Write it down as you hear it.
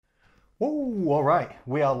Whoa, all right,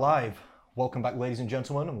 we are live. Welcome back, ladies and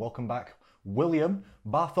gentlemen, and welcome back, William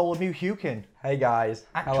Bartholomew Hewkin. Hey guys.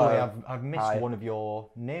 Actually, Hello. I've missed Hi. one of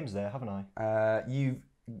your names there, haven't I? You've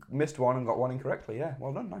missed one and got one incorrectly. Yeah,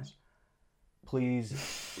 well done. Nice.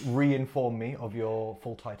 Please re-inform me of your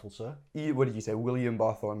full title, sir. What did you say? William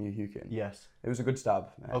Bartholomew Hewkin. Yes. It was a good stab.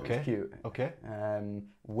 It Okay. was cute. Okay.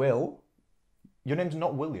 Will? Your name's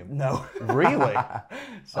not William. No. Really?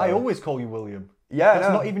 So- I always call you William. Yeah, That's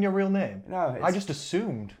no. not even your real name. No, I just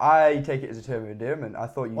assumed. I take it as a term of endearment. I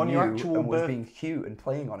thought you On knew your actual and was birth- being cute and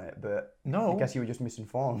playing on it, but No. I guess you were just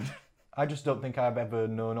misinformed. I just don't think I've ever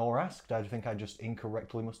known or asked. I think I just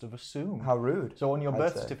incorrectly must have assumed. How rude. So on your I'd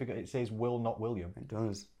birth say. certificate, it says Will, not William. It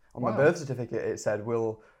does. On Wow. my birth certificate, it said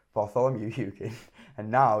Will Bartholomew Hewkin,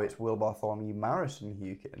 and now it's Will Bartholomew Marison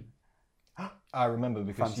Hewkin. I remember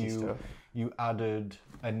because Fancy stuff. you added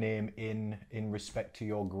a name in respect to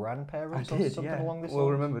your grandparents I or did, something yeah. along this Well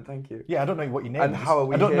line. remembered, thank you. Yeah, I don't know what your name And is. how are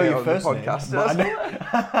we I don't know here your on the first name. podcast? But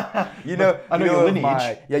I know, You know, I know you your of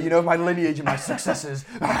lineage. You know of my lineage and my successors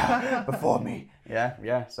before me.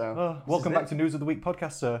 Yeah. So, Welcome back to News of the Week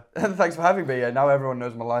podcast, sir. Thanks for having me. Yeah, now everyone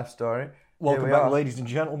knows my life story. Welcome Here we back, are. ladies and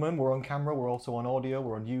gentlemen. We're on camera. We're also on audio.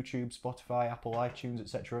 We're on YouTube, Spotify, Apple, iTunes,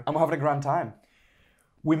 etc. And we're having a grand time.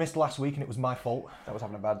 We missed last week, and it was my fault. I was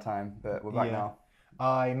having a bad time, but we're back Yeah. now.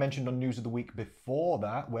 I mentioned on News of the Week before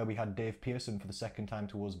that, where we had Dave Pearson for the second time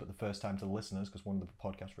to us, but the first time to the listeners, because one of the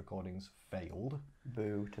podcast recordings failed.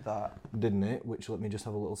 Boo to that. Didn't it? Which, let me just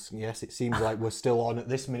have a little... Yes, it seems like we're still on at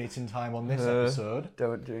this minute in time on this episode.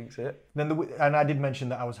 Don't jinx it. And I did mention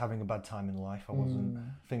that I was having a bad time in life. I wasn't...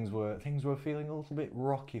 Things were feeling a little bit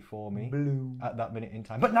rocky for me Blue. at that minute in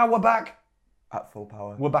time. But now we're back! At full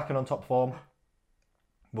power. We're back and on top form.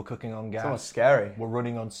 We're cooking on It's almost gas. scary. We're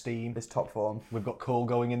running on steam. This top form. We've got coal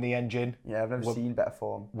going in the engine. Yeah, I've never seen better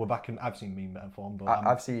form. We're back in... I've seen mean better form, but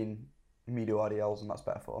I've seen me do RDLs and that's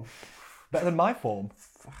better form. better than my form.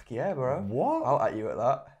 Fuck yeah, bro. What? I'll at you at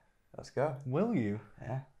that. Let's go. Will you?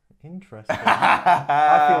 Yeah. Interesting.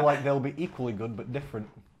 I feel like they'll be equally good but different.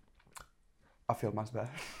 I feel mine's better.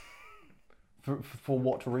 For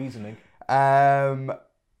what reasoning?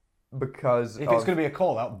 Because If it's going to be a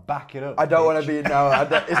call out, back it up. I don't want bitch. to be it's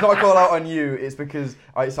not a call out on you. It's because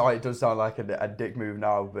it does sound like a dick move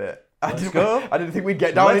now, but I didn't think we'd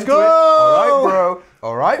get down Let's into go! it.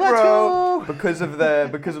 All right, Let's bro. go! Because of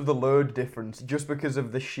the load difference, just because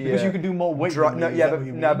of the sheer. Because you can do more weight. Dri- than no, me, is yeah, that but what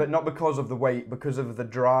you no, mean? but not because of the weight. Because of the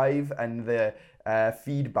drive and the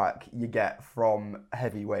feedback you get from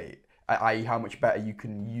heavy weight, i.e., how much better you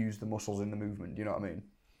can use the muscles in the movement. Do you know what I mean?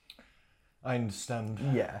 I understand.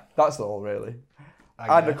 Yeah, that's all really. I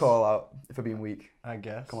I'd guess. call out for being weak. I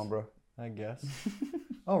guess. Come on, bro. I guess.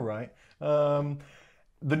 All right.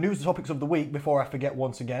 The news topics of the week, before I forget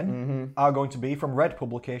once again, are going to be from Red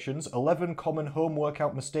Publications, 11 common home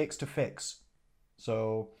workout mistakes to fix.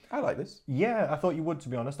 So, I like this. yeah, I thought you would, to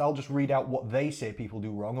be honest. I'll just read out what they say people do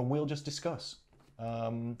wrong, and we'll just discuss.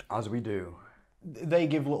 As we do. They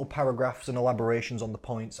give little paragraphs and elaborations on the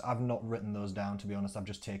points. I've not written those down, to be honest. I've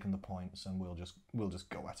just taken the points, and we'll just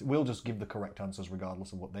go at it. We'll just give the correct answers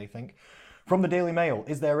regardless of what they think. From the Daily Mail,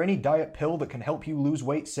 is there any diet pill that can help you lose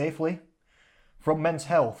weight safely? From Men's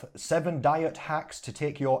Health, 7 diet hacks to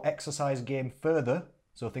take your exercise game further.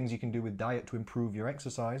 So things you can do with diet to improve your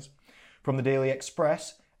exercise. From the Daily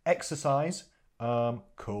Express, exercise,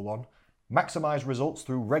 maximize results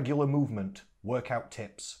through regular movement, workout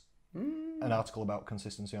tips. An article about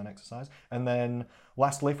consistency on exercise. And then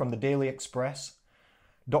lastly, from the Daily Express,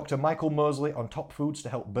 Dr. Michael Mosley on top foods to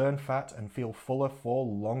help burn fat and feel fuller for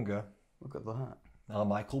longer. Look at that.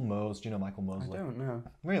 Michael Mose. Do you know Michael Mosley? I don't know.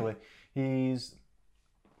 Really? He's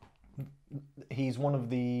one of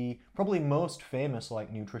the probably most famous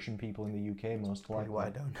nutrition people in the UK, most likely. Why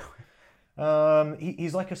I don't know.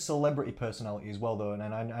 He's like a celebrity personality as well, though, and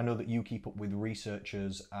I know that you keep up with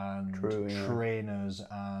researchers and True, yeah. trainers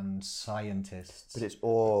and scientists. But it's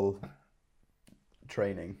all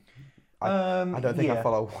training. I don't think I yeah.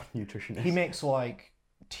 follow one nutritionist. He makes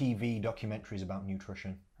TV documentaries about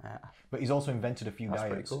nutrition, but he's also invented a few That's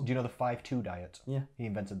pretty diets. cool. Do you know the 5-2 diet? Yeah. He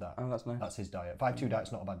invented that. Oh, that's nice. That's his diet. 5-2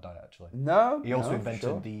 diet's not a bad diet, actually. No. He also no, invented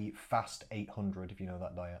sure. the Fast 800, if you know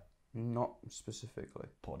that diet. Not specifically.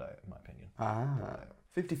 Poor diet, in my opinion.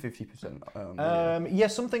 50%. Yeah,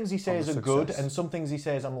 some things he says the are good, success. and some things he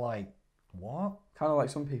says I'm like, what? Kind of like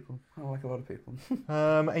some people. Kind of like a lot of people.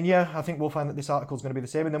 And yeah, I think we'll find that this article is going to be the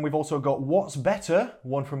same. And then we've also got What's Better,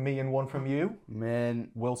 one from me and one from you, Man.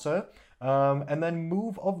 Will, sir. And then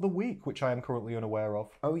Move of the Week, which I am currently unaware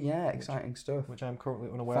of. Oh yeah, exciting stuff. Which I am currently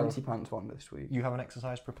unaware Fancy of. pants one this week. You have an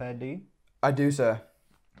exercise prepared, do you? I do, sir.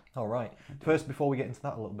 All right. First, before we get into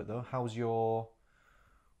that a little bit though, how's your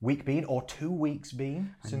week been, or 2 weeks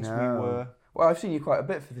been since we were? Well, I've seen you quite a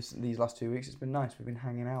bit for these last 2 weeks. It's been nice. We've been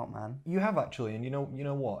hanging out, man. You have actually, and you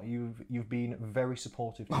know what? You've been very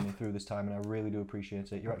supportive to me through this time, and I really do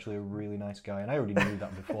appreciate it. You're actually a really nice guy, and I already knew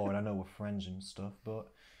that before, and I know we're friends and stuff, but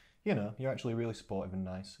you're actually really supportive and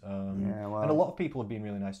nice. Yeah, well, and a lot of people have been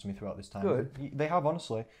really nice to me throughout this time. Good. They have,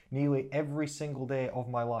 honestly. Nearly every single day of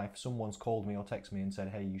my life, someone's called me or texted me and said,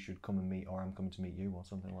 "Hey, you should come and meet," or "I'm coming to meet you," or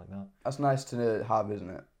something like that. That's nice to have, isn't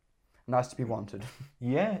it? Nice to be wanted.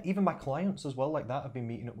 Yeah, even my clients as well, like that, have been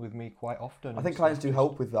meeting up with me quite often. I think clients do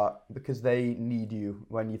help with that because they need you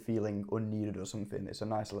when you're feeling unneeded or something. It's a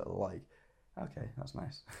nice little like, okay, that's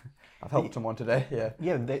nice. I've helped someone today, yeah.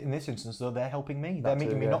 Yeah, in this instance, though, they're helping me. They're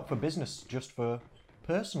meeting me not for business, just for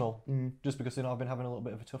personal, just because I've been having a little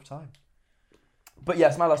bit of a tough time. But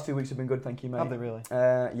yes, my last 2 weeks have been good, thank you, mate. Have they really?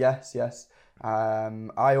 Yes.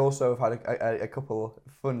 I also have had a couple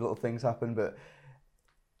fun little things happen, but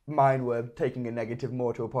mine were taking a negative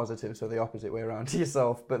more to a positive, so the opposite way around to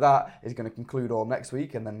yourself. But that is going to conclude all next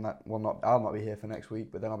week, and then I'll not be here for next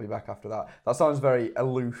week, but then I'll be back after that. That sounds very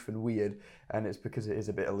aloof and weird, and it's because it is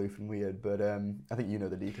a bit aloof and weird, but I think you know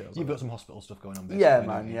the details. You've got some hospital stuff going on, basically. Yeah,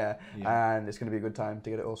 man, yeah. And it's going to be a good time to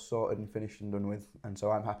get it all sorted and finished and done with, and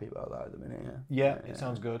so I'm happy about that at the minute, yeah. It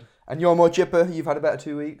sounds good. And you're more chipper, you've had a better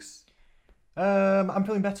 2 weeks? I'm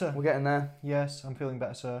feeling better. We're getting there. Yes, I'm feeling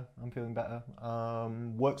better, sir. I'm feeling better.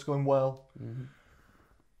 Work's going well.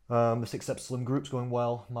 The 6 Step Slim group's going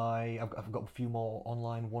well. I've got a few more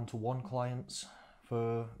online one-to-one clients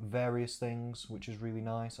for various things, which is really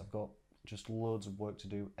nice. I've got just loads of work to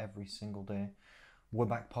do every single day. We're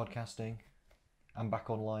back podcasting. I'm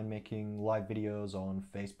back online making live videos on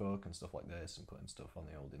Facebook and stuff like this, and putting stuff on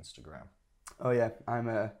the old Instagram. Oh yeah, I'm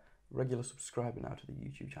a regular subscriber now to the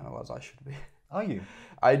YouTube channel, as I should be. Are you?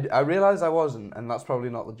 I realised I wasn't, and that's probably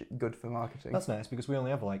not good for marketing. That's nice, because we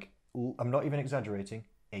only have I'm not even exaggerating,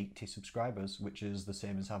 80 subscribers, which is the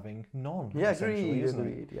same as having none. Yeah,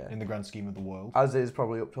 agreed, yeah. In the grand scheme of the world. As is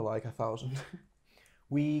probably up to like 1,000.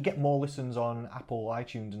 We get more listens on Apple,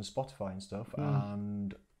 iTunes and Spotify and stuff,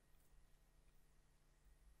 and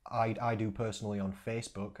I do personally on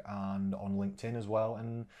Facebook and on LinkedIn as well,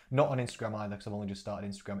 and not on Instagram either, because I've only just started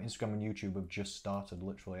Instagram. Instagram and YouTube have just started,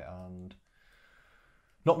 literally, and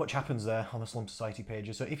not much happens there on the Slum Society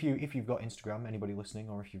pages. So if you've got Instagram, anybody listening,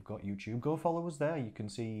 or if you've got YouTube, go follow us there. You can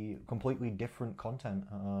see completely different content,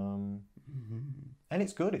 and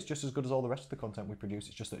it's good. It's just as good as all the rest of the content we produce.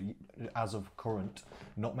 It's just that, as of current,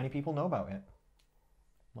 not many people know about it.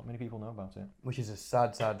 Which is a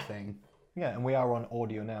sad thing. Yeah, and we are on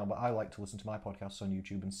audio now, but I like to listen to my podcasts on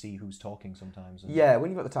YouTube and see who's talking sometimes. Yeah, when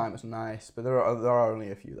you've got the time, it's nice, but there are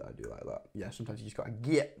only a few that I do like that. Yeah, sometimes you just got to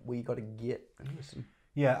get where you got to get and listen.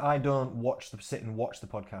 Yeah, I don't sit and watch the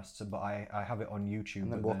podcasts, but I have it on YouTube.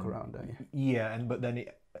 And then walk around, don't you? Yeah,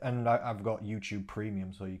 I've got YouTube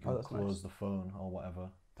Premium, so you can close the phone or whatever.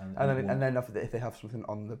 And then if they have something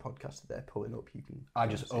on the podcast that they're pulling up, you can. I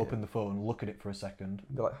just open the phone, look at it for a second.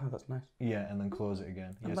 And be like, oh, that's nice. Yeah, and then close it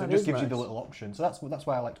again. Yeah, so it just gives you the little option. So that's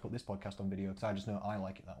why I like to put this podcast on video, because I just know I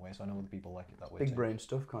like it that way, so I know other people like it that way Big too. brain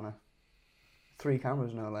stuff, Connor. 3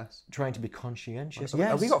 cameras, no less. Trying to be conscientious. Yes.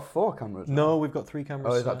 Have we got 4 cameras? No, we've got 3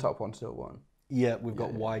 cameras. Oh, is that top one still one? Yeah, we've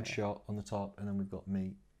got wide shot on the top, and then we've got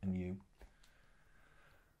me and you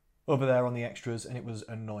over there on the extras, and it was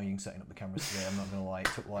annoying setting up the cameras today. I'm not going to lie. It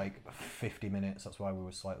took like 50 minutes. That's why we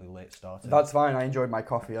were slightly late starting. That's fine. I enjoyed my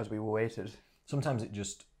coffee as we waited. Sometimes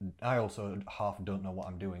I also half don't know what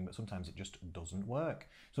I'm doing, but sometimes it just doesn't work.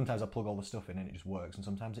 Sometimes I plug all the stuff in and it just works, and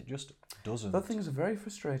sometimes it just doesn't. That things are very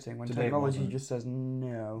frustrating when technology just says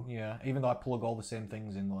no. Yeah, even though I plug all the same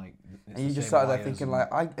things in, like... And you just sat there thinking,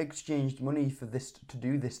 like, I exchanged money for this to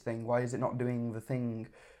do this thing. Why is it not doing the thing?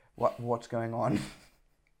 What's going on?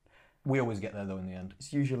 We always get there, though, in the end.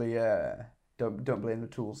 It's usually... Don't blame the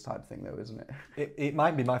tools type thing, though, isn't it? It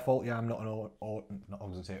might be my fault. Yeah, I'm not not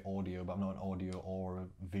going to say audio, but I'm not an audio or a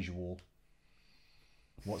visual.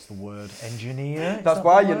 What's the word? Engineer. That's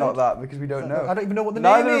why you're not that, because we don't know. I don't even know what the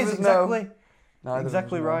name is exactly.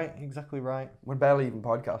 Exactly right. Exactly right. We're barely even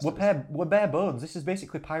podcasters. We're bare bones. This is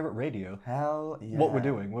basically pirate radio. Hell yeah. What we're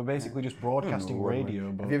doing. We're basically just broadcasting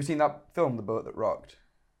radio. But... Have you ever seen that film, The Boat That Rocked?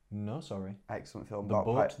 No, sorry. Excellent film. The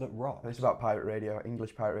Boat That Rocked. It's about pirate radio,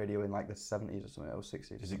 English pirate radio in like the 70s or something, or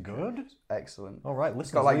 60s. Is it good? Excellent. All right,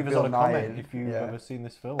 listeners, leave us on a comment if you've ever seen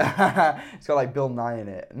this film. It's got like Bill Nye in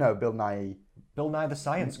it. No, Bill Nye. Bill Nye the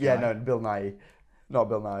Science Guy. Yeah, no, Bill Nye. Not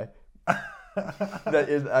Bill Nye.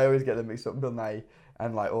 I always get them mixed up. Bill Nye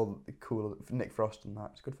and like all the cool Nick Frost and that.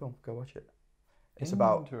 It's a good film. Go watch it. It's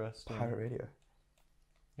about pirate radio.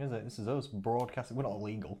 Is it? This is us broadcasting. We're not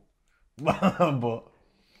illegal. But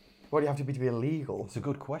What do you have to be illegal? it's a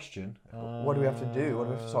good question. What do we have to do? What do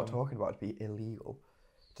we have to start talking about to be illegal?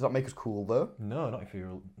 Does that make us cool though? No, not if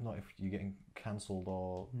you're getting cancelled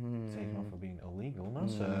or taken off for being illegal. No,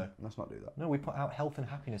 sir. Let's not do that. No, we put out health and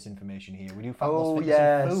happiness information here. We do fat loss, Oh fitness,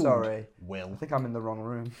 yeah, and food. sorry. Will. I think I'm in the wrong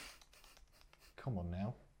room. Come on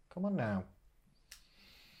now.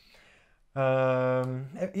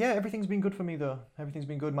 Yeah, everything's been good for me though. Everything's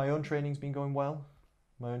been good. My own training's been going well.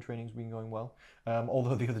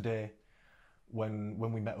 Although the other day, when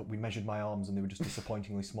we met up, we measured my arms and they were just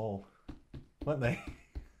disappointingly small, weren't they?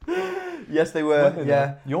 Yes, they were. Weren't they, yeah,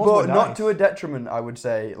 though? Yours but were not nice. to a detriment, I would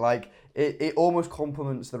say. Like it almost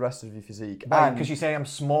complements the rest of your physique. Because you say I'm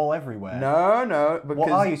small everywhere. No. Because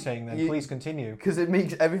What are you saying then? Please continue. Because it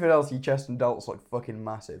makes everything else, your chest and delts, look fucking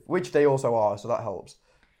massive, which they also are, so that helps.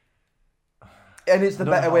 And it's the I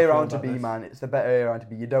don't know better how way I feel around to about be, this. man. It's the better way around to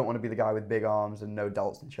be. You don't want to be the guy with big arms and no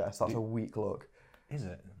delts and chest. That's a weak look. Is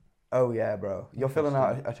it? Oh yeah, bro. You're filling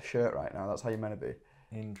out a shirt right now. That's how you're meant to be.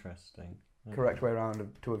 Interesting. Correct way around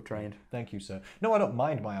to have trained. Thank you, sir. No, I don't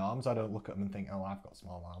mind my arms. I don't look at them and think, oh, I've got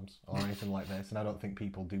small arms or anything like this. And I don't think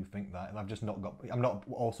people do think that. And I've just not got. I'm not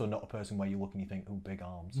also not a person where you look and you think, oh, big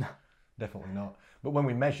arms. No. Definitely not. But when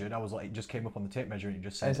we measured, I was like, it just came up on the tape measure and it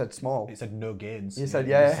just said. And it said small. It said no gains. You said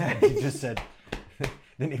yeah. It just said.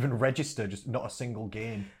 Didn't even register. Just not a single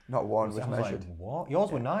gain. Not one I was was measured. like, what?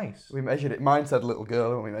 Yours were nice. We measured it. Mine said little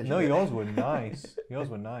girl when we measured No, it. yours were nice. Yours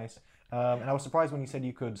were nice. And I was surprised when you said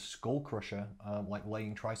you could skull crusher, like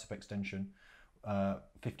laying tricep extension,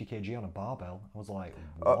 50 kg on a barbell. I was like,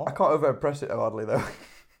 what? I can't overpress it hardly though.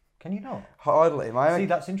 Can you not? Hardly. See,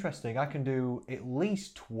 that's interesting. I can do at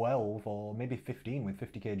least 12 or maybe 15 with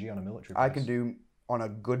 50 kg on a military press. I can do on a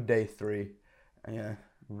good day 3. Yeah.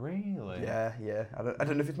 Really? Yeah. I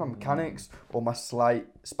don't know if it's my mechanics or my slight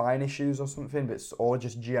spine issues or something, but it's all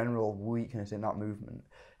just general weakness in that movement.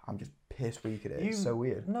 I'm just piss weak at it. It's so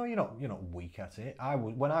weird. No, you're not. You're not weak at it.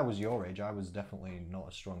 When I was your age, I was definitely not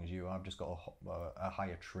as strong as you. I've just got a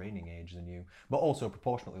higher training age than you. But also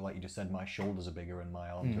proportionately, like you just said, my shoulders are bigger and my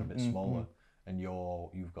arms are a bit smaller. And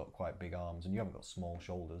you've got quite big arms, and you haven't got small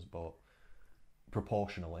shoulders, but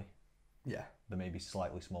proportionally, Yeah. they may be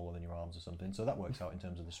slightly smaller than your arms or something. So that works out in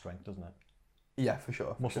terms of the strength, doesn't it? Yeah, for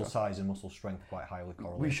sure. Muscle size and muscle strength quite highly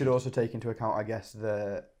correlated. We should also take into account, I guess,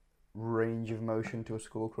 the range of motion to a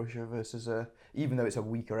skull crusher versus even though it's a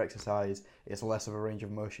weaker exercise, it's less of a range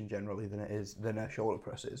of motion generally than a shoulder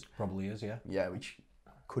press is. Probably is, yeah. Yeah, which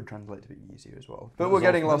could translate to be easier as well. But we're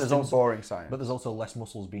getting lost in boring science. But there's also less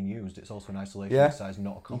muscles being used. It's also an isolation Yeah. exercise,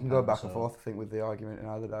 not a compound. You can go back and forth, I think, with the argument in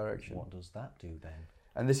either direction. What does that do then?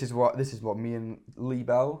 And this is what me and Lee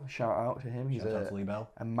Bell, shout out to him. He's Shout out to Lee Bell.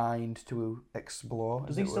 a mind to explore.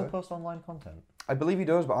 Does he still post online content? I believe he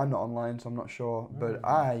does, but I'm not online, so I'm not sure. But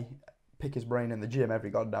I pick his brain in the gym every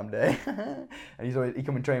goddamn day, and he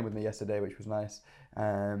come and train with me yesterday, which was nice.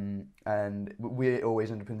 And we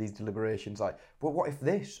always end up in these deliberations like, but what if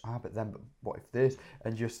this? But what if this?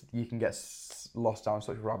 And just you can get lost down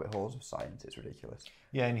such rabbit holes of science. It's ridiculous.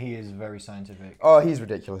 Yeah, and he is very scientific. Oh, he's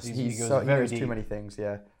ridiculous. He He goes very knows deep. too many things.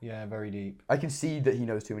 Yeah. Yeah, very deep. I can see that he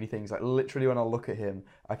knows too many things. Like literally, when I look at him,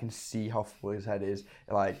 I can see how full his head is.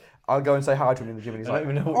 Like I'll go and say hi to him in the gym, and he's I like,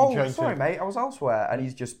 don't even know what you're "Oh, trying sorry, to- mate, I was elsewhere," and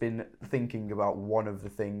he's just been thinking about one of the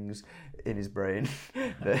things in his brain.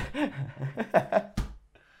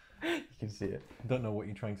 You can see it. I don't know what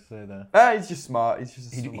you're trying to say there. He's just smart. He's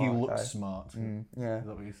just a He smart looks guy. smart. Yeah, Is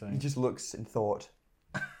that what you're he saying? just looks in thought.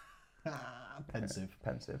 Pensive.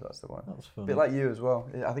 Pensive. That's the one. That's A funny. bit like you as well.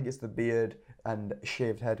 I think it's the beard and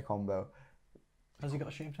shaved head combo. Has he got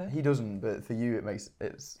a shaved head? He doesn't, but for you,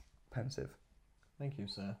 it's pensive. Thank you,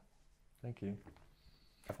 sir. Thank you.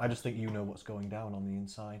 I just think you know what's going down on the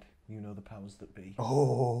inside. You know the powers that be.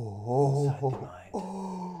 Inside the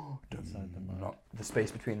mind. Inside the mind. Not the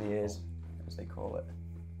space between the ears, as they call it.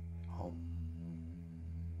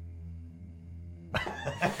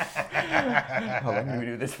 How long do we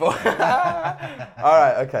do this for? All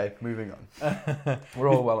right, okay, moving on. We're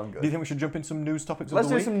all well and Do you good. think we should jump in some news topics Let's of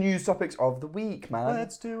the do week? some news topics of the week, man.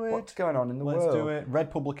 Let's do it. What's going on in the world? Let's do it.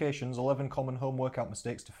 Red Publications, 11 Common Home Workout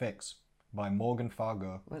Mistakes to Fix by Morgan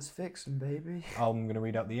Fargo. Let's fix them, baby. I'm going to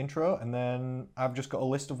read out the intro, and then I've just got a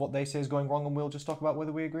list of what they say is going wrong, and we'll just talk about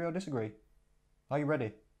whether we agree or disagree. Are you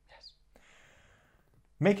ready? Yes.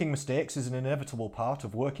 Making mistakes is an inevitable part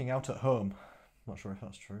of working out at home. Not sure if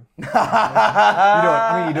that's true. You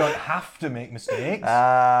don't have to make mistakes.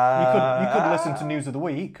 You could listen to News of the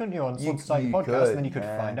Week, couldn't you, on You Society Podcast, could, and then you could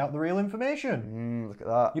yeah. find out the real information. Look at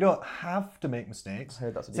that. You don't have to make mistakes. I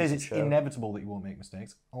heard that's a It says decent it's show. inevitable that you won't make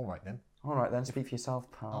mistakes. All right then. All right then, speak for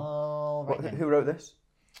yourself, pal. All right then. Who wrote this?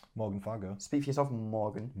 Morgan Fargo. Speak for yourself,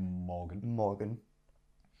 Morgan. Morgan.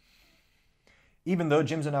 Even though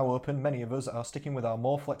gyms are now open, many of us are sticking with our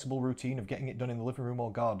more flexible routine of getting it done in the living room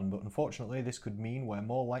or garden, but unfortunately this could mean we're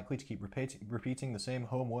more likely to keep repeating the same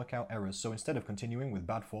home workout errors. So instead of continuing with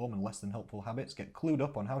bad form and less than helpful habits, get clued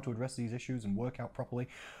up on how to address these issues and work out properly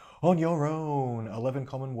on your own. 11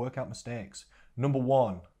 common workout mistakes. Number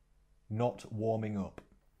 1, not warming up.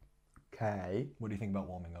 Okay. What do you think about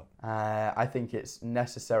warming up? I think it's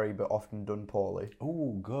necessary but often done poorly.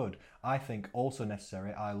 Oh, good. I think also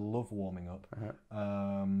necessary. I love warming up.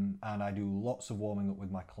 And I do lots of warming up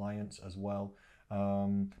with my clients as well.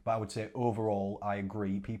 But I would say overall, I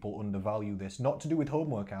agree, people undervalue this. Not to do with home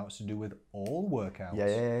workouts, to do with all workouts.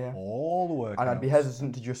 Yeah. All the workouts. And I'd be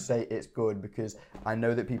hesitant to just say it's good because I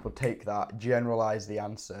know that people take that, generalize the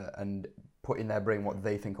answer, and put in their brain what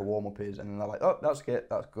they think a warm-up is, and then they're like, oh, that's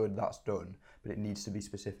good, that's done. But it needs to be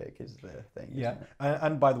specific is the thing. Yeah,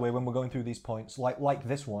 and by the way, when we're going through these points, like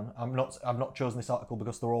this one, I've not chosen this article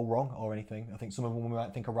because they're all wrong or anything. I think some of them we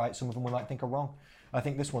might think are right, some of them we might think are wrong. I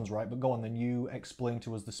think this one's right, but go on then, you explain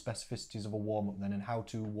to us the specificities of a warm-up then and how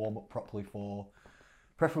to warm up properly for,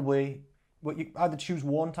 preferably, you either choose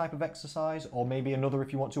one type of exercise or maybe another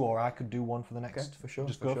if you want to, or I could do one for the next. Okay, for sure.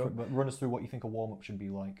 Just go for it, but run us through what you think a warm-up should be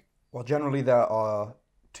like. Well, generally there are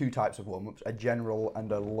two types of warm-ups, a general and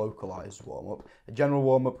a localized warm-up. A general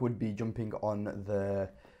warm-up would be jumping on the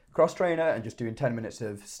cross trainer and just doing 10 minutes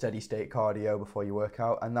of steady state cardio before you work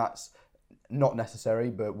out, and that's not necessary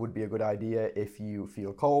but would be a good idea if you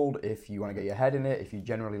feel cold, if you want to get your head in it, if you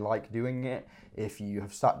generally like doing it, if you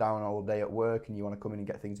have sat down all day at work and you want to come in and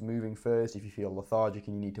get things moving first, if you feel lethargic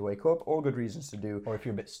and you need to wake up, all good reasons to do. Or if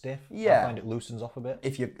you're a bit stiff, yeah. I find it loosens off a bit.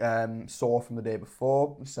 If you're sore from the day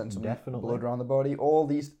before, send some Definitely. blood around the body, all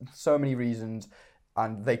these, so many reasons,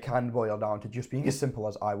 and they can boil down to just being as simple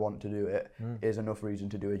as I want to do it is enough reason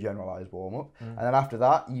to do a generalized warm-up. And then after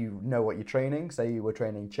that, you know what you're training. Say you were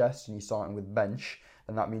training chest and you're starting with bench,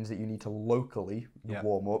 then that means that you need to locally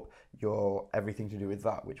warm up your everything to do with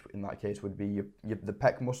that, which in that case would be the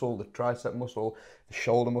pec muscle, the tricep muscle, the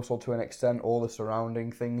shoulder muscle to an extent, all the surrounding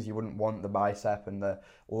things. You wouldn't want the bicep and the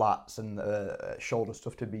lats and the shoulder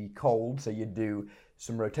stuff to be cold, so you'd do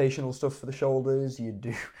some rotational stuff for the shoulders, you'd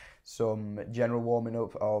do some general warming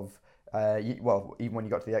up of, even when you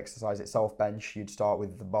got to the exercise itself, bench, you'd start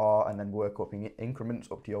with the bar and then work up in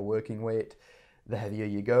increments up to your working weight. The heavier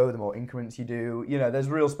you go, the more increments you do. You know, there's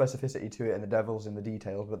real specificity to it and the devil's in the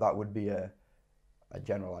details, but that would be a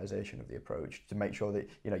generalization of the approach to make sure that,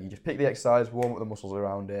 you know, you just pick the exercise, warm up the muscles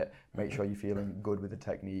around it, make sure you're feeling good with the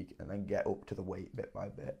technique, and then get up to the weight bit by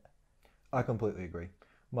bit. I completely agree.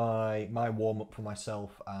 My warm-up for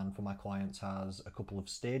myself and for my clients has a couple of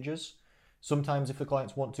stages. Sometimes if the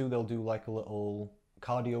clients want to, they'll do like a little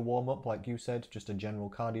cardio warm-up, like you said, just a general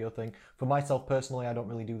cardio thing. For myself personally, I don't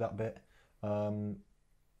really do that bit.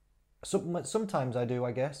 Sometimes I do,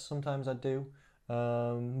 I guess. Sometimes I do.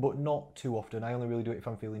 But not too often. I only really do it if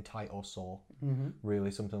I'm feeling tight or sore.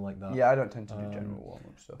 Really, something like that. Yeah, I don't tend to do general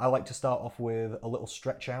warm-up stuff. I like to start off with a little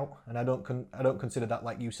stretch out, and I don't consider that,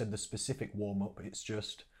 like you said, the specific warm-up. It's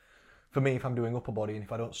just, for me, if I'm doing upper body and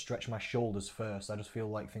if I don't stretch my shoulders first, I just feel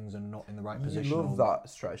like things are not in the right position. You love that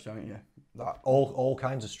stretch, don't you? That all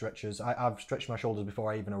kinds of stretches. I've stretched my shoulders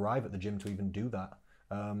before I even arrive at the gym to even do that.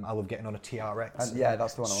 I love getting on a TRX. And yeah,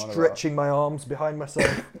 that's the one I want. Stretching my arms behind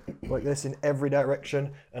myself like this in every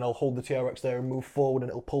direction, and I'll hold the TRX there and move forward, and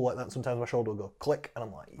it'll pull like that. And sometimes my shoulder will go click, and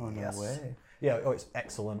I'm like, yes. No way. Yeah, it's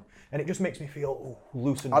excellent. And it just makes me feel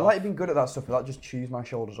loosened I off. like being good at that stuff, but that just chews my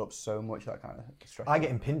shoulders up so much, that kind of stretch. I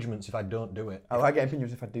get impingements if I don't do it. Oh, I get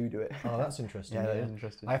impingements if I do it. Oh, that's interesting. Yeah, that is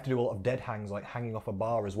interesting. I have to do a lot of dead hangs, like hanging off a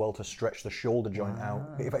bar as well to stretch the shoulder joint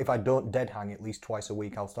out. If I don't dead hang at least twice a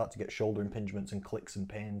week, I'll start to get shoulder impingements and clicks and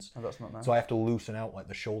pains. Oh, that's not nice. So I have to loosen out like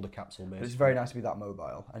the shoulder capsule But basically. it's very nice to be that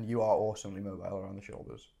mobile, and you are awesomely mobile around the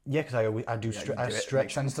shoulders. Yeah, because I do you do it. stretch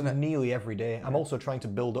Makes sense, doesn't it? nearly every day. I'm also trying to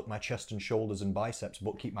build up my chest and shoulders and biceps,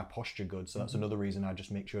 but keep my posture good. So that's another reason I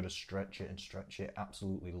just make sure to stretch it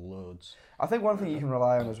absolutely loads. I think one thing you can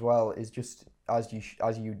rely on as well is just as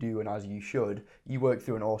you do and as you should, you work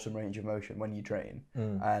through an awesome range of motion when you train.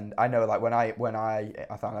 And I know, like when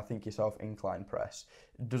I think yourself incline press,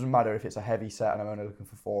 it doesn't matter if it's a heavy set and I'm only looking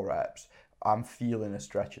for 4 reps. I'm feeling a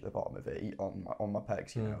stretch at the bottom of it on my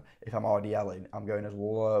pecs, you know. If I'm RDLing, I'm going as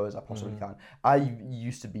low as I possibly can. I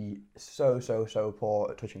used to be so poor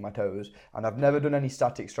at touching my toes, and I've never done any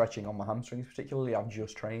static stretching on my hamstrings particularly. I've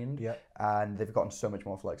just trained, and they've gotten so much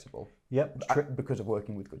more flexible. Yep. Because of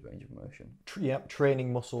working with good range of motion.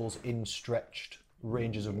 Training muscles in stretched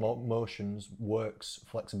ranges of motions works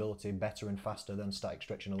flexibility better and faster than static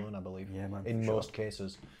stretching alone, I believe. Yeah, man, in for most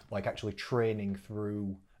cases, like actually training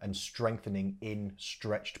through and strengthening in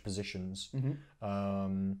stretched positions.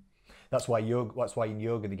 That's why yoga. That's why in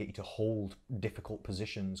yoga they get you to hold difficult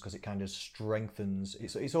positions because it kind of strengthens.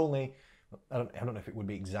 It's only. I don't know if it would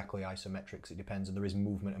be exactly isometrics. It depends, and there is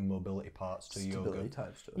movement and mobility parts to Stability yoga.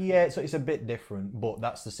 type stuff. Yeah, so it's a bit different, but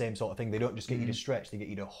that's the same sort of thing. They don't just get you to stretch; they get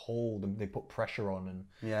you to hold, and they put pressure on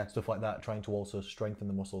and stuff like that, trying to also strengthen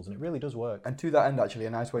the muscles, and it really does work. And to that end, actually, a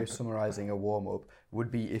nice way of summarising a warm-up would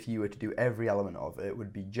be, if you were to do every element of it,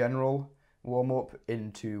 would be general warm-up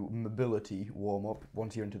into mobility warm-up,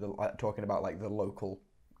 once you're into the talking about like the local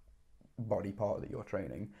body part that you're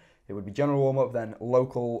training. It would be general warm-up, then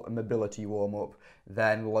local mobility warm-up,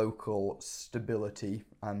 then local stability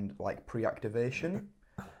and like pre-activation,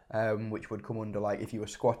 which would come under like if you were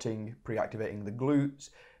squatting, pre-activating the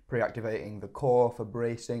glutes, pre-activating the core for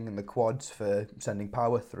bracing and the quads for sending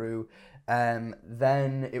power through.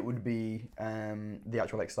 Then it would be the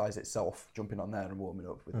actual exercise itself, jumping on there and warming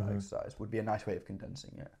up with that exercise would be a nice way of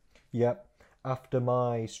condensing it. Yep. After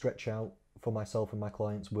my stretch out for myself and my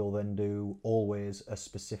clients, we'll then do always a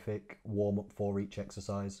specific warm-up for each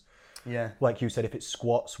exercise. Yeah. Like you said, if it's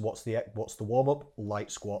squats, what's the warm-up? Light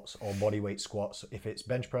squats or bodyweight squats. If it's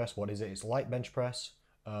bench press, what is it? It's light bench press.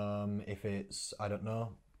 If it's, I don't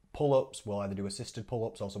know, pull-ups, we'll either do assisted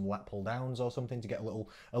pull-ups or some lat pull-downs or something to get a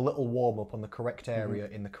little warm-up on the correct area,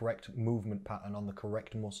 in the correct movement pattern, on the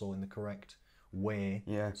correct muscle, in the correct way,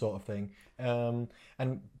 sort of thing.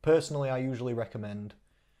 And personally, I usually recommend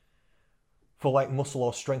for like muscle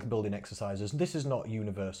or strength building exercises, this is not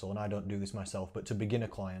universal and I don't do this myself, but to beginner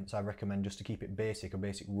clients, I recommend, just to keep it basic, a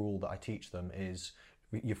basic rule that I teach them is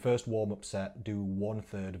your first warm-up set, do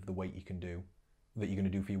 1/3 of the weight you can do, that you're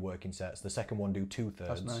going to do for your working sets. The second one, do 2/3.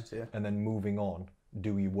 That's nice, yeah. And then moving on,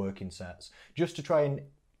 do your working sets. Just to try and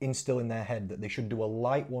instill in their head that they should do a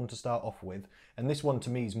light one to start off with. And this one to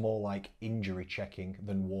me is more like injury checking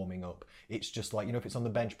than warming up. It's just like, if it's on the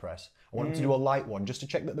bench press, I want them to do a light one just to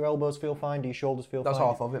check that their elbows feel fine, do your shoulders feel fine? That's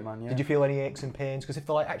half of it, man, yeah. Did you feel any aches and pains? Because if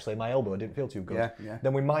they're like, actually, my elbow didn't feel too good,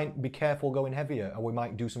 then we might be careful going heavier, or we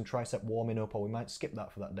might do some tricep warming up, or we might skip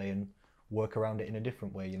that for that day and work around it in a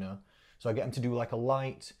different way, So I get them to do like a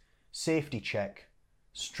light safety check,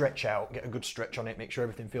 stretch out, get a good stretch on it, make sure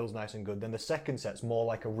everything feels nice and good. Then the second set's more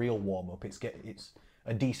like a real warm-up. It's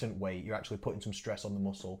a decent weight. You're actually putting some stress on the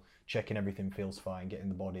muscle, checking everything feels fine, getting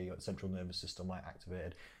the body or the central nervous system like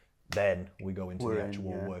activated. Then we go into the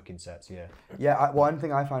actual working sets, One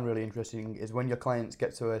thing I find really interesting is when your clients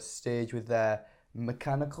get to a stage with their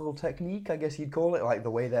mechanical technique, I guess you'd call it, like the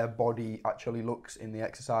way their body actually looks in the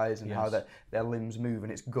exercise and how their limbs move,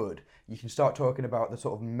 and it's good. You can start talking about the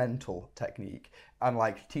sort of mental technique and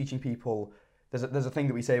like teaching people. There's a thing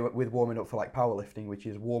that we say with warming up for like powerlifting, which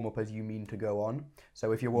is warm up as you mean to go on.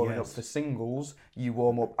 So if you're warming up for singles, you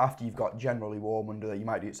warm up after you've got generally warm under that. You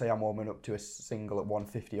might do, say I'm warming up to a single at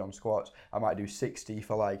 150 on squats. I might do 60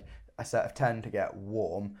 for like a set of 10 to get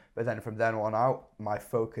warm. But then from then on out, my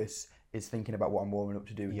focus is thinking about what I'm warming up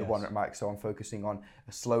to do, the 1 rep max. So I'm focusing on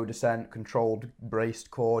a slow descent, controlled, braced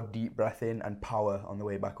core, deep breath in, and power on the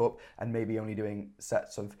way back up. And maybe only doing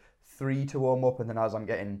sets of 3 to warm up. And then as I'm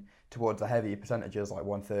getting towards the heavier percentages, like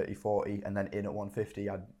 130, 40, and then in at 150,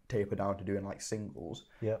 I'd taper down to doing like singles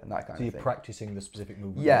and that kind of thing. So you're practicing the specific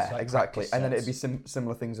movements. Yeah, exactly. And then it'd be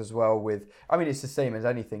similar things as well with, it's the same as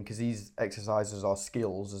anything, because these exercises are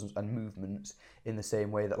skills and movements in the same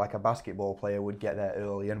way that like a basketball player would get there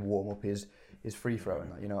early and warm up his free throwing,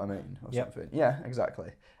 you know what I mean? Or something. Yeah,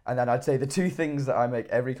 exactly. And then I'd say the 2 things that I make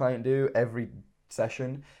every client do every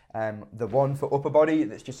session, the one for upper body,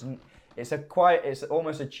 that's just it's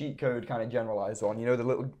almost a cheat code kind of generalized one. The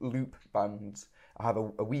little loop bands. I have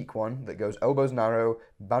a weak one that goes elbows narrow,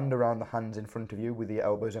 band around the hands in front of you with the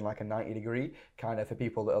elbows in like a 90 degree. Kind of for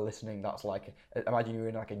people that are listening, that's like, imagine you're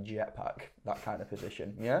in like a jetpack, that kind of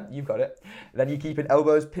position. Yeah, you've got it. Then you're keeping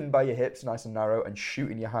elbows pinned by your hips, nice and narrow, and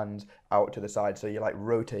shooting your hands out to the side. So you're like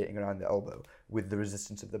rotating around the elbow with the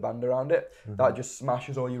resistance of the band around it. That just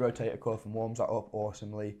smashes all your rotator cuff and warms that up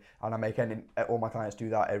awesomely. And I make all my clients do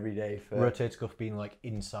that every day. For rotator cuff being like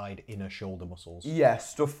inside inner shoulder muscles. Yeah,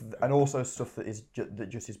 stuff, and also stuff that is that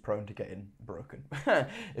just is prone to getting broken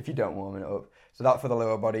if you don't warm it up. So that for the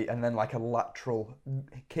lower body, and then like a lateral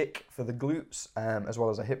kick for the glutes, as well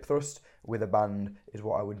as a hip thrust with a band is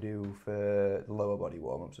what I would do for the lower body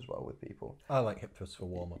warm-ups as well with people. I like hip thrusts for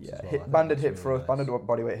warm-ups as well. Banded hip thrust, banded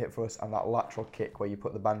bodyweight hip thrust, and that lateral kick where you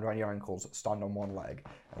put the band around your ankles, stand on one leg,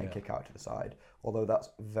 and then kick out to the side. Although that's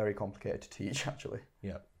very complicated to teach, actually.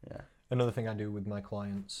 Yeah. Another thing I do with my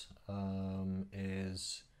clients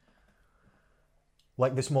is,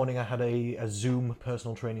 like this morning I had a Zoom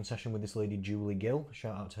personal training session with this lady, Julie Gill.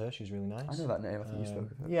 Shout out to her, she's really nice. I know that name, I think you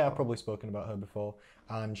spoke of her. Yeah, I've probably spoken about her before.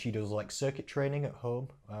 And she does like circuit training at home.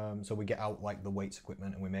 So we get out like the weights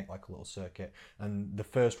equipment and we make like a little circuit. And the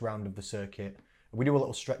first round of the circuit, we do a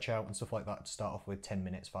little stretch out and stuff like that to start off with, 10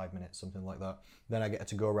 minutes, 5 minutes, something like that. Then I get her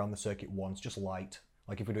to go around the circuit once, just light.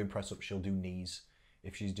 Like if we're doing press ups, she'll do knees.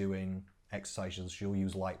 If she's doing exercises, she'll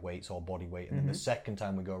use light weights or body weight. And then the second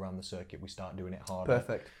time we go around the circuit, we start doing it harder.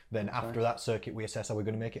 Perfect. Then after that circuit, we assess, are we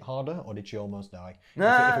going to make it harder or did she almost die?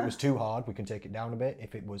 Ah. If it was too hard, we can take it down a bit.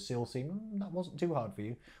 If it was still that wasn't too hard for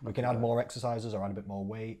you, we can add more exercises or add a bit more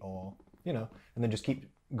weight or, you know, and then just keep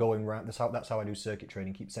going around. That's how I do circuit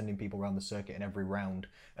training. Keep sending people around the circuit, and every round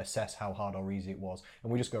assess how hard or easy it was,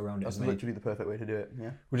 and we just go around it. That's literally the perfect way to do it.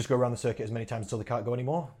 Yeah. We just go around the circuit as many times until they can't go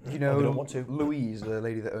anymore. You know, they don't want to. Louise, the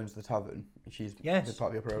lady that owns the tavern, she's been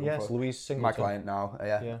part of your program. Yes, Louise Singleton. My client now.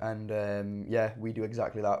 Yeah. And we do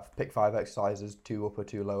exactly that. Pick 5 exercises, 2 upper,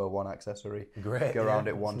 2 lower, 1 accessory. Great. Go around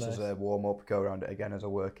it once as a warm up. Go around it again as a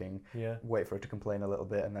working. Yeah. Wait for it to complain a little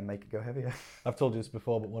bit, and then make it go heavier. I've told you this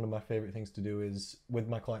before, but one of my favourite things to do is with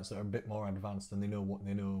my clients that are a bit more advanced and they know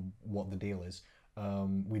what the deal is.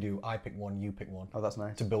 We do I pick one, you pick one. Oh, that's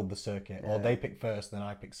nice. To build the circuit, or they pick first, then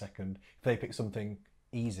I pick second. If they pick something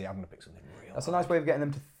easy, I'm going to pick something real. That's a nice way of getting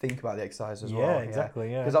them to think about the exercise as well. Yeah,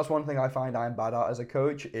 exactly. Yeah. Because that's one thing I find I'm bad at as a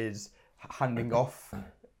coach is handing off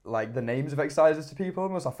like the names of exercises to people.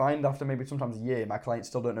 Almost, I find after maybe sometimes a year, my clients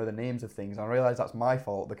still don't know the names of things. And I realise that's my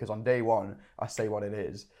fault because on day one I say what it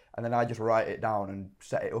is, and then I just write it down and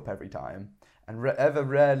set it up every time. And ever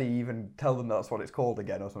rarely even tell them that's what it's called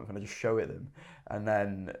again or something. I just show it them, and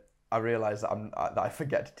then I realise that I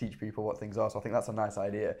forget to teach people what things are. So I think that's a nice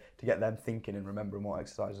idea to get them thinking and remembering what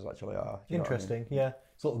exercises actually are. Interesting, yeah.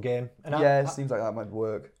 It's a little game. And it seems like that might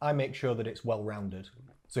work. I make sure that it's well rounded.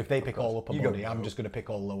 So if they pick all upper body, I'm just going to pick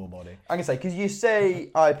all lower body. I'm going to say, because you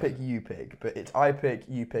say I pick, you pick, but it's I pick,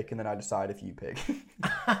 you pick, and then I decide if you pick.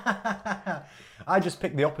 I just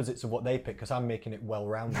pick the opposites of what they pick because I'm making it well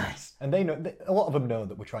rounded. Nice. And they know, a lot of them know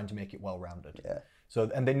that we're trying to make it well rounded. Yeah. So,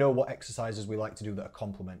 and they know what exercises we like to do that are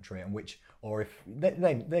complementary and which, or if they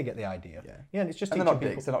get the idea. Yeah. And it's just and teaching they're not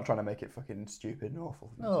people. dicks. They're not trying to make it fucking stupid and awful.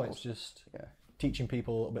 No, it's just teaching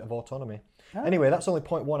people a little bit of autonomy. Yeah. Anyway, that's only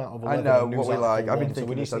 0.1 out of 11. I know News what we like. I've been one, thinking so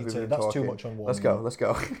we this as need we've to, been that's talking. too much on one. Let's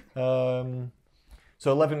go.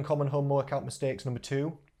 So 11 common home workout mistakes. Number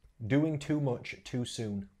 2, doing too much too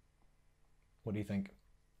soon. What do you think?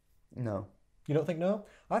 No. You don't think no?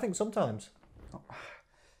 I think sometimes.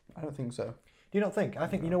 I don't think so. Do you not think? I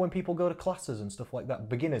think, when people go to classes and stuff like that,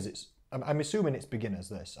 beginners, I'm assuming it's beginners,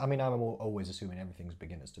 this. I mean, I'm always assuming everything's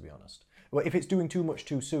beginners, to be honest. Well, if it's doing too much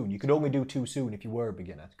too soon, you could only do too soon if you were a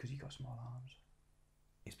beginner. Because you got small arms.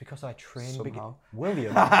 It's because I train Somehow.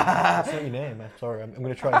 William. That's not your name. I'm sorry. I'm going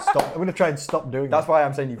to try and stop. I'm going to try and stop doing That's why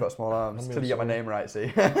I'm saying you've got small arms. I'm Till you really get my name right,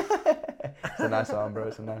 see. It's a nice arm, bro.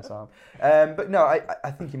 It's a nice arm. But no,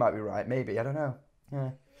 I think you might be right. Maybe. I don't know.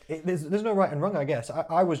 Yeah. There's no right and wrong, I guess.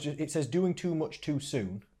 I was just. It says doing too much too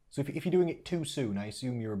soon. So if you're doing it too soon, I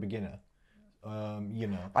assume you're a beginner.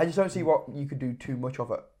 I just don't see what you could do too much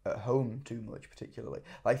of at home too much, particularly.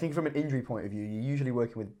 Like, think from an injury point of view, you're usually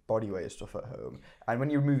working with body weight stuff at home. And when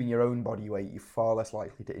you're moving your own body weight, you're far less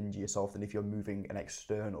likely to injure yourself than if you're moving an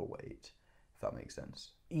external weight, if that makes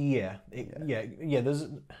sense. Yeah.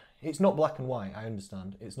 It's not black and white, I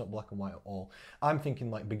understand. It's not black and white at all. I'm thinking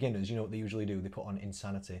like beginners, you know what they usually do? They put on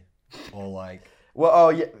Insanity or like...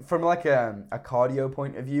 Well, from like a cardio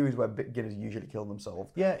point of view is where beginners usually kill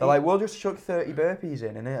themselves. Yeah. They're like, we'll just chuck 30 burpees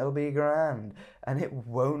in and it'll be grand. And it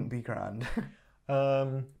won't be grand.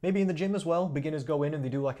 Maybe in the gym as well. Beginners go in and they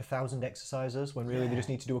do like 1,000 exercises when really they just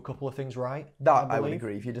need to do a couple of things right. That I would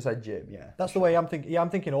agree. If you decide gym, That's the way I'm thinking. Yeah, I'm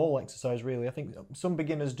thinking all exercise really. I think some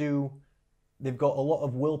beginners they've got a lot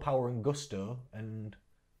of willpower and gusto and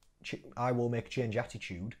I will make a change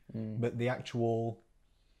attitude, but the actual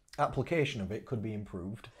application of it could be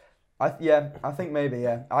improved. I think maybe,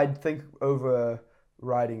 I'd think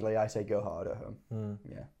overridingly, I say go hard at home.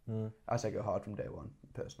 I say go hard from day one,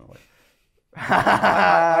 personally.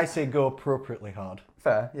 I say go appropriately hard.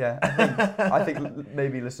 Fair, yeah. I think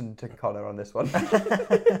maybe listen to Connor on this one.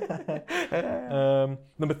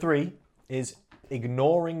 Number 3 is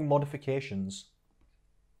ignoring modifications.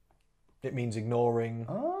 It means ignoring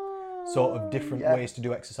sort of different ways to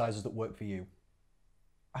do exercises that work for you.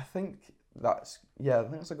 I think I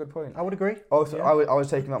think that's a good point. I would agree. Also, Yeah. I was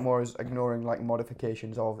taking that more as ignoring like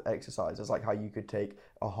modifications of exercises, like how you could take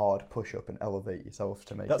a hard push up and elevate yourself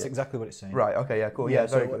to make That's it. exactly what it's saying. Right. Okay. Yeah. Cool. Yeah.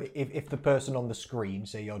 Very so good. if the person on the screen,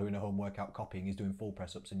 say you're doing a home workout copying, is doing full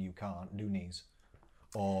press ups and you can't do knees,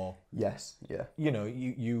 or Yes. Yeah.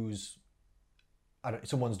 you use,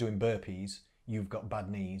 someone's doing burpees, you've got bad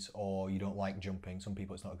knees, or you don't like jumping. Some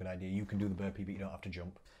people it's not a good idea. You can do the burpee, but you don't have to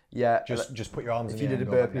jump. Yeah. Just put your arms in if the you air did a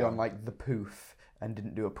and go back burpee down. on like the poof and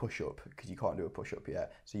didn't do a push up because you can't do a push up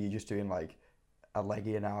yet, so you're just doing like a leg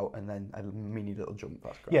in out and then a mini little jump.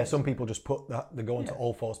 That's great. Yeah, some people just they go into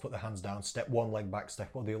all fours, put their hands down, step one leg back,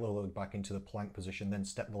 step the other leg back into the plank position, then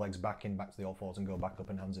step the legs back to the all fours and go back up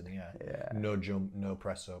and hands in the air. Yeah. No jump, no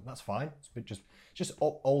press up. That's fine. It's just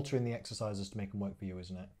altering the exercises to make them work for you,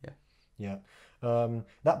 isn't it? Yeah.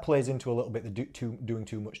 That plays into a little bit doing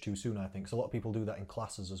too much too soon, I think. So a lot of people do that in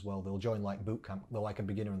classes as well. They'll join like boot camp. They're like a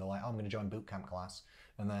beginner and they're like, I'm going to join boot camp class.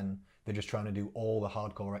 And then they're just trying to do all the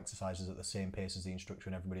hardcore exercises at the same pace as the instructor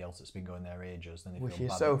and everybody else that's been going there ages. Then they Which feel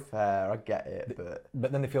is bad. so fair. I get it,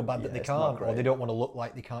 But then they feel bad that they it's not can't, or great. they don't want to look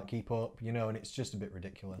like they can't keep up, and it's just a bit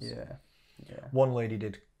ridiculous. yeah. One lady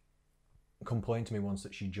did complain to me once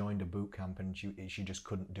that she joined a boot camp and she just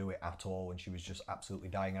couldn't do it at all, and she was just absolutely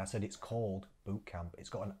dying. And I said, it's called boot camp. It's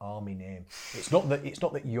got an army name. It's not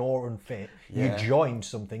that you're unfit. Yeah. You joined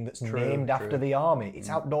something that's named after true. the army. It's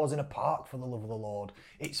outdoors in a park, for the love of the Lord.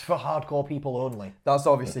 It's for hardcore people only. That's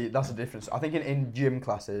a difference. I think in gym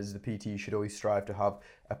classes, the PT should always strive to have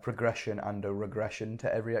a progression and a regression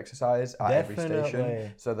to every exercise at every Definitely.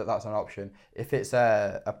 station, so that's an option. If it's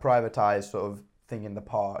a privatized sort of thing in the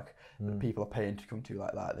park that people are paying to come to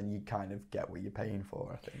like that, then you kind of get what you're paying for,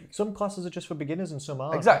 I think. Some classes are just for beginners and some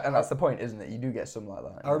aren't. Exactly, and that's the point, isn't it? You do get some like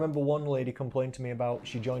that. I remember one lady complained to me about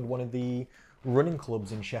she joined one of the running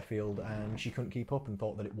clubs in Sheffield and she couldn't keep up and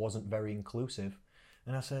thought that it wasn't very inclusive.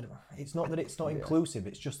 And I said, it's not that it's not inclusive,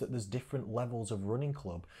 it's just that there's different levels of running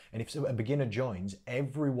club. And if a beginner joins,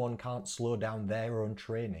 everyone can't slow down their own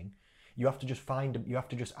training. You have to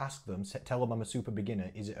just ask them, tell them I'm a super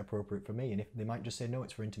beginner, is it appropriate for me? And if they might just say, no,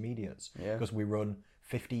 it's for intermediates. Because we run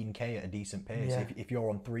 15k at a decent pace. Yeah. If you're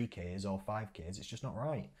on 3ks or 5ks, it's just not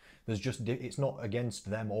right. It's not against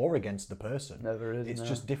them or against the person. Never is. It's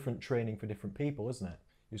just different training for different people, isn't it?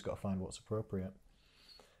 You just got to find what's appropriate.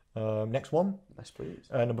 Next one. Yes, please.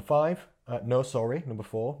 Number 5. Number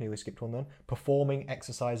 4. Nearly skipped one then. Performing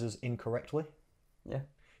exercises incorrectly. Yeah.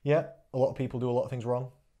 Yeah. A lot of people do a lot of things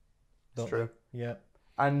wrong. It's true. Yeah.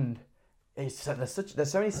 And there's so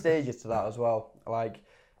many stages to that as well. Like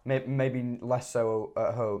maybe less so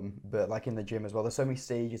at home, but like in the gym as well. There's so many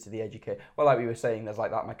stages to the educate. Well, like we were saying, there's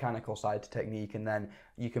like that mechanical side to technique, and then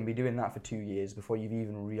you can be doing that for 2 years before you've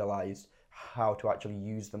even realised how to actually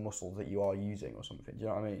use the muscles that you are using or something. Do you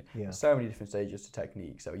know what I mean? Yeah. There's so many different stages to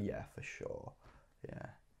technique. So yeah, for sure.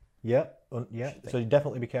 Yeah. Yeah. So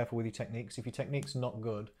definitely be careful with your techniques. If your technique's not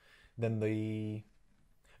good, then the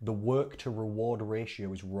work to reward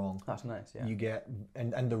ratio is wrong. That's nice. Yeah. You get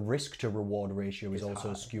and the risk to reward ratio is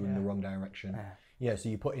also skewing the wrong direction. Yeah, so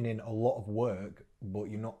you're putting in a lot of work, but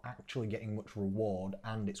you're not actually getting much reward,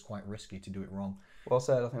 and it's quite risky to do it wrong. Well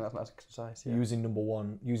said. I think that's nice and concise. Yeah.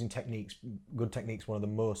 Using techniques, good techniques, one of the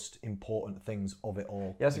most important things of it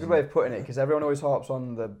all. Yeah, that's a good way of putting it, because everyone always harps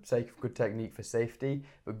on the sake of good technique for safety,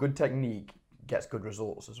 but good technique gets good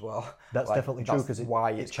results as well. That's definitely true, because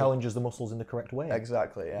it challenges the muscles in the correct way.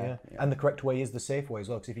 Exactly, yeah. And the correct way is the safe way as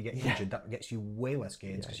well, because if you get injured, that gets you way less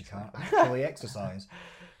gains because you can't actually exercise.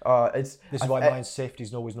 This is why mine safety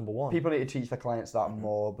is always number one. People need to teach their clients that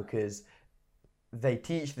more, because they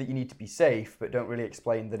teach that you need to be safe, but don't really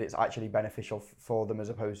explain that it's actually beneficial for them as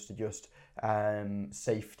opposed to just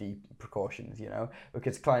safety precautions,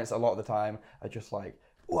 Because clients a lot of the time are just like,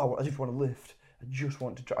 oh, I just want to lift. I just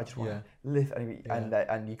want to try. I just want to lift,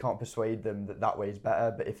 and you can't persuade them that way is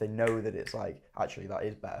better. But if they know that it's like actually that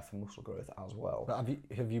is better for muscle growth as well. But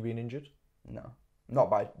have you been injured? No, not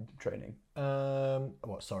by training.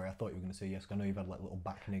 Sorry, I thought you were going to say yes. I know you've had like little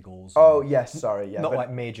back niggles. Oh yes, sorry, yeah. Not like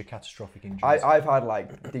major catastrophic injuries. I've had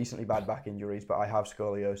like decently bad back injuries, but I have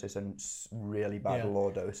scoliosis and really bad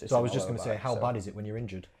lordosis. So I was just going to say, how bad is it when you're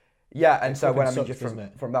injured? Yeah, and so when I'm sucks,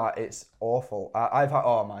 injured from that, it's awful. I've had,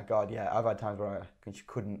 oh my god, yeah, I've had times where I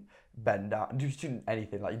couldn't bend down, just couldn't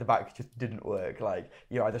anything. Like the back just didn't work. Like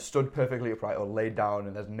either stood perfectly upright or laid down,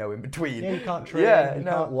 and there's no in between. Yeah, you can't train. You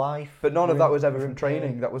can't life. But none of that was ever from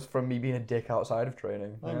training. That was from me being a dick outside of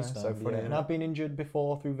training. I understand. So funny. And I've been injured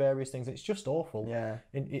before through various things. It's just awful. Yeah.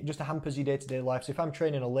 It just hampers your day-to-day life. So if I'm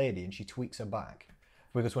training a lady and she tweaks her back,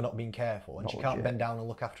 because we're not being careful, and Not she can't legit. bend down and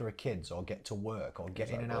look after her kids or get to work or get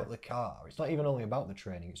in and out of the car. It's not even only about the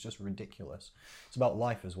training, it's just ridiculous. It's about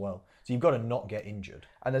life as well. So you've got to not get injured.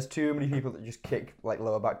 And there's too many people that just kick like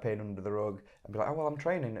lower back pain under the rug and be like, oh, well, I'm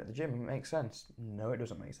training at the gym. It makes sense. No, it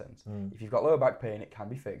doesn't make sense. If you've got lower back pain, it can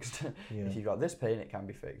be fixed. Yeah. If you've got this pain, it can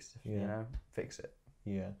be fixed. Yeah. You know, fix it.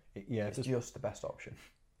 Yeah. Yeah. It's just the best option.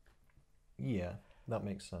 Yeah. That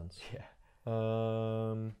makes sense. Yeah.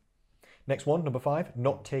 Next one, number 5,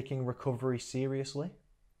 not taking recovery seriously.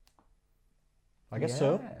 I guess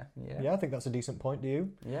so. Yeah. Yeah, I think that's a decent point. Do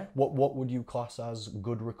you? Yeah. What would you class as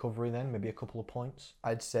good recovery then? Maybe a couple of points.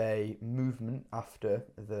 I'd say movement after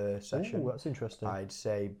the session. Ooh, that's interesting. I'd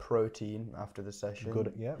say protein after the session.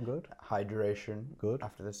 Good. Yeah, good. Hydration. Good.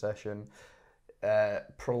 After the session.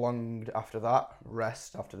 Prolonged after that.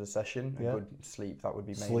 Rest after the session. Yeah. Good sleep. That would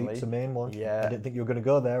be mainly. Sleep's the main one. Yeah. I didn't think you were going to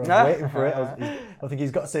go there. I was waiting for it. I think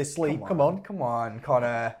he's got to say sleep. Come on. Come on,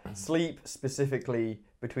 Connor. Sleep specifically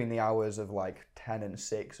between the hours of like 10 and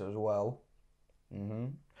 6 as well.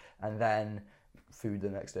 And then food the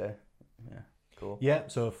next day. Yeah, cool. Yeah,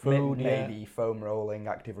 so food, Maybe foam rolling,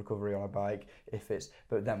 active recovery on a bike if it's.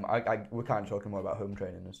 But then we're kind of talking more about home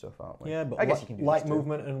training and stuff, aren't we? Yeah, but I guess you can do light this too.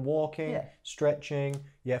 movement and walking, Yeah. stretching.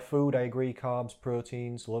 Yeah, food, I agree. Carbs,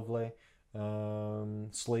 proteins, lovely.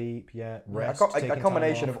 Sleep, yeah. Rest. A taking time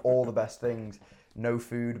combination off. of all the best things. No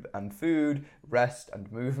food, rest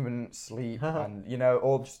and movement, sleep, and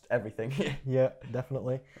all just everything. Yeah,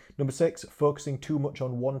 definitely. Number 6, focusing too much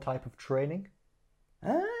on one type of training.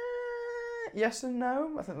 Yes and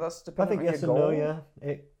no. I think that's I depending think on yes your and goal. no,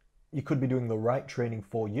 yeah. You could be doing the right training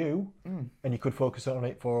for you, and you could focus on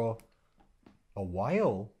it for a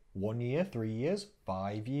while. 1 year, 3 years,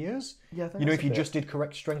 5 years. Yeah, I think You know, that's if a you bit just did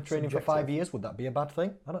correct strength training for 5 subjective. years, would that be a bad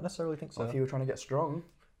thing? I don't necessarily think so. If you were trying to get strong,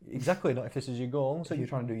 Exactly, not if this is your goal. So if you're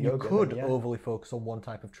trying to do you yoga, could then yeah. overly focus on one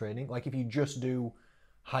type of training. Like if you just do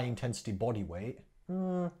high intensity body weight,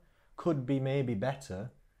 could be maybe better,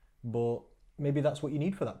 but maybe that's what you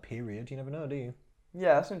need for that period. You never know, do you?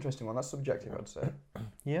 Yeah, that's an interesting one. That's subjective, I'd say.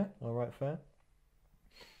 Yeah, all right, fair.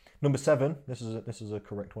 Number 7, this is a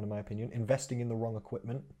correct one in my opinion. Investing in the wrong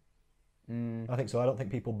equipment. I think so. I don't think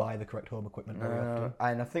people buy the correct home equipment very often.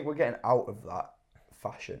 And I think we're getting out of that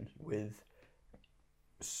fashion with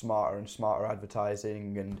smarter and smarter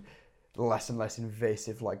advertising and less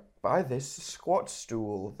invasive, like, buy this squat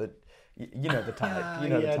stool that, you know the type,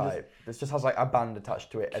 Yeah, the type. This just has like a band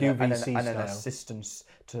attached to it and QVC an style. assistance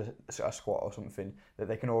to a squat or something that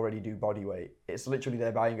they can already do body weight. It's literally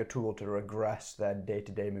they're buying a tool to regress their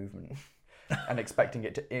day-to-day movement and expecting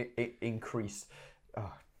it to increase.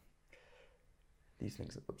 Oh, these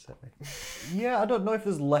things upset me. Yeah, I don't know if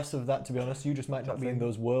there's less of that, to be honest. You just might not be in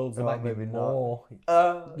those worlds. There might be maybe not. more.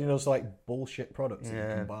 It's like bullshit products that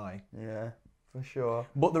you can buy. Yeah, for sure.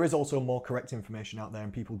 But there is also more correct information out there,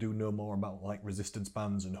 and people do know more about like resistance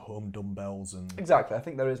bands and home dumbbells and Exactly, I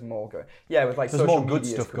think there is more going. Yeah, with like there's social more good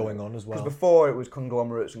media stuff going on as well. Because before it was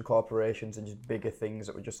conglomerates and corporations and just bigger things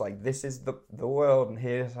that were just like, this is the world and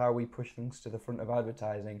here's how we push things to the front of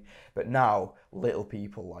advertising. But now little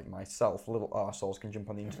people like myself, little arseholes, can jump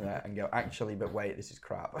on the internet and go, actually, but wait, this is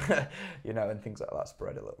crap, and things like that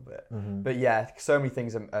spread a little bit. But yeah, so many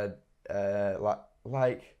things are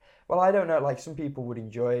like. Well, I don't know, like some people would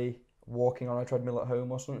enjoy walking on a treadmill at home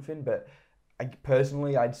or something, but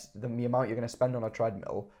personally, the amount you're going to spend on a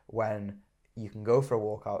treadmill when you can go for a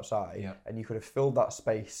walk outside and you could have filled that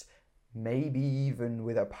space maybe even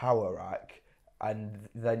with a power rack and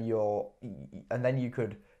then you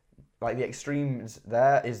could, like the extremes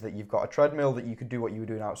there is that you've got a treadmill that you could do what you were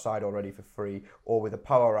doing outside already for free, or with a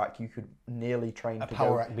power rack you could nearly train a to power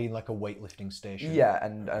go, rack being like a weightlifting station. yeah,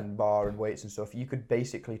 and bar and weights and stuff. You could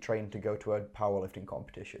basically train to go to a powerlifting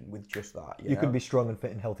competition with just that. You know? could be strong and fit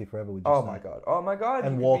and healthy forever with just Oh that. my god!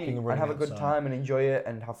 And you could walking and running have a good outside. time and enjoy it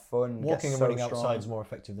and have fun. Walking get and so running strong. outside is more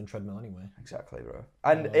effective than treadmill anyway. Exactly, bro.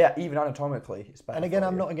 And yeah, even anatomically, it's better. And again, for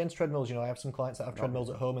I'm you. not against treadmills. I have some clients that have treadmills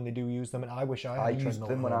at home and they do use them, and I wish I had I a used treadmill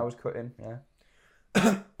them at when I home. was cutting. Yeah.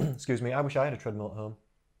 Excuse me, I wish I had a treadmill at home.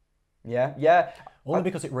 Yeah. Only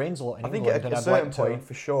because it rains a lot in I think England. at and a I'd certain like to- point,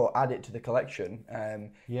 for sure, add it to the collection.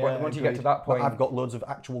 Once you get agreed. to that But point, I've got loads of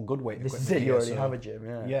actual good weight this equipment is it. You here, already so- have a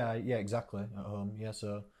gym. Yeah. Yeah, exactly. At home, yeah.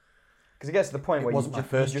 So Because it gets to the point It where wasn't my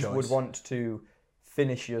first you just would choice. want to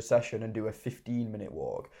finish your session and do a 15-minute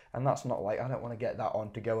walk, and that's not like, I don't want to get that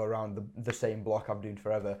on to go around the same block I'm doing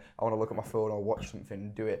forever. I want to look at my phone or watch something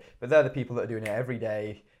and do it. But they're the people that are doing it every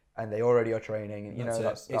day and they already are training, and That's it.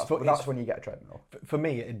 that's It's for- that's it's- when you get a treadmill. for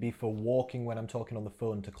me, it'd be for walking when I'm talking on the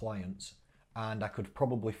phone to clients, and I could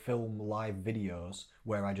probably film live videos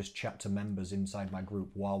where I just chat to members inside my group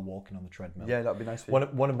while walking on the treadmill. Yeah, that'd be nice for you.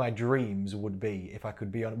 One of my dreams would be if I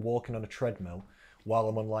could be walking on a treadmill while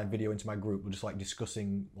I'm on live video into my group, we're just like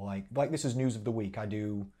discussing like this is news of the week. I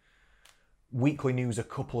do weekly news a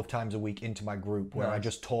couple of times a week into my group where I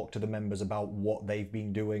just talk to the members about what they've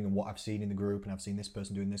been doing and what I've seen in the group, and I've seen this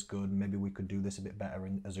person doing this good, and maybe we could do this a bit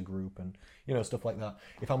better as a group, and stuff like that.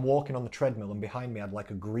 If I'm walking on the treadmill and behind me I'd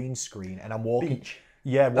like a green screen and I'm walking. Beach.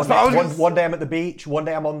 Yeah, one day I'm at the beach, one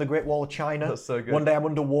day I'm on the Great Wall of China. That's so good. One day I'm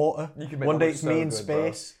underwater. One day it's me in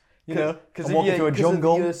space. I'm walking through a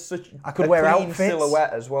jungle. I could wear outfits.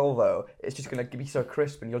 Silhouette as well, though. It's just gonna be so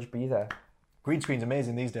crisp, and you'll just be there. Green screen's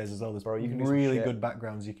amazing these days as well. There's you can do really good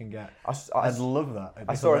backgrounds you can get. I'd love that.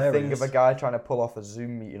 I saw a thing of a guy trying to pull off a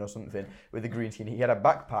Zoom meeting or something with a green screen. He had a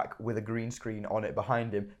backpack with a green screen on it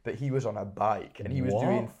behind him, but he was on a bike and he was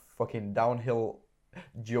doing fucking downhill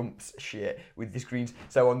jumps shit with this screens.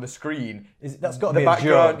 So on the screen, that's got to be a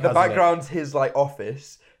joke. The background's his like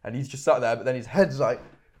office, and he's just sat there, but then his head's like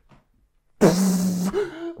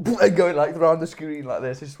and going like around the screen like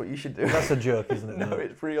this. This is what you should do. That's a joke, isn't it? No,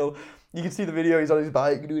 it's real. You can see the video. He's on his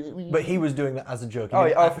bike doing it. But he was doing that as a joke. He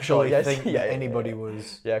didn't actually think that anybody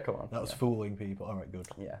was. Yeah, come on. That was fooling people. All right, good.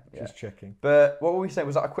 Yeah. Just checking. But what were we saying?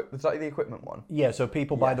 Was that the equipment one? Yeah. So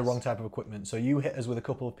people buy the wrong type of equipment. So you hit us with a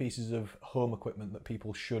couple of pieces of home equipment that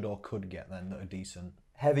people should or could get then that are decent.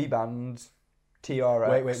 Heavy bands.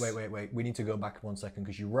 TRX. Wait. We need to go back 1 second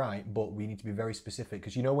because you're right, but we need to be very specific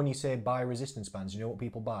because when you say buy resistance bands, you know what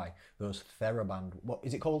people buy? Those TheraBand. What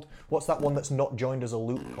is it called? What's that one that's not joined as a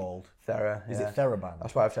loop called? Is it TheraBand?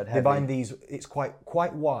 That's why I've said heavy. They bind these. It's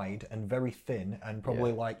quite wide and very thin and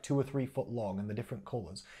probably like 2 or 3 foot long, and they're different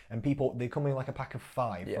colours. And they come in like a pack of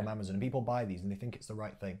 5 from Amazon, and people buy these and they think it's the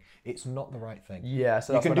right thing. It's not the right thing. Yeah,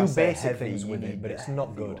 so you can do basic things with it, but it's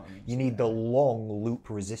not good. You need the long loop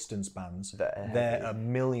resistance bands. They're a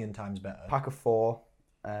million times better. Pack of 4.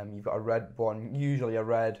 You've got a red one, usually a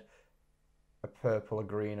red, a purple, a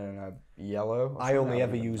green, and a yellow. I only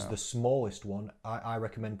ever use the smallest one. I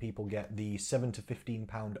recommend people get the 7 to 15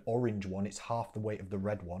 pound orange one. It's half the weight of the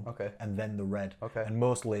red one. Okay. And then the red. Okay. And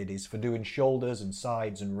most ladies, for doing shoulders and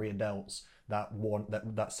sides and rear delts,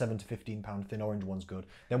 that 7 to 15 pound thin orange one's good.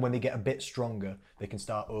 Then when they get a bit stronger, they can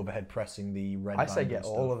start overhead pressing the red. I say get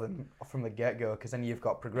all of them from the get-go because then you've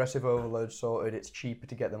got progressive overload sorted. It's cheaper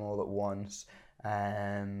to get them all at once,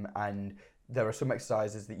 and there are some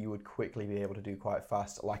exercises that you would quickly be able to do quite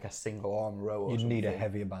fast, like a single arm row or You'd need a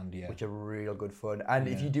heavier band, which are real good fun. And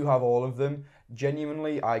if you do have all of them,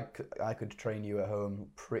 genuinely, I could train you at home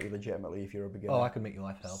pretty legitimately if you're a beginner. Oh, I could make your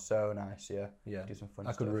life hell. So nice, yeah. Do some fun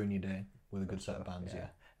stuff. I could ruin your day with a good set of bands,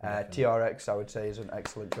 TRX, I would say, is an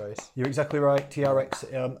excellent choice. You're exactly right.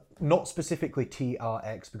 TRX, not specifically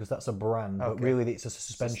TRX because that's a brand, but really it's a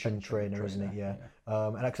suspension trainer, isn't it? Yeah.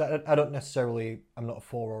 And I don't necessarily, I'm not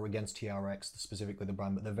for or against TRX, specifically the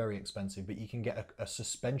brand, but they're very expensive. But you can get a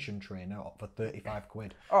suspension trainer for 35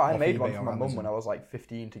 quid. Oh, I made one for my mum when I was like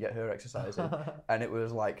 15 to get her exercising. And it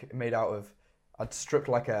was like made out of, I'd stripped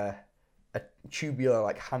like a tubular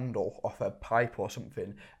like handle off a pipe or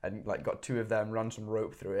something and like got 2 of them, ran some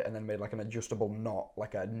rope through it and then made like an adjustable knot,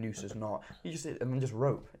 like a noose's knot. You just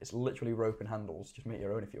rope. It's literally rope and handles. Just make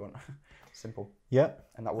your own if you want. Simple. Yeah.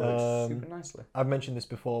 And that works super nicely. I've mentioned this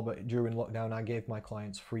before, but during lockdown I gave my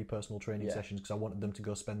clients free personal training sessions because I wanted them to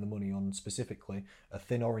go spend the money on specifically a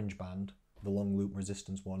thin orange band, the long loop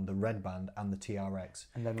resistance one, the red band and the TRX.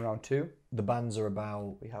 And then round 2? The bands are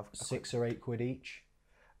about 6 or 8 quid each.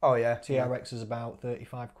 Oh yeah. TRX is about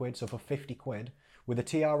 35 quid. So for 50 quid, with the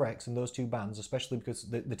TRX and those 2 bands, especially because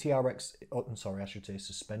the TRX, I'm sorry, I should say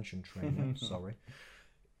suspension trainer, sorry.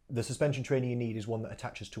 The suspension trainer you need is one that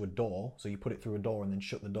attaches to a door. So you put it through a door and then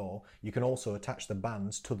shut the door. You can also attach the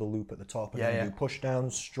bands to the loop at the top and then do push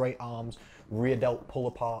downs, straight arms, rear delt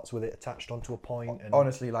pull aparts with it attached onto a point. And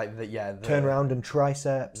honestly, like turn around and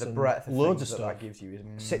triceps. The and breadth of loads of stuff that gives you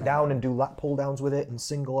is sit down and do lat pull downs with it and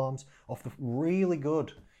single arms off the really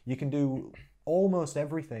good. You can do almost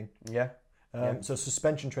everything. Yeah. So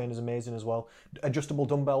suspension trainer is amazing as well. Adjustable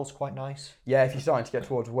dumbbells, quite nice. Yeah, if you're starting to get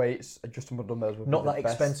towards weights, adjustable dumbbells would not be that the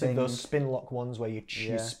best expensive. thing. Those spin lock ones where you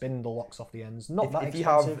spin the locks off the ends. Not that if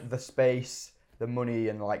expensive. you have the space, the money,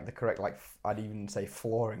 and like the correct, like I'd even say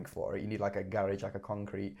flooring for it. You need like a garage, like a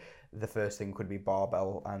concrete. The first thing could be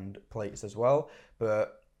barbell and plates as well.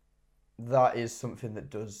 But that is something that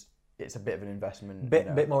does it's a bit of an investment.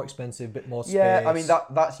 Bit more expensive, bit more space. Yeah, I mean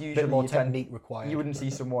that's usually bit more technique required. You wouldn't see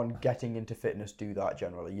someone getting into fitness do that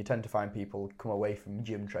generally. You tend to find people come away from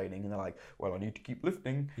gym training and they're like, well, I need to keep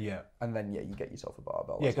lifting. Yeah. And then you get yourself a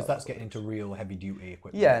barbell. Yeah, because that's getting into real heavy duty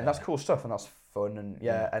equipment. Yeah, and that's cool stuff, and that's fun, and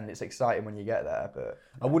and it's exciting when you get there. But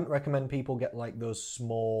I wouldn't recommend people get like those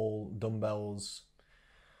small dumbbells.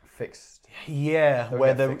 Fixed. Yeah, They'll where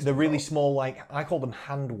get they're fixed they're really as small. Like I call them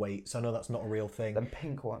hand weights. I know that's not a real thing. Them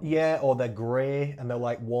pink ones. Yeah, or they're grey and they're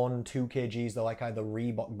like 1-2 kgs. They're like either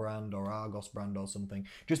Reebok brand or Argos brand or something.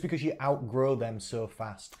 Just because you outgrow them so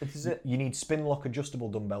fast. You need spin lock adjustable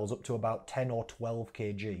dumbbells up to about 10 or 12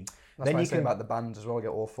 kg. That's then what I you say can about the bands as well. Get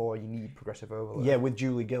all four. You need progressive overload. Yeah, with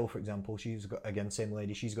Julie Gill, for example, she's got, again, same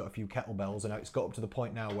lady, she's got a few kettlebells, and it's got up to the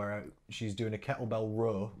point now where she's doing a kettlebell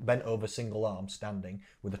row, bent over single arm, standing,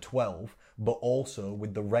 with a 12, but also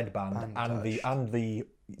with the red band and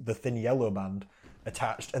the thin yellow band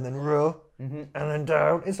attached, and then row, and then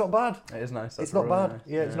down. It's not bad. It is nice. It's not bad. Nice.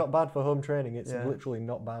 Yeah, it's not bad for home training. It's literally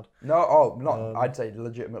not bad. No, I'd say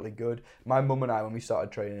legitimately good. My mum and I, when I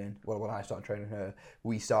started training her,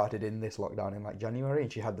 we started in this lockdown in like January,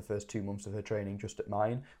 and she had the first 2 months of her training just at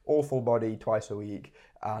mine, all full body, twice a week,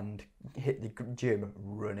 and hit the gym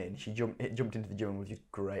running. She jumped into the gym and was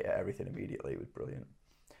just great at everything immediately. It was brilliant.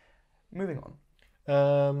 Moving on.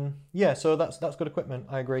 Yeah, so that's good equipment.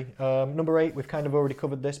 I agree. Number 8, we've kind of already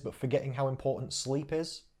covered this, but forgetting how important sleep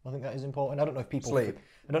is. I think that is important. I don't know if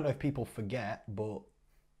people forget, but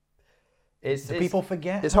people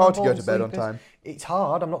forget. It's hard to go to bed on time. It's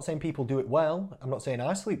hard. I'm not saying people do it well. I'm not saying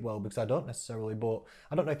I sleep well because I don't necessarily, but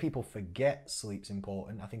I don't know if people forget sleep's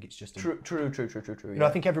important. I think it's just true. You know, I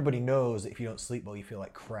think everybody knows that if you don't sleep well, you feel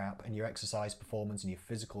like crap, and your exercise performance and your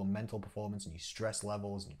physical and mental performance and your stress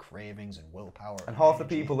levels and cravings and willpower. And half the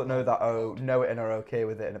people that know that know it and are okay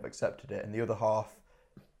with it and have accepted it, and the other half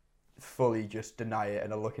fully just deny it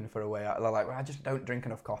and are looking for a way out. They're like, well, I just don't drink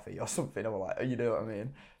enough coffee or something. I'm like, you know what I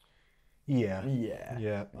mean? Yeah,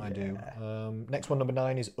 I do. Next one, number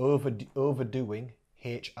 9, is overdoing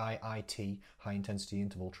HIIT, high intensity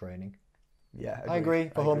interval training. Yeah, I agree.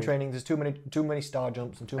 For home training, there's too many star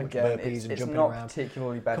jumps and too much burpees and jumping around. It's not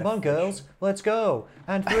particularly beneficial. Come on, girls, let's go.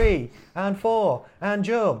 And 3, and 4, and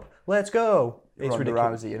jump. Let's go. It's Ronda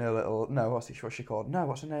Rousey in her little... No, what's she called? No,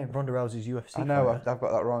 what's her name? Ronda Rousey's UFC I know, I've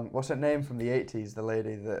got that wrong. What's her name from the 80s, the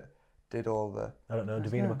lady that did all the... I don't know,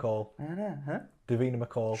 Davina McCall. I know, huh? Davina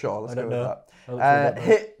McCall. Sure, let's go with that.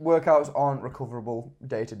 HIIT workouts aren't recoverable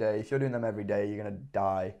day to day. If you're doing them every day, you're going to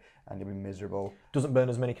die and you'll be miserable. Doesn't burn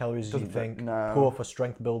as many calories as you think. No. Poor for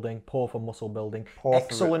strength building, poor for muscle building.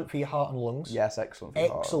 Excellent for your heart and lungs. Yes, excellent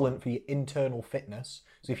for Excellent for your internal fitness.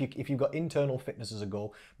 So if you've got internal fitness as a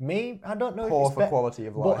goal, I don't know poor if it's for quality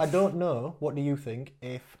of life. But I don't know, what do you think,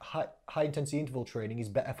 if high intensity interval training is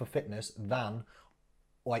better for fitness than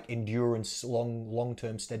like endurance,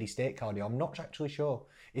 long-term steady state cardio? I'm not actually sure.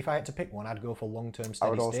 If I had to pick one, I'd go for long-term steady state. I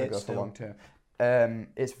would also go for long-term.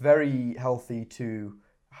 It's very healthy to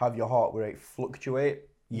have your heart rate fluctuate.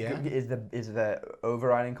 Yeah. Is the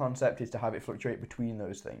overriding concept is to have it fluctuate between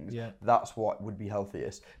those things. Yeah. That's what would be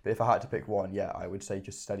healthiest. But if I had to pick one, I would say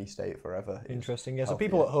just steady state forever. Interesting. Yeah. So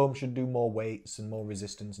people at home should do more weights and more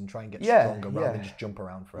resistance and try and get stronger rather than just jump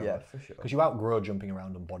around forever. Yeah, for sure. Because you outgrow jumping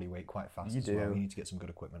around on body weight quite fast. You do. Well. You need to get some good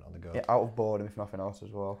equipment on the go. Yeah, out of boredom if nothing else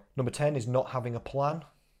as well. Number 10 is not having a plan.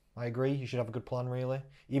 I agree. You should have a good plan, really.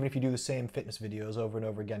 Even if you do the same fitness videos over and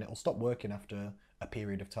over again, it'll stop working after a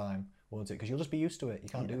period of time, won't it? Because you'll just be used to it. You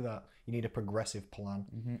can't do that. You need a progressive plan.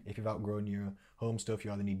 Mm-hmm. If you've outgrown your home stuff,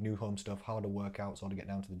 you either need new home stuff, harder workouts, or to get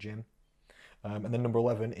down to the gym. And then number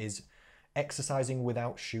 11 is exercising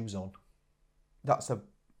without shoes on. That's a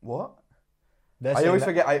what? I always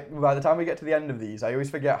forget. By the time we get to the end of these, I always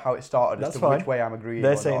forget how it started as to which way I'm agreeing.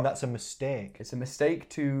 They're saying that's a mistake. It's a mistake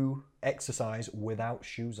to exercise without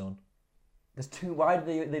shoes on. There's too. Why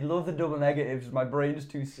do they love the double negatives? My brain's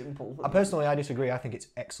too simple. I disagree. I think it's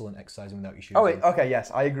excellent exercising without your shoes. Oh wait, okay, yes,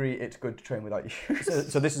 I agree. It's good to train without your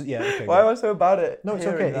shoes. So this is Okay, why am I so bad at? No, it's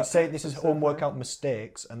okay. It's saying this is home workout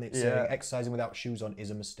mistakes, and it's saying exercising without shoes on is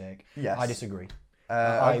a mistake. Yes, I disagree.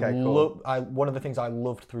 Cool. One of the things I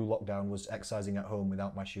loved through lockdown was exercising at home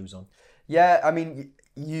without my shoes on. Yeah, I mean,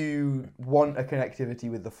 you want a connectivity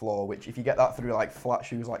with the floor, which if you get that through like flat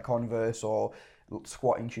shoes like Converse or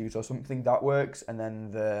squatting shoes or something, that works. And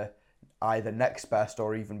then the either next best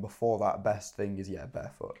or even before that best thing is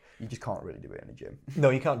barefoot. You just can't really do it in a gym. No,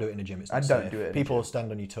 you can't do it in a gym. It's not safe. Don't do it. People will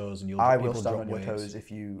stand on your toes and you'll. I will stand on your toes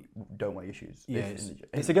if you don't wear your shoes. Yeah,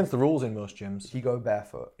 it's against the rules in most gyms. If you go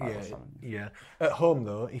barefoot. Yeah. At home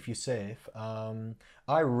though, if you're safe,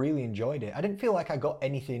 I really enjoyed it. I didn't feel like I got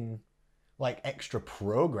anything like extra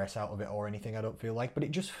progress out of it or anything. I don't feel like, but it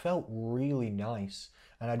just felt really nice,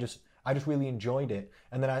 and I just really enjoyed it.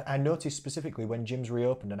 And then I noticed specifically when gyms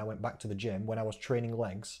reopened and I went back to the gym when I was training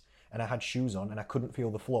legs and I had shoes on and I couldn't feel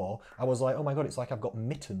the floor. I was like, oh my god, it's like I've got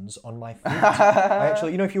mittens on my feet. I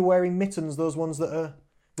actually, if you're wearing mittens, those ones that are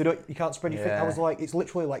you can't spread your feet. I was like, it's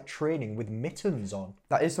literally like training with mittens on.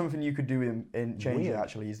 That is something you could do in changing. Weird.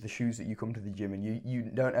 Actually, is the shoes that you come to the gym and you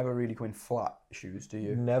don't ever really come in flat shoes, do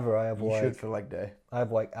you? Never. I have You should for leg day. I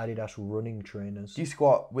have like Adidas running trainers. Do you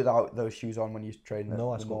squat without those shoes on when you train?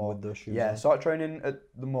 No, I squat with those shoes. Yeah, on. start training at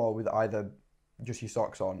the mall with either just your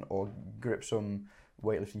socks on or grip some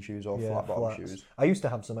weightlifting shoes or flat bottom shoes. I used to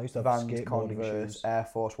have some. I used to have Vans, skateboarding Converse, shoes. Air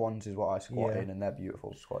Force Ones is what I squat in, and they're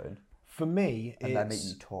beautiful to squat in. For me, and they make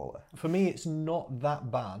you taller. For me, it's not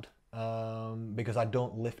that bad because I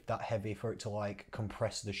don't lift that heavy for it to like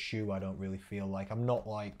compress the shoe. I don't really feel like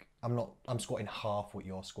I'm squatting half what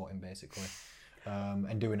you're squatting basically,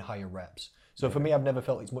 and doing higher reps. So for me, I've never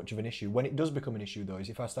felt it's much of an issue. When it does become an issue though, is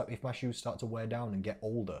if my shoes start to wear down and get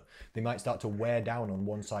older, they might start to wear down on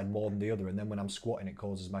one side more than the other, and then when I'm squatting, it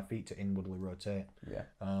causes my feet to inwardly rotate. Yeah.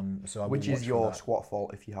 Which is your squat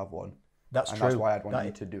fault if you have one. That's and true. That's why I'd want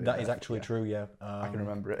you to do it. That is actually true, yeah. I can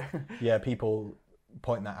remember it. Yeah, people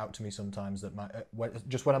point that out to me sometimes, that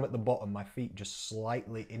just when I'm at the bottom, my feet just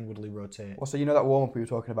slightly inwardly rotate. Well, so you know that warm-up we were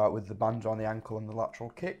talking about with the bands on the ankle and the lateral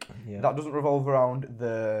kick? Yeah. That doesn't revolve around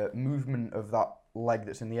the movement of that leg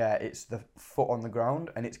that's in the air. It's the foot on the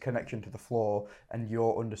ground and its connection to the floor and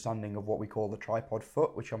your understanding of what we call the tripod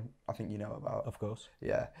foot, which I think you know about. Of course.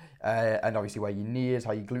 Yeah. And obviously where your knee is,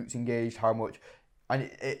 how your glutes engaged, how much... And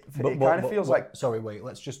it kind of feels like... Sorry, wait.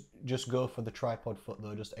 Let's just go for the tripod foot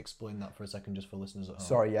though. Just explain that for a second, just for listeners at home.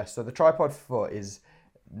 Sorry, yes. So the tripod foot is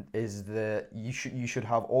you should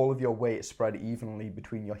have all of your weight spread evenly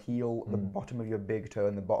between your heel, the bottom of your big toe,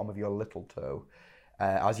 and the bottom of your little toe,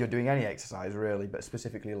 as you're doing any exercise really, but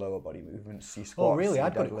specifically lower body movements. Your squats, oh, really? I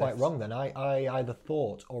got it quite wrong then. I either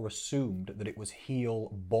thought or assumed that it was heel,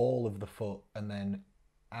 ball of the foot, and then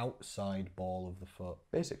outside ball of the foot.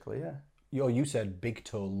 Basically, yeah. You said big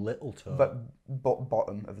toe, little toe. But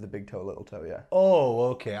bottom of the big toe, little toe, yeah. Oh,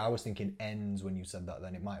 okay. I was thinking ends when you said that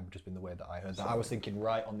then. It might have just been the way that I heard that. I was thinking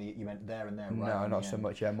right on you meant there and there, right? No, not so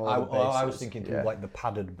much, yeah. More I was thinking through like the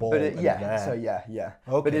padded ball. But there. So yeah.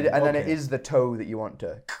 Okay. But then it is the toe that you want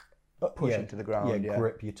to push into the ground. Yeah,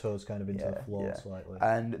 grip your toes kind of into the floor slightly.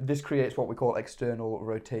 And this creates what we call external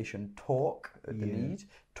rotation torque at the knees.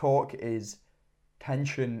 Torque is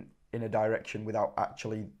tension in a direction without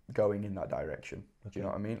actually going in that direction. Do you know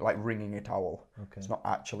what I mean? Like wringing a towel. Okay. It's not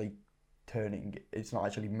actually turning, it's not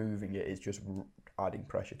actually moving it, it's just adding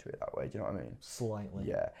pressure to it that way. Do you know what I mean? Slightly.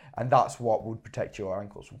 Yeah. And that's what would protect your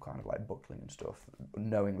ankles from kind of like buckling and stuff,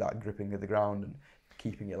 knowing that gripping of the ground and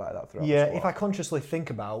keeping it like that throughout the squat. If I consciously think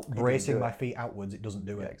about bracing my feet outwards, it doesn't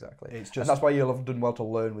do it. Yeah, exactly. It's just... And that's why you'll have done well to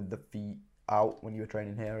learn with the feet out when you were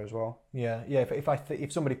training here as well. Yeah.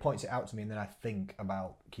 If somebody points it out to me and then I think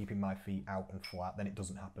about keeping my feet out and flat, then it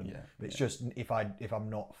doesn't happen. Yeah. But it's just if I'm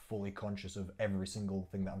not fully conscious of every single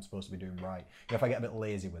thing that I'm supposed to be doing right. If I get a bit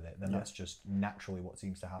lazy with it, then that's just naturally what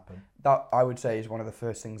seems to happen. That I would say is one of the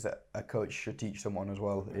first things that a coach should teach someone as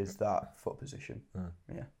well, is that foot position.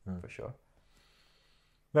 For sure.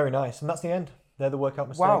 Very nice. And that's the end. They're the workout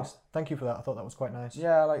mistakes. Wow. Thank you for that. I thought that was quite nice.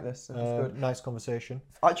 Yeah, I like this. It was good. Nice conversation.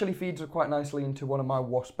 Actually feeds quite nicely into one of my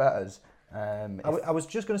wasp betters. I was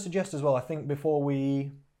just going to suggest as well, I think before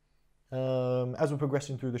we, as we're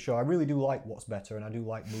progressing through the show, I really do like What's Better and I do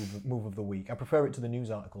like Move of the Week. I prefer it to the news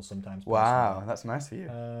articles sometimes. Wow, that's nice for you.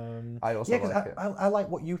 I also like it. I like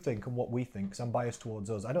what you think and what we think because I'm biased towards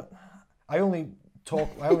us. I only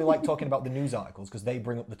like talking about the news articles because they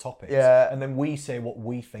bring up the topics, and then we say what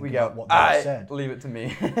we think about what they said. Leave it to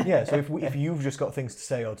me. Yeah, so if you've just got things to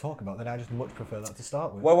say or talk about, then I just much prefer that to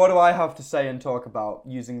start with. Well, what do I have to say and talk about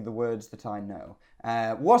using the words that I know?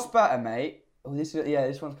 What's better, mate? Oh, this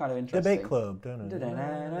one's kind of interesting. Debate Club.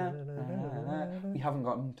 We haven't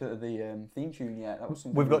gotten to the theme tune yet. That was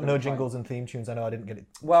something We've got no jingles and theme tunes. I know I didn't get it.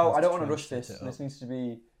 Well, I don't want to rush this. This needs to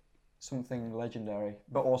be something legendary,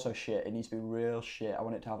 but also shit. It needs to be real shit. I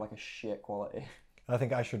want it to have like a shit quality. I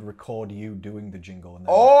think I should record you doing the jingle and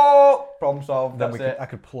then problem solved. Then I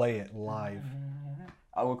could play it live.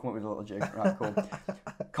 I will come up with a little jig. Right, cool.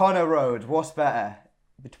 Connor Rhodes, what's better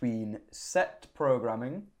between set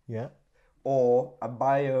programming, or a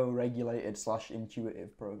bio-regulated /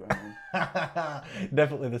 intuitive programming?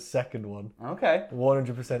 Definitely the second one. Okay.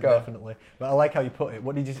 100% Go. definitely. But I like how you put it.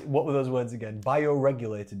 What were those words again?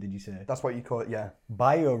 Bioregulated, did you say? That's what you call it, yeah.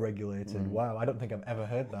 Bioregulated. Wow, I don't think I've ever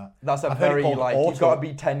heard that. That's a I've heard it very, called like, auto- you've got to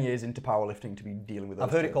be 10 years into powerlifting to be dealing with those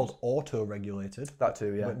I've heard it terms. called auto-regulated. That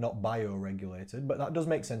too, yeah. But not bio-regulated. But that does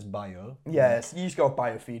make sense, bio. Yes, you just got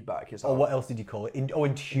biofeedback. Or what else did you call it?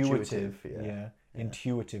 Intuitive. Intuitive, yeah.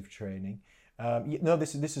 Intuitive training. No,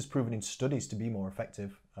 this is proven in studies to be more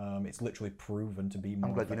effective. It's literally proven to be more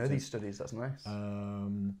I'm glad effective. you know these studies, that's nice.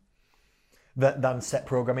 Than set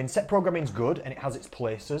programming. Set programming's good and it has its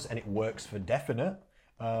places and it works for definite.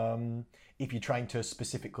 If you're trying to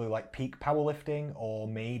specifically like peak powerlifting or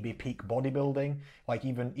maybe peak bodybuilding, like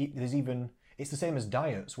it's the same as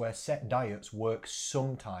diets where set diets work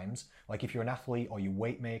sometimes. Like if you're an athlete or you're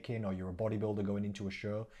weight making or you're a bodybuilder going into a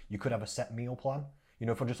show, you could have a set meal plan. You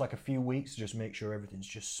know, for just like a few weeks, just make sure everything's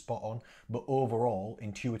just spot on. But overall,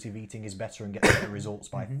 intuitive eating is better and gets better results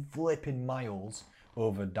by flipping miles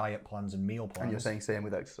over diet plans and meal plans. And you're saying same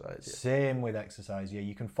with exercise, yeah. Same with exercise, yeah.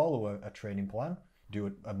 You can follow a training plan,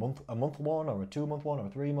 do a month one or a 2 month one or a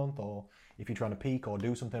 3 month, or if you're trying to peak or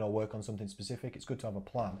do something or work on something specific, it's good to have a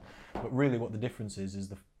plan. But really what the difference is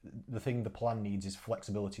the thing the plan needs is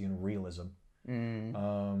flexibility and realism.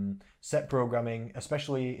 Set programming,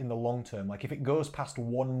 especially in the long term, like if it goes past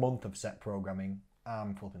 1 month of set programming,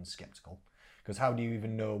 I'm flipping skeptical. Because how do you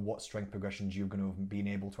even know what strength progressions you're going to have been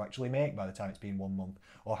able to actually make by the time it's been 1 month?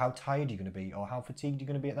 Or how tired you're going to be? Or how fatigued you're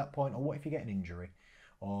going to be at that point? Or what if you get an injury?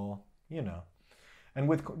 Or, you know. And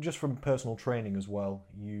with just from personal training as well,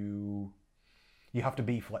 you have to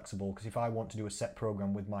be flexible. Because if I want to do a set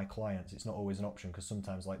program with my clients, it's not always an option. Because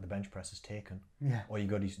sometimes like the bench press is taken. Yeah. Or you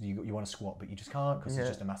want to squat, but you just can't because there's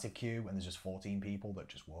just a massive queue and there's just 14 people that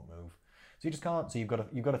just won't move. So you just can't. So you've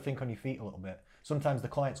got to think on your feet a little bit. Sometimes the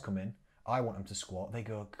clients come in. I want them to squat. They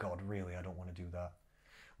go, God, really? I don't want to do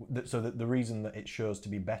that. So the reason that it shows to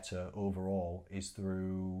be better overall is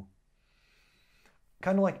through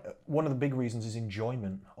kind of like one of the big reasons is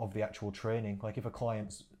enjoyment of the actual training. Like if a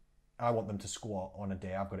client's, I want them to squat on a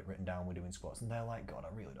day, I've got it written down, we're doing squats, and they're like, God,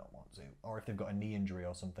 I really don't want to. Or if they've got a knee injury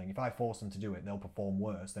or something, if I force them to do it, they'll perform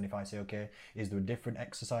worse than if I say, okay, is there a different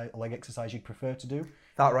leg exercise you'd prefer to do?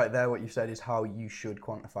 That right there, what you said, is how you should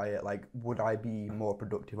quantify it. Like, would I be more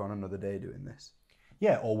productive on another day doing this?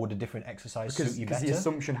 Yeah, or would a different exercise suit you better? Because the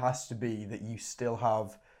assumption has to be that you still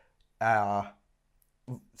have a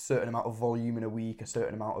certain amount of volume in a week, a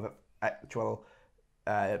certain amount of actual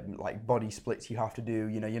like body splits you have to do.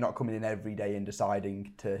 You know, you're not coming in every day and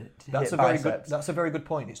deciding to hit biceps. That's a very good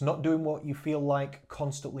point. It's not doing what you feel like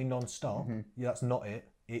constantly non-stop. Yeah, that's not it.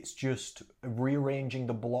 It's just rearranging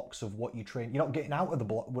the blocks of what you train. You're not getting out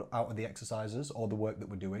of the exercises or the work that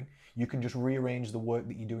we're doing. You can just rearrange the work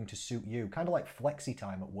that you're doing to suit you. Kind of like flexi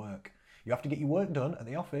time at work. You have to get your work done at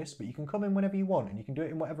the office, but you can come in whenever you want and you can do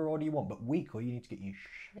it in whatever order you want. But weekly, you need to get your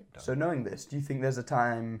shit done. So knowing this, do you think there's a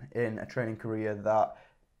time in a training career that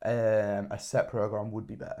a set program would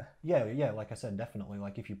be better? Yeah, like I said, definitely.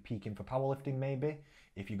 Like if you're peaking for powerlifting, maybe.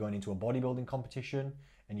 If you're going into a bodybuilding competition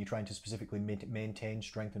and you're trying to specifically maintain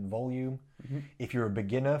strength and volume. If you're a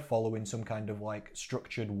beginner following some kind of like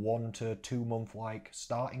structured 1 to 2 month like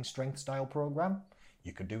starting strength style program,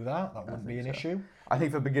 you could do that. That wouldn't be an issue. I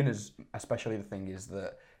think for beginners, especially, the thing is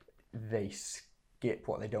that they skip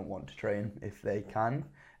what they don't want to train if they can.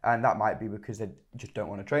 And that might be because they just don't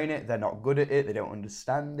want to train it. They're not good at it. They don't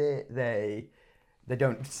understand it. They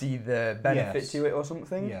don't see the benefit to it or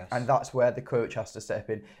something. Yes. And that's where the coach has to step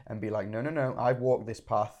in and be like, no, I've walked this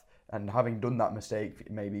path. And having done that mistake,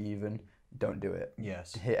 maybe even, don't do it.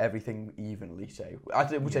 Yes. Hit everything evenly, say. I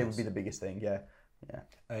would say would be the biggest thing, yeah.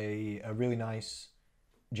 A really nice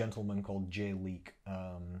gentleman called Jay Leak,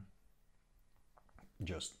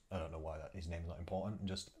 just, I don't know why his name's not important,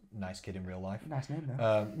 just nice kid in real life. Nice name,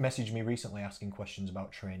 though. Messaged me recently asking questions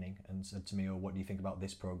about training and said to me, what do you think about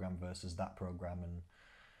this program versus that program? And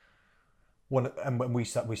when we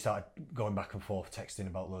started going back and forth texting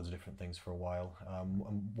about loads of different things for a while.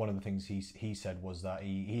 And one of the things he said was that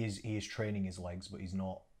he is training his legs, but he's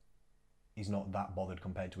not that bothered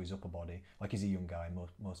compared to his upper body. Like, he's a young guy.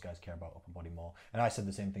 Most guys care about upper body more. And I said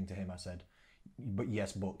the same thing to him. I said, but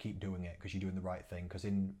keep doing it because you're doing the right thing. Because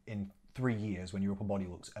in 3 years, when your upper body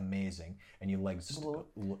looks amazing and your legs are not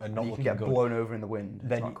looking good, you can get blown over in the wind.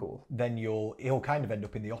 It's not cool. Then he'll kind of end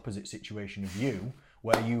up in the opposite situation of you,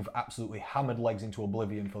 where you've absolutely hammered legs into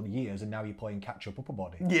oblivion for years, and now you're playing catch-up upper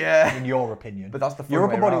body. Yeah. In your opinion. But that's the fun your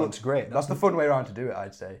way upper body around. looks great. That's the fun way around to do it,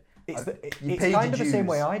 I'd say. It's You it's paid kind your of the same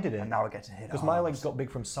way dues, I did it. and now I get to hit Because my legs got big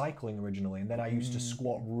from cycling originally, and then I used to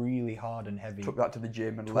squat really hard and heavy. Took that to the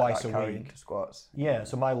gym and twice let that a carry week. into squats. Yeah,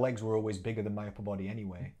 so my legs were always bigger than my upper body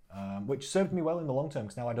anyway, which served me well in the long term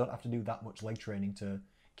because now I don't have to do that much leg training to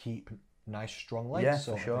keep nice, strong legs. Yeah,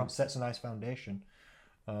 so for sure. it sets a nice foundation.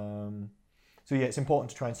 So yeah, it's important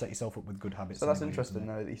to try and set yourself up with good habits. So that's anyway, interesting, isn't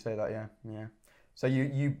it? though, that you say that. Yeah. So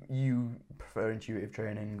you prefer intuitive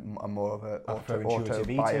training and more of a I prefer auto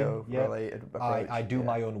intuitive bio eating. Yeah. related approach. I do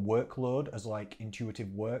my own workload as like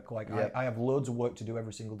intuitive work. Like Yeah. I have loads of work to do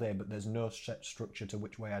every single day, but there's no set structure to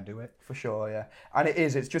which way I do it. For sure, yeah. And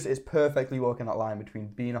it's perfectly walking that line between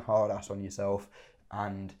being a hard ass on yourself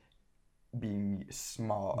and being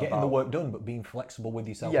smart Getting about the work done, but being flexible with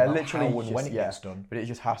yourself Yeah, about literally how and just- when it yeah. gets done. But it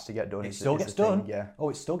just has to get done. It still is gets the thing, done. Yeah, Oh,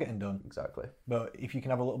 it's still getting done. exactly. But if you can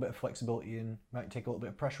have a little bit of flexibility and might take a little bit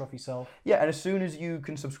of pressure off yourself. Yeah, and as soon as you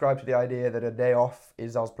can subscribe to the idea that a day off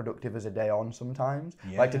is as productive as a day on sometimes.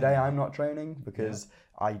 Like today I'm not training because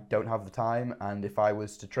I don't have the time, and if I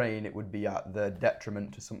was to train it would be at the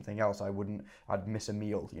detriment to something else. I'd miss a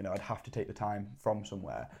meal, I'd have to take the time from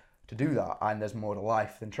somewhere to do that, and there's more to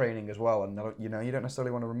life than training as well, and you don't necessarily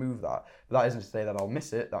want to remove that. But that isn't to say that I'll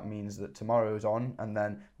miss it. That means that tomorrow's on, and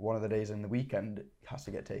then one of the days in the weekend has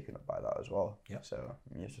to get taken up by that as well. Yep. So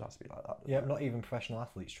it just has to be like that. Yeah, not even professional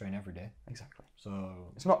athletes train every day. Exactly. So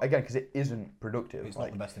It's not, again, because it isn't productive. it's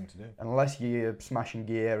not the best thing to do. Unless you're smashing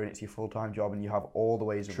gear and it's your full-time job and you have all the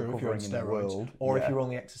ways of True, if you're on recovering in the steroids, world. or yeah. if you're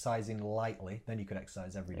only exercising lightly, then you could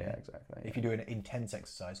exercise every day. Yeah, exactly. If you're doing intense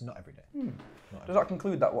exercise, not every day. Not every Does that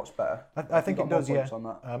conclude that what's better? I think Got it more does, yeah. points on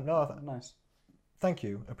that. No, Nice. thank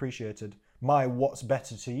you, appreciated. My what's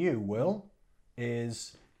better to you, Will,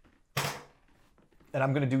 is, and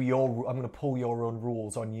I'm going to pull your own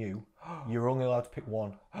rules on you. You're only allowed to pick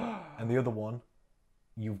one, and the other one,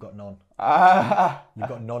 you've got none. You've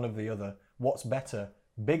got none of the other. What's better,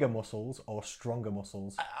 bigger muscles or stronger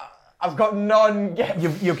muscles? I've got none.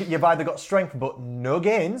 You've either got strength but no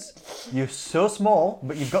gains, you're so small,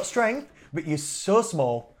 but you've got strength, but you're so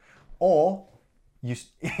small, or you,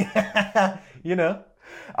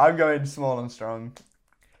 I'm going small and strong.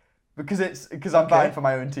 Because I'm fighting for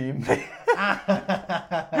my own team.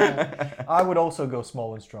 I would also go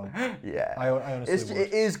small and strong. Yeah. I honestly would.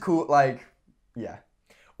 It is cool, like, yeah.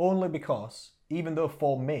 Only because, even though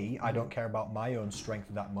for me, I don't care about my own strength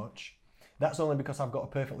that much, that's only because I've got a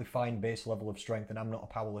perfectly fine base level of strength and I'm not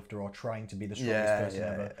a powerlifter or trying to be the strongest person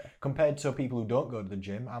ever. Yeah. Compared to people who don't go to the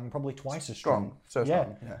gym, I'm probably twice as strong. So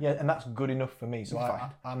yeah. strong. Yeah, and that's good enough for me. So Fine.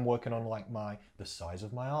 I'm working on like the size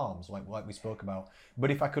of my arms, like we spoke about. But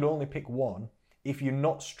if I could only pick one, if you're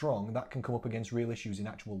not strong, that can come up against real issues in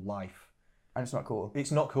actual life. And it's not cool.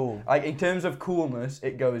 It's not cool. Like, in terms of coolness,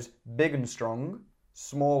 it goes big and strong,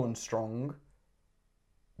 small and strong,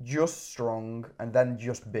 just strong, and then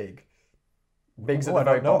just big. Big's at the I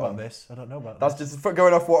very don't know bottom. about this. I don't know about That's this. just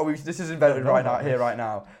going off what this is invented right now, about here, this. right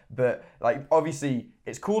now. But, like, obviously,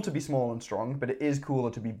 it's cool to be small and strong, but it is cooler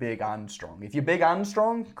to be big and strong. If you're big and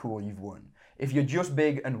strong, cool, you've won. If you're just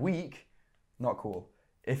big and weak, not cool.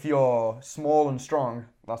 If you're small and strong,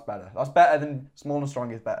 that's better. That's better than, small and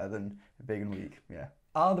strong is better than big and weak, yeah.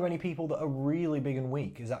 Are there any people that are really big and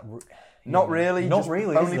weak? Is that Not really. Not just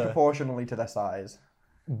really. Only is there? proportionally to their size.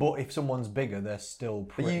 But if someone's bigger, they're still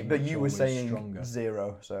pretty But much you were always saying stronger.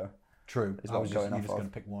 0, so True. is what I'm going you're off just of. going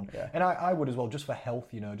to pick one. Yeah. And I would as well, just for health,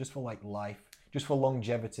 just for like life, just for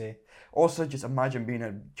longevity. Also, just imagine being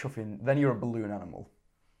a chuffing. Then you're a balloon animal.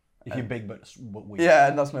 If you're big but weak. Yeah,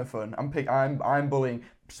 and that's no fun. I'm bullying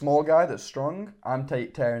small guy that's strong. I'm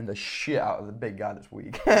tearing the shit out of the big guy that's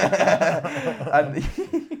weak. And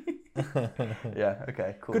yeah,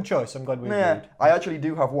 okay, cool. Good choice. I'm glad we Yeah, agreed. I actually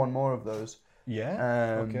do have one more of those.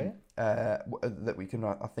 Yeah. Okay. That we can,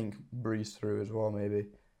 I think, breeze through as well, maybe.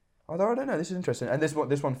 Although I don't know, this is interesting, and this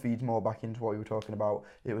one feeds more back into what we were talking about.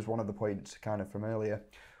 It was one of the points kind of from earlier.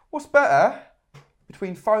 What's better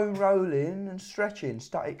between foam rolling and stretching,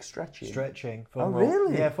 static stretching? Stretching. Oh,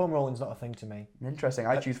 really? Yeah, foam rolling's not a thing to me. Interesting.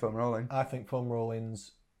 I choose foam rolling. I think foam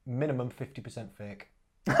rolling's minimum 50% fake.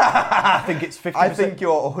 I think it's 50%. I think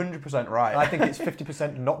you're 100% right. I think it's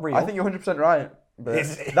 50% not real. I think you're 100% right. But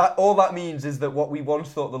that all that means is that what we once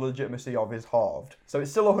thought the legitimacy of is halved. So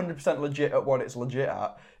it's still 100% legit at what it's legit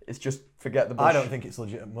at. It's just forget the bush. I don't think it's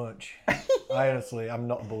legit much. I'm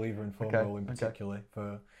not a believer in foam rolling particularly.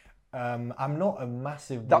 I'm not a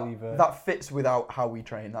massive believer. That fits without how we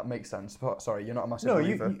train. That makes sense. Sorry, you're not a massive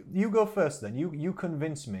believer. No, you go first then. You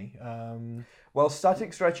convince me. Well,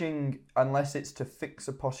 static stretching, unless it's to fix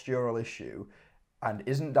a postural issue and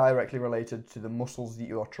isn't directly related to the muscles that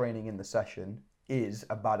you are training in the session, is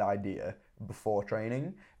a bad idea. before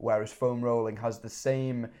training, whereas foam rolling has the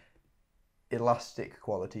same elastic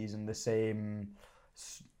qualities and the same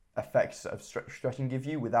effects of stretching give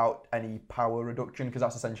you without any power reduction, because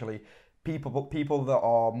that's essentially people that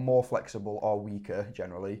are more flexible are weaker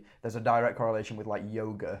generally. There's a direct correlation with like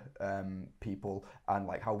yoga people and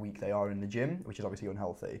like how weak they are in the gym, which is obviously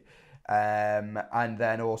unhealthy. And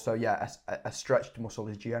then also, a stretched muscle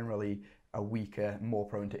is generally a weaker, more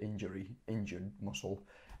prone to injured muscle.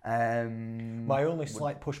 My only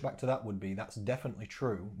slight pushback to that would be that's definitely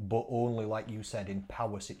true, but only like you said in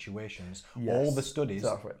power situations. Yes, all the studies,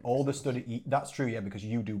 that's true, yeah, because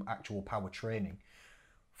you do actual power training.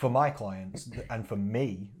 For my clients and for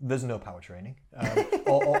me, there's no power training. There's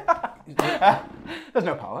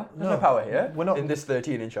no power. There's no power here. We're not in this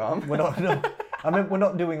 13-inch arm. We're not. No. I mean, we're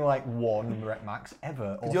not doing like 1 rep max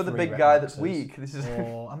ever. Because you're the big guy that's weak. This is.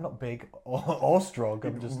 I'm not big or strong.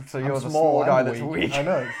 I'm just. So you're I'm the small guy that's weak. I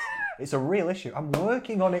know. It's a real issue. I'm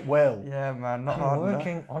working on it. Well. Yeah, man. Not I'm hard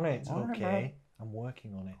working enough. on it. All right, Okay. man. I'm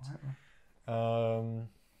working on it.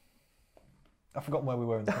 I've forgotten where we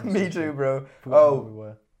were in the conversation. Me too, bro. Where we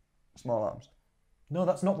were. Small arms. No,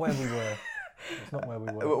 that's not where we were. That's not where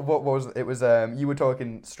we were. What was it? Was you were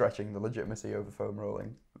talking stretching, the legitimacy over foam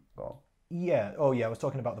rolling. Well, yeah. Oh, yeah. I was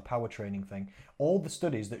talking about the power training thing. All the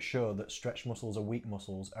studies that show that stretched muscles are weak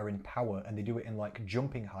muscles are in power, and they do it in like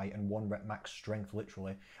jumping height and 1 rep max strength,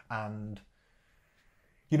 literally. And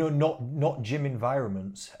not gym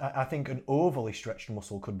environments. I think an overly stretched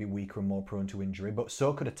muscle could be weaker and more prone to injury, but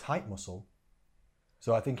so could a tight muscle.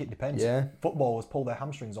 So I think it depends. Yeah. Footballers pull their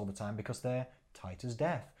hamstrings all the time because they're tight as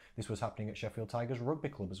death. This was happening at Sheffield Tigers Rugby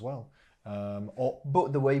Club as well.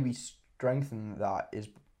 But the way we strengthen that is,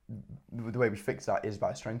 the way we fix that is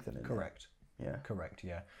by strengthening. Correct. Yeah. Correct,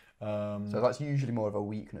 yeah. So that's usually more of a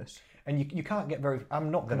weakness. And you can't get very... I'm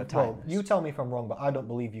not going to... Well, you tell me if I'm wrong, but I don't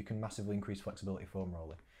believe you can massively increase flexibility foam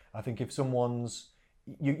rolling. I think if someone's...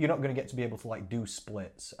 You're not going to get to be able to like do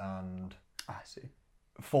splits and... I see.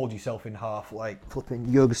 Fold yourself in half like flipping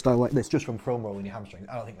yoga style like this just from foam rolling your hamstrings.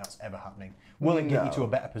 I don't think that's ever happening. Will it get you to a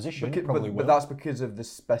better position? Probably will. But that's because of the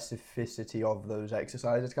specificity of those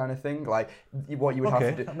exercises, kind of thing. Like what you would have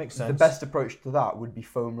to do. That makes sense. The best approach to that would be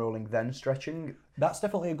foam rolling then stretching. That's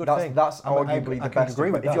definitely a good thing. That's arguably the best.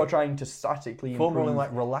 Agree with if you're trying to statically foam improve rolling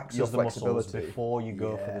like relaxes the muscles flexibility before you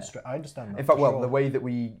go for the stretch. I understand that. In fact, the way that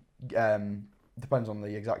we depends on the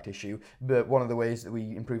exact issue, but one of the ways that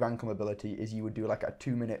we improve ankle mobility is you would do like a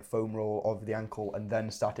 2-minute foam roll of the ankle and then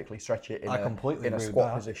statically stretch it in a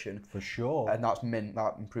squat position. For sure. And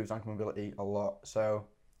that improves ankle mobility a lot. So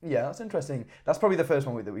yeah, that's interesting. That's probably the first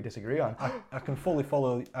one that we disagree on. I can fully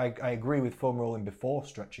follow. I agree with foam rolling before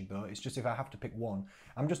stretching though. It's just if I have to pick one,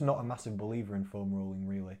 I'm just not a massive believer in foam rolling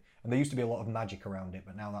really. And there used to be a lot of magic around it,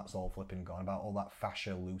 but now that's all flipping gone about all that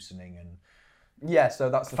fascia loosening and yeah, so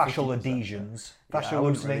that's the fascial adhesions. Fascial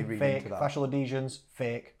loosening, fake. Fascial adhesions,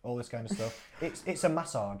 fake. All this kind of stuff. It's a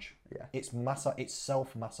massage. Yeah. It's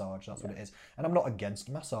self massage. That's what it is. And I'm not against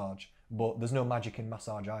massage, but there's no magic in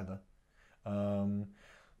massage either.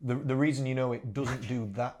 The reason it doesn't do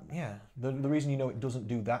that. Yeah. The reason it doesn't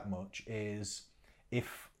do that much is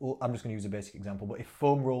I'm just going to use a basic example, but if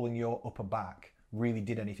foam rolling your upper back really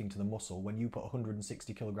did anything to the muscle, when you put a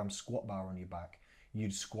 160 kilogram squat bar on your back,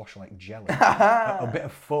 you'd squash like jelly. A bit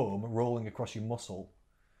of foam rolling across your muscle.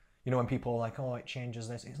 When people are like, "Oh, it changes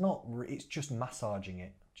this." It's not. It's just massaging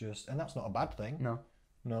it. And that's not a bad thing.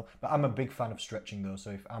 No. But I'm a big fan of stretching though.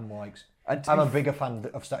 So if I'm like, I'm a bigger fan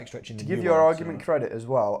of static stretching. To give your argument credit as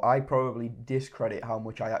well, I probably discredit how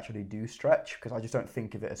much I actually do stretch because I just don't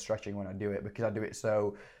think of it as stretching when I do it because I do it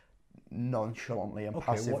so nonchalantly and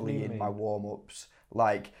passively in my warm-ups,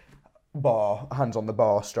 like. Hands on the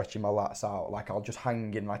bar, stretching my lats out. Like I'll just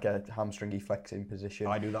hang in like a hamstringy flexing position.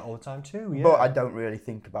 I do that all the time too. Yeah. But I don't really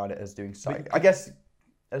think about it as doing static. I guess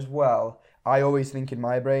as well, I always think in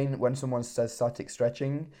my brain when someone says static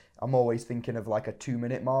stretching, I'm always thinking of like a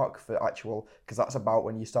 2-minute mark for actual, because that's about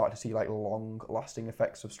when you start to see like long lasting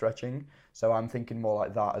effects of stretching. So I'm thinking more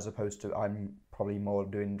like that as opposed to I'm probably more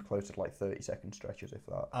doing closer to like 30-second stretches if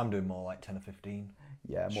that. I'm doing more like 10 or 15.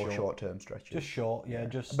 Yeah, more short-term stretches. Just short, yeah.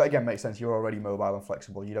 But again, makes sense. You're already mobile and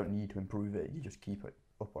flexible. You don't need to improve it. You just keep it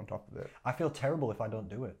up on top of it. I feel terrible if I don't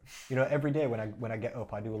do it. Every day when I get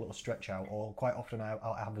up, I do a little stretch out, or quite often I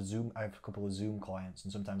have a couple of Zoom clients,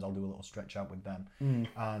 and sometimes I'll do a little stretch out with them.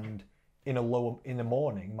 And in the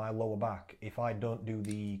morning, my lower back, if I don't do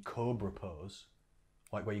the cobra pose,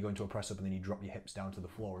 like where you go into a press up and then you drop your hips down to the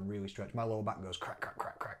floor and really stretch, my lower back goes crack, crack,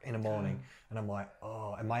 crack, crack in the morning. And I'm like,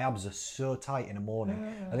 oh, and my abs are so tight in the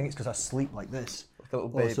morning. I think it's because I sleep like this like a little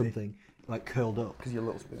baby. Or something. like curled up. Because you're a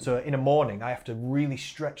little spoon. So in the morning, I have to really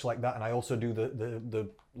stretch like that, and I also do the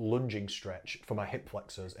lunging stretch for my hip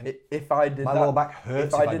flexors. And If I did my lower back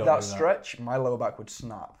hurts if I if I did don't that do that. stretch, my lower back would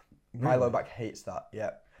snap. My lower back hates that.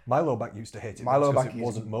 Yeah. My lower back used to hate it. My lower because back it is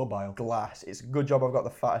wasn't mobile. Glass. It's a good job I've got the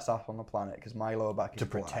fattest ass on the planet because my lower back is To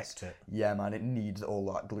glass. protect it. Yeah, man, it needs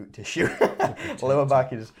all that glute tissue. Lower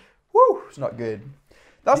back is, whoo, it's not good.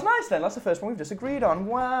 That's nice then. That's the first one we've disagreed on.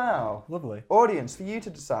 Wow. Lovely. Audience, for you to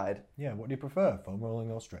decide. Yeah, what do you prefer, foam rolling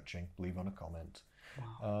or stretching? Leave on a comment.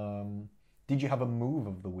 Did you have a move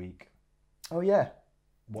of the week? Oh yeah.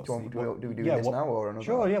 What's Do we do this now or another?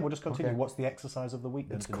 Sure, yeah, we'll just continue. Okay. What's the exercise of the week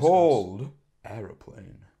then? It's to discuss? called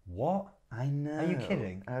aeroplane. What? I know. Are you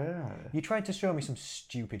kidding? Oh. You tried to show me some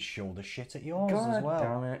stupid shoulder shit at yours God as well.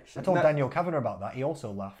 damn it. I told No. Daniel Kavanagh about that. He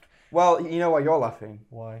also laughed. Well, you know why you're laughing?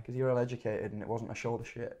 Why? Because you're well-educated and it wasn't a shoulder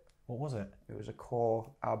shit. What was it? It was a core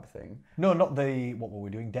ab thing. No, not the, what were we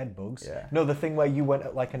doing? Dead bugs? Yeah. No, the thing where you went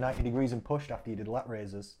at like a 90 degrees and pushed after you did lat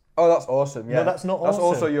raises. Oh, that's awesome. Yeah. No, that's not That's awesome.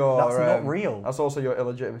 also your. That's not real. That's also your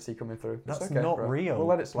illegitimacy coming through. It's That's okay, not bro. real. We'll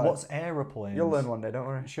let it slide. What's aeroplanes? You'll learn one day. Don't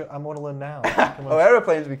worry. Sure, I want to learn now. Come on. Oh,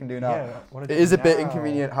 aeroplanes we can do now. Yeah, I wanna It do is a bit now.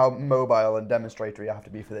 inconvenient how mobile and demonstratory you have to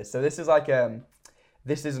be for this. So this is like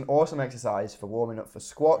this is an awesome exercise for warming up for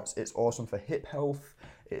squats. It's awesome for hip health.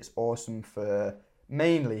 It's awesome for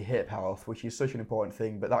mainly hip health, which is such an important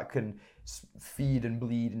thing, but that can feed and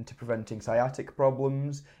bleed into preventing sciatic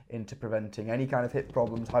problems, into preventing any kind of hip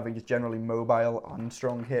problems, having just generally mobile and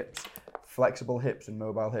strong hips, flexible hips and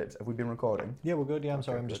mobile hips. Have we been recording? Yeah, we're good. Yeah, I'm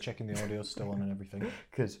sorry. I'm just checking the audio's still on and everything.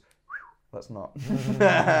 Because let's not.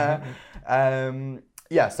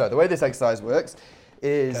 Yeah, so the way this exercise works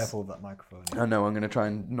is... Careful of that microphone. I know, I'm going to try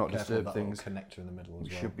and not Careful of disturb that things. little connector in the middle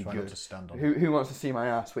as well. Should be Try good. not to stand on. Who wants to see my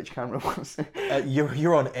ass? Which camera wants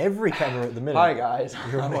You're on every camera at the minute. Hi guys.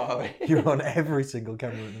 You're How are on, we? you're on every single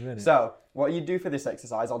camera at the minute. So, what you do for this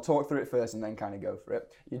exercise, I'll talk through it first and then kind of go for it.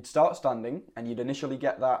 You'd start standing and you'd initially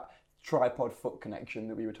get that tripod foot connection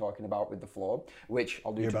that we were talking about with the floor, which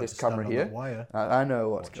I'll do You're to about this to stand camera on here. that wire. I know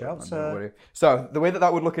what's Watch going out, on, sir. don't worry. So, the way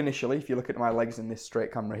that would look initially, if you look at my legs in this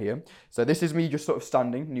straight camera here, so this is me just sort of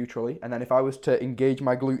standing neutrally, and then if I was to engage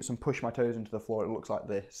my glutes and push my toes into the floor, it looks like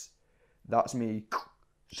this. That's me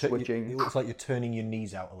switching. It looks like you're turning your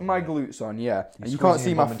knees out a little My bit. glutes on, yeah. And you squeezing can't see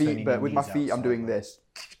your my bum and feet, turning but your with my knees out feet, I'm doing slightly. this,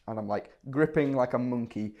 and I'm like gripping like a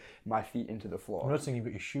monkey my feet into the I'm floor. noticing you've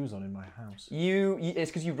got your shoes on in my house.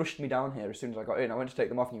 It's because you rushed me down here as soon as I got in. I went to take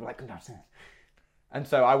them off, and you were like, "Come downstairs." And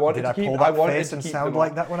so I wanted Did I to keep. pull I that wanted face to and keep sound them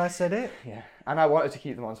like on. that when I said it? Yeah, and I wanted to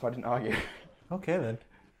keep them on, so I didn't argue. Okay then.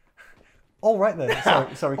 All right then.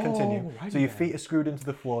 Sorry. Continue. All right So your then. feet are screwed into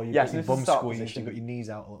the floor. You've Yeah, got so your this is bum start squeezed. position. You've got your knees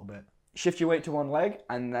out a little bit. Shift your weight to one leg,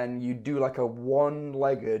 and then you do like a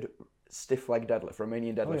one-legged stiff leg deadlift,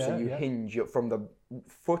 Romanian deadlift. yeah, So you yeah. hinge from the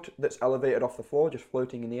foot that's elevated off the floor, just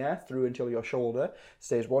floating in the air, through until your shoulder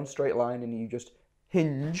stays one straight line, and you just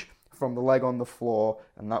hinge from the leg on the floor,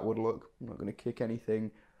 and that would look, I'm not going to kick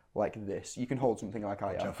anything, like this. You can hold something like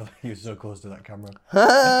I am. You're so close to that camera.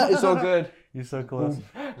 It's all good. You're so close.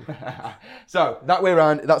 So that way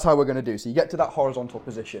around, that's how we're going to do. So you get to that horizontal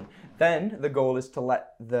position. Then the goal is to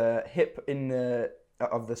let the hip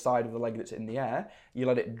of the side of the leg that's in the air, you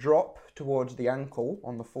let it drop towards the ankle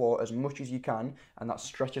on the floor as much as you can, and that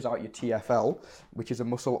stretches out your TFL, which is a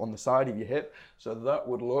muscle on the side of your hip. So that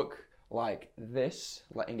would look like this,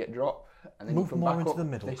 letting it drop. And then you Move come more back into up the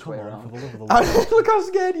middle. this Come way on, around. for the love of the Lord. Look how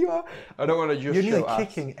scared you are. I don't want to just You're nearly show ass.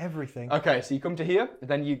 kicking everything. Okay, so you come to here,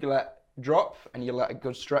 then you let drop, and you let a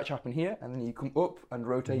good stretch happen here, and then you come up and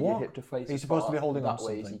rotate your What? hip to face. Are you as supposed to be far holding that on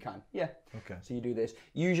way as something? you can? Yeah. Okay. So you do this.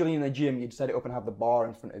 Usually in the gym, you'd set it up and have the bar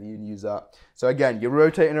in front of you and use that. So again, you're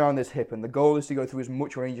rotating around this hip, and the goal is to go through as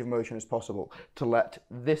much range of motion as possible. To let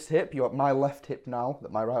this hip, my left hip now,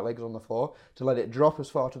 that my right leg's on the floor, to let it drop as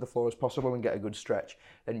far to the floor as possible and get a good stretch.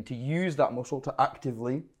 Then to use that muscle to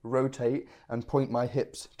actively rotate and point my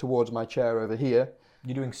hips towards my chair over here,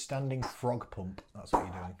 You're doing standing frog pump. That's what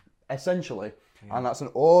you're doing. essentially. And that's an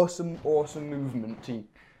awesome, awesome movement to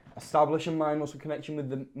establish a mind muscle connection with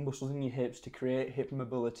the muscles in your hips, to create hip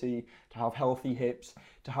mobility, to have healthy hips,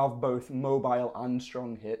 to have both mobile and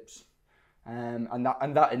strong hips. And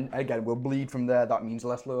again, will bleed from there. That means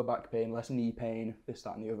less lower back pain, less knee pain, this,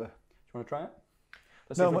 that, and the other. Do you want to try it?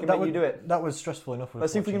 Let's see if we can make you do it. That was stressful enough.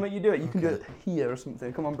 Let's see if we can make you do it. You can do it here or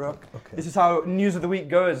something. Come on, bro. Okay. This is how News of the Week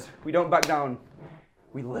goes. We don't back down.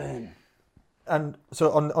 We learn. And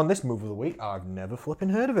so on this move of the week, I've never flipping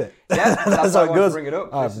heard of it. Yeah, that's how why I it wanted goes. to bring it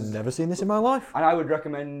up. I've This is- never seen this in my life. And I would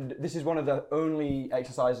recommend, this is one of the only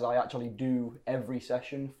exercises I actually do every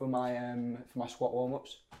session for my squat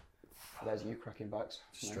warm-ups. There's you cracking backs.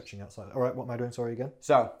 Just stretching outside. All right, what am I doing? Sorry again.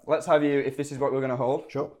 So let's have you, if this is what we're going to hold.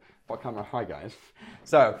 Sure. What camera? Hi guys.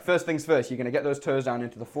 So first things first, you're going to get those toes down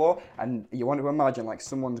into the floor, and you want to imagine like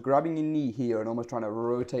someone's grabbing your knee here and almost trying to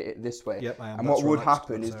rotate it this way. Yep, I am. And That's what would relaxed.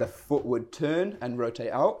 happen is That's the foot would turn and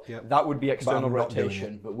rotate out. Yep. That would be external I'm not doing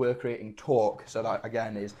rotation, but we're creating torque, so that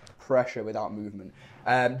again is pressure without movement.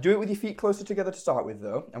 Do it with your feet closer together to start with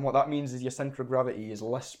though, and what that means is your center of gravity is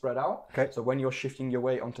less spread out. Okay. So when you're shifting your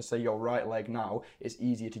weight onto say your right leg now, it's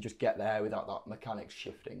easier to just get there without that mechanics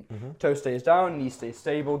shifting. Toe stays down, knee stays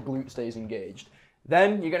stable, glute stays engaged.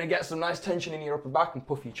 Then you're going to get some nice tension in your upper back and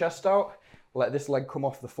puff your chest out. Let this leg come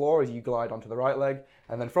off the floor as you glide onto the right leg,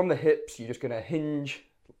 and then from the hips you're just going to hinge,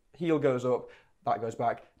 heel goes up, that goes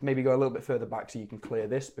back, maybe go a little bit further back so you can clear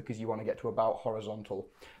this because you want to get to about horizontal.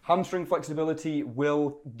 Hamstring flexibility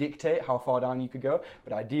will dictate how far down you could go,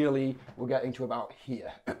 but ideally we're getting to about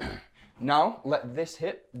here. Now let this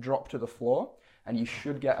hip drop to the floor and you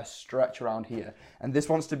should get a stretch around here. And this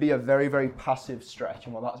wants to be a very, very passive stretch,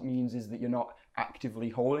 and what that means is that you're not actively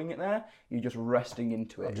holding it there, you're just resting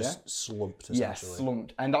into it. I'm just slumped, Yes, essentially.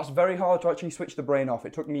 slumped. And that's very hard to actually switch the brain off.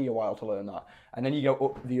 It took me a while to learn that. And then you go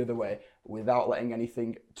up the other way without letting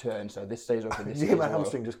anything turn. So this stays up and this You stays get my low.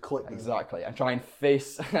 hamstring just clicked. Exactly. And try and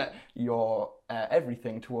face your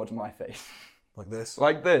everything towards my face. Like this.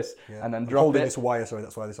 Like this. Yeah. And then I'm drop holding it. this wire, sorry,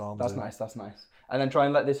 that's why this arm's That's in. nice, that's nice. And then try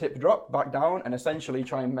and let this hip drop back down and essentially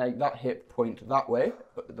try and make that hip point that way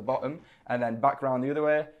at the bottom and then back around the other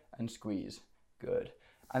way and squeeze. Good.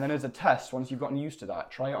 And then as a test, once you've gotten used to that,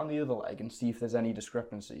 try it on the other leg and see if there's any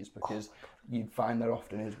discrepancies because you'd find there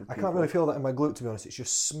often is with I people. can't really feel that in my glute, to be honest. It's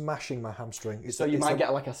just smashing my hamstring. So you might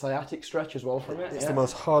get like a sciatic stretch as well from it. It's the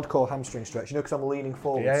most hardcore hamstring stretch, you know, because I'm leaning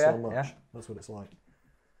forward so much. Yeah. That's what it's like.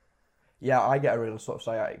 Yeah, I get a real sort of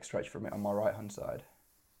sciatic stretch from it on my right hand side.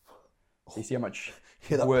 So you see how much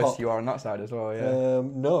Hear that worse pop? you are on that side as well, yeah.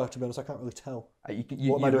 No, to be honest, I can't really tell.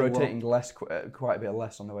 You're What am I doing rotating less, quite a bit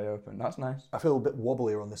less on the way open. That's nice. I feel a bit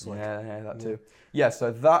wobblier on this leg. Yeah, that too. Yeah,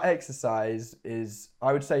 so that exercise is,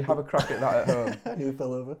 I would say, have a crack at that at home. I knew it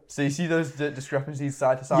fell over. So you see those discrepancies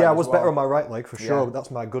side to side? Yeah, I as was well? better on my right leg for sure. Yeah. But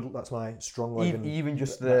that's my strong leg. and Even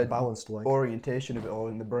just that the balanced leg. orientation of it all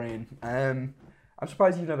in the brain. I'm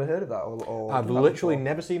surprised you've never heard of that. Or I've done that literally before.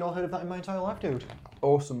 never seen or heard of that in my entire life, dude.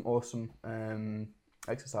 Awesome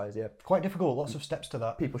exercise, yeah. Quite difficult, lots of steps to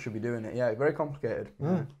that. People should be doing it, yeah. Very complicated.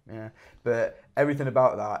 Yeah. But everything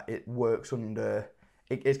about that, it works under...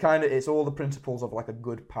 It's all the principles of like a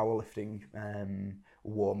good powerlifting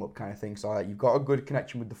warm-up kind of thing. So like, you've got a good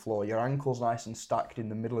connection with the floor. Your ankle's nice and stacked in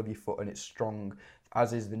the middle of your foot and it's strong,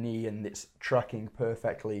 as is the knee, and it's tracking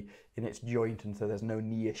perfectly in its joint, and so there's no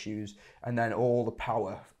knee issues. And then all the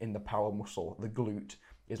power in the power muscle, the glute,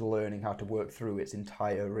 is learning how to work through its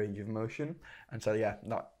entire range of motion. And so yeah,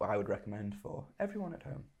 that I would recommend for everyone at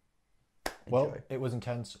home. Well, Enjoy. it was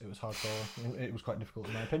intense, it was hardcore, it was quite difficult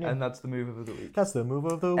in my opinion. And that's the move of the week. That's the move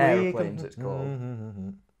of the week. Aeroplanes, it's called.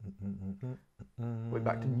 We're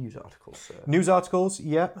back to news articles, sir. News articles,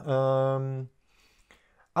 yeah. I'm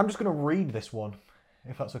just going to read this one,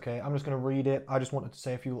 if that's okay. I'm just going to read it. I just wanted to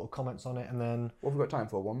say a few little comments on it, and then... What have we got time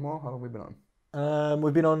for? One more? How long have we been on?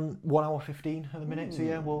 we've been on 1 hour 15 at the minute, so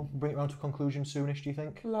yeah, we'll bring it round to a conclusion soonish, do you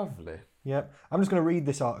think? Lovely. Yeah. I'm just going to read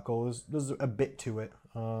this article. There's a bit to it.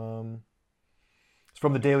 It's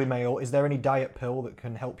from the Daily Mail. Is there any diet pill that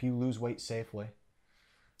can help you lose weight safely?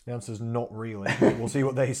 The answer is not really. We'll see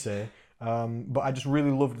what they say. But I just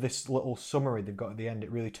really loved this little summary they've got at the end.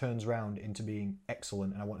 It really turns around into being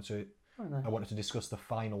excellent, and I wanted to discuss the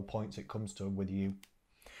final points it comes to with you.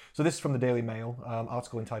 So this is from the Daily Mail,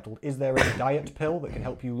 article entitled, Is there a diet pill that can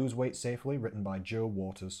help you lose weight safely? Written by Joe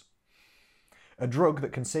Waters. A drug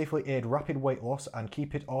that can safely aid rapid weight loss and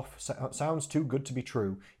keep it off sounds too good to be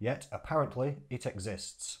true, yet apparently it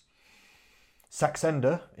exists.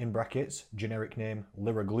 Saxenda, in brackets, generic name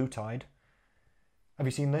liraglutide. Have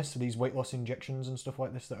you seen this? These weight loss injections and stuff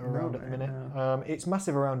like this that are around at the minute? No. It's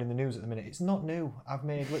massive around in the news at the minute. It's not new. I've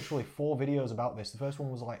made literally 4 videos about this. The first one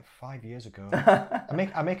was like 5 years ago.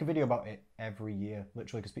 I make a video about it every year,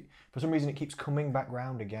 literally, because for some reason it keeps coming back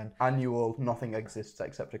round again. Annual, nothing exists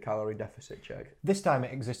except a calorie deficit check. This time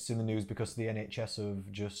it exists in the news because the NHS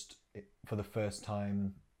have just, for the first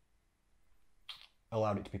time,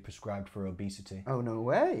 allowed it to be prescribed for obesity. Oh, no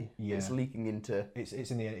way. Yeah. It's leaking into... It's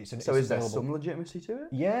in the... It's So is there available. some legitimacy to it?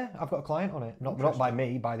 Yeah, I've got a client on it. Not by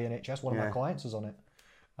me, by the NHS. One of my clients is on it.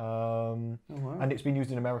 wow. And it's been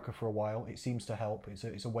used in America for a while. It seems to help.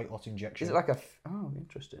 It's a weight loss injection. Is it like a? Oh,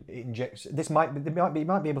 interesting. It injects. This might you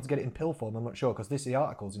might be able to get it in pill form. I'm not sure because the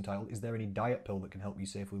article is entitled "Is there any diet pill that can help you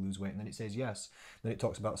safely lose weight?" And then it says yes. Then it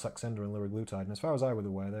talks about Saxenda and liraglutide. And as far as I was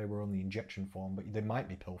aware, they were only injection form, but they might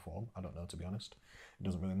be pill form. I don't know, to be honest. It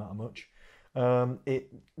doesn't really matter much.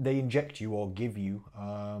 They inject you or give you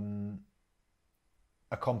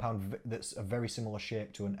a compound that's a very similar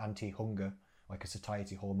shape to an anti-hunger, like a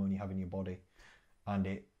satiety hormone you have in your body, and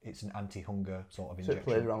it's an anti-hunger sort of injection.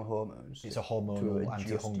 So it plays around with hormones. It's a hormonal to adjust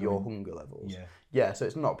anti-hunger. your hunger levels. Yeah. Yeah. So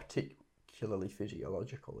it's not particularly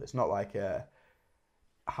physiological. It's not like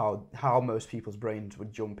how most people's brains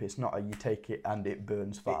would jump. It's not a you take it and it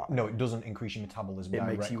burns fat. No, it doesn't increase your metabolism It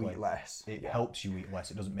directly. makes you eat less. It helps you eat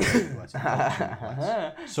less. It doesn't make you eat less. It helps you eat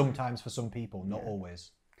less. Sometimes for some people, not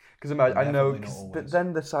always. Because I know, Definitely not always. but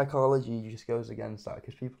then the psychology just goes against that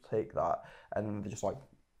because people take that and then they're just like,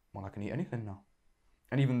 well, I can eat anything now.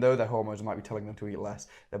 And even though their hormones might be telling them to eat less,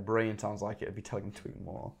 their brain sounds like it'd be telling them to eat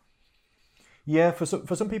more. Yeah, for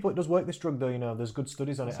some people it does work. This drug, though, there's good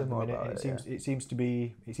studies on it at the minute. It seems to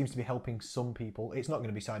be helping some people. It's not going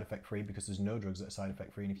to be side effect free because there's no drugs that are side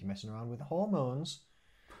effect free. And if you're messing around with hormones,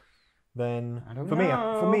 then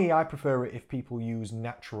for me, I prefer it if people use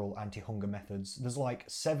natural anti-hunger methods. There's like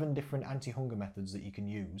 7 different anti-hunger methods that you can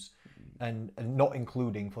use, and not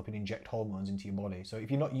including flipping inject hormones into your body. So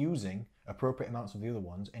if you're not using appropriate amounts of the other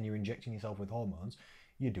ones and you're injecting yourself with hormones,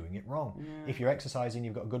 you're doing it wrong. Yeah. If you're exercising,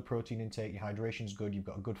 you've got a good protein intake, your hydration's good, you've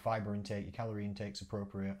got a good fiber intake, your calorie intake's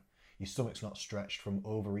appropriate, your stomach's not stretched from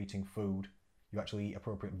overeating food, you actually eat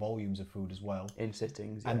appropriate volumes of food as well. In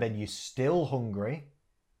sittings. And then you're still hungry.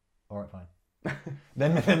 All right, fine.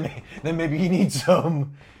 then maybe you need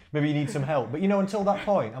some help. But until that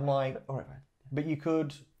point, I'm like, all right, fine. But you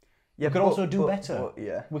could. Yeah, we could also do better.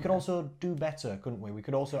 Yeah, we could also do better, couldn't we? We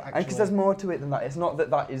could also actually. Because there's more to it than that. It's not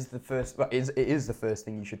that is the first. It is the first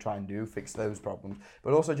thing you should try and do, fix those problems.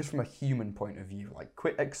 But also just from a human point of view, like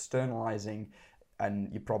quit externalizing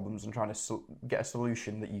and your problems and trying to get a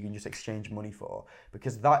solution that you can just exchange money for.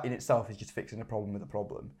 Because that in itself is just fixing a problem with a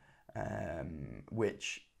problem,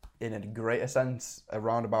 which in a greater sense, a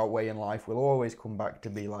roundabout way in life will always come back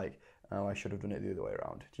to be like, oh, I should have done it the other way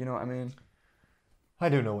around. Do you know what I mean? I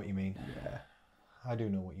do know what you mean. Yeah. I do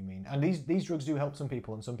know what you mean. And these drugs do help some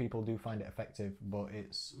people, and some people do find it effective, but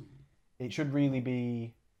it should really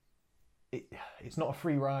be. It's not a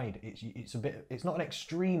free ride. It's not an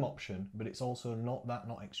extreme option, but it's also not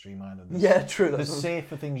extreme either. True. There's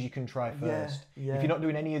safer things you can try first. Yeah. If you're not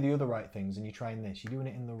doing any of the other right things and you're trying this, you're doing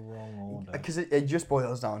it in the wrong order. Because it just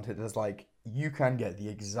boils down to there's like you can get the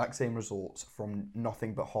exact same results from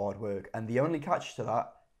nothing but hard work, and the only catch to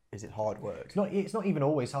that is it hard work. It's not even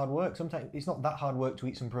always hard work. Sometimes it's not that hard work to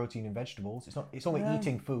eat some protein and vegetables. It's only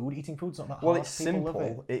eating food. Eating food's not that hard. Well, it's People simple.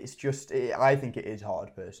 love it. It's just I think it is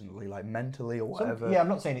hard personally, like mentally or whatever. I'm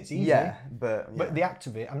not saying it's easy. Yeah, but the act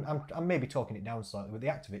of it, I'm maybe talking it down slightly, but the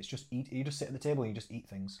act of it's just eat. You just sit at the table and you just eat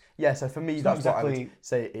things. Yeah, so for me, that's what I would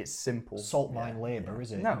say. It's simple. Salt mine labour,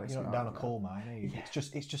 is it? No, it's you're not down a coal mine. Are you? Yeah.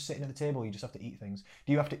 It's just sitting at the table. You just have to eat things.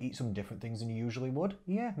 Do you have to eat some different things than you usually would?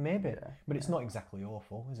 Yeah, maybe. Yeah, but it's not exactly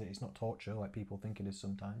awful, is it? It's not torture like people think it is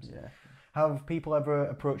sometimes. Yeah. Have people ever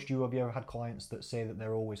approached you? Have you ever had clients that say that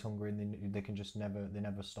they're always hungry and they can just never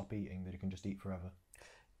stop eating? They can just eat forever.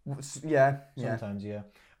 Yeah. Sometimes, yeah.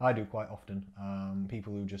 I do quite often.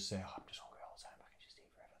 People who just say, "Oh, I'm just hungry all the time. I can just eat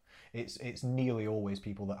forever." It's nearly always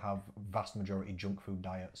people that have vast majority junk food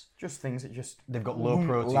diets. Just things that just they've got low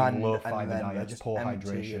protein, low fiber diets, poor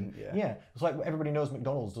hydration. And, yeah, it's like everybody knows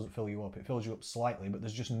McDonald's doesn't fill you up. It fills you up slightly, but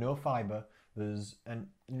there's just no fiber. There's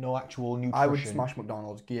no actual nutrition. I would smash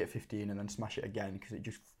McDonald's, get 15, and then smash it again because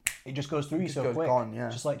it just goes through you so quick. Gone, yeah.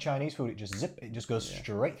 Just like Chinese food, it just goes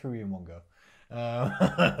straight through you in one go.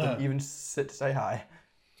 Doesn't even sit to say hi.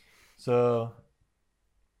 So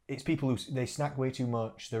it's people who they snack way too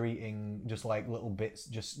much. They're eating just like little bits,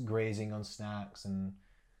 just grazing on snacks, and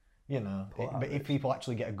but if people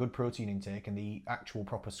actually get a good protein intake and they eat actual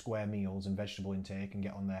proper square meals and vegetable intake and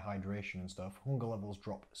get on their hydration and stuff, hunger levels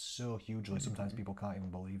drop so hugely. Sometimes people can't even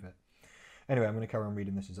believe it. Anyway, I'm going to carry on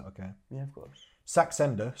reading this. Is that okay? Yeah, of course.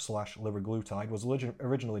 Saxenda / liraglutide was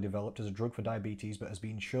originally developed as a drug for diabetes, but has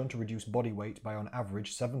been shown to reduce body weight by on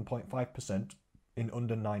average 7.5% in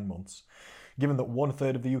under 9 months. Given that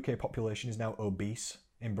 1/3 of the UK population is now obese,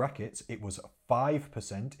 in brackets, it was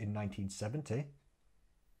 5% in 1970.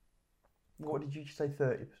 What did you say,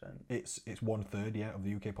 30%? It's 1/3, yeah, of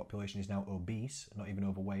the UK population is now obese, not even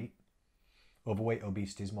overweight. Overweight,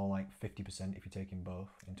 obesity is more like 50% if you're taking both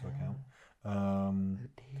into account. Oh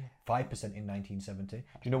dear. 5% in 1970. Do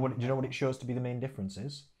you know what it shows to be the main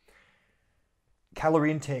differences?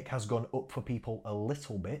 Calorie intake has gone up for people a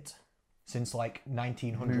little bit since like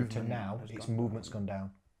 1900 to now. Its movement's gone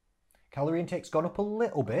down. Calorie intake's gone up a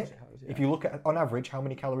little bit. If you look at, on average, how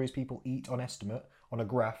many calories people eat on estimate on a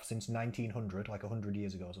graph since 1900, like 100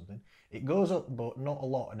 years ago or something, it goes up, but not a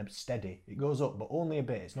lot, and it's steady. It goes up, but only a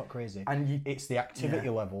bit. It's not crazy. And it's the activity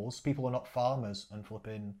levels. People are not farmers and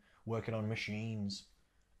flipping working on machines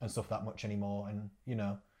and stuff that much anymore. And, you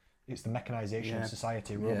know, it's the mechanization of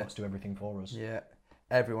society. Robots do everything for us. Yeah.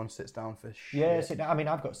 Everyone sits down for shit. Yeah, sit down. I mean,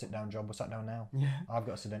 I've got a sit-down job. We're sat down now. Yeah. I've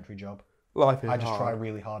got a sedentary job. Life is I just hard. try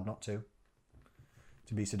really hard not to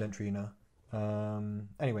be sedentary, you know.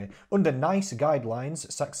 Anyway, under NICE guidelines,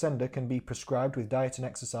 Saxenda can be prescribed with diet and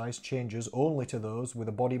exercise changes only to those with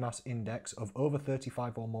a body mass index of over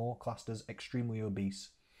 35 or more, classed as extremely obese.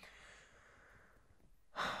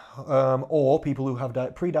 Or people who have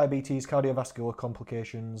pre-diabetes, cardiovascular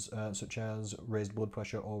complications such as raised blood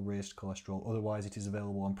pressure or raised cholesterol. Otherwise, it is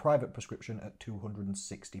available on private prescription at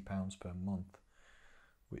 £260 per month,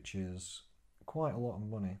 which is quite a lot of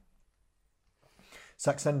money.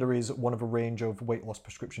 Saxenda is one of a range of weight loss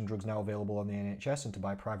prescription drugs now available on the NHS and to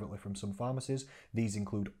buy privately from some pharmacies. These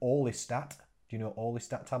include Orlistat. Do you know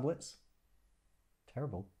Orlistat tablets?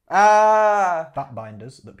 Terrible. Fat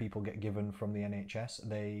binders that people get given from the NHS.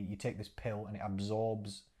 You take this pill and it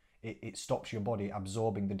absorbs, it stops your body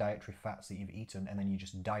absorbing the dietary fats that you've eaten, and then you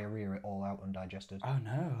just diarrhea it all out undigested. Oh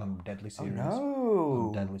no. I'm deadly serious. Oh no.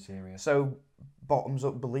 I'm deadly serious. So, bottoms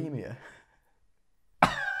up bulimia.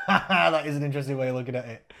 That is an interesting way of looking at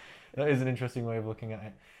it.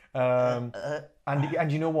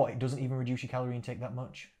 And you know what? It doesn't even reduce your calorie intake that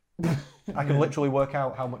much. I can literally work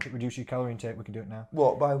out how much it reduces your calorie intake. We can do it now.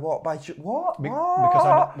 What? By what? By what?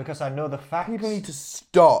 Because I know the facts. People need to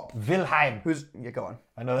stop. Wilhelm. Yeah, go on.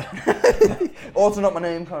 I know. Also not my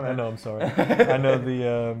name, Connor. I know. I'm sorry. I know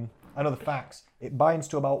the facts. It binds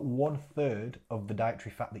to about 1/3 of the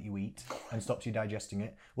dietary fat that you eat and stops you digesting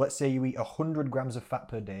it. Let's say you eat 100 grams of fat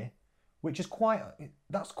per day, which is quite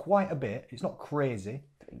a bit. It's not crazy,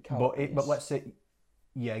 but let's say.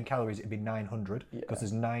 Yeah, in calories it'd be 900 because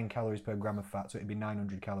there's 9 calories per gram of fat, so it'd be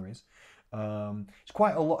 900 calories. It's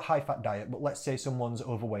quite a lot high fat diet, but let's say someone's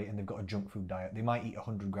overweight and they've got a junk food diet. They might eat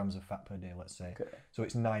 100 grams of fat per day, let's say. Okay. So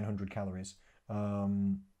it's 900 calories.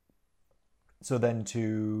 So then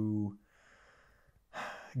to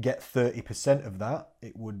get 30% of that,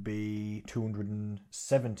 it would be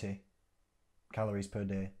 270 calories per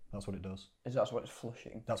day. That's what it does. That's what it's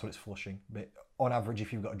flushing? That's what it's flushing. But on average,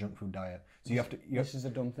 if you've got a junk food diet. So you have to... This is a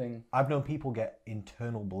dumb thing. I've known people get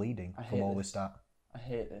internal bleeding from Orlistat. I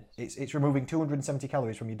hate this. It's removing 270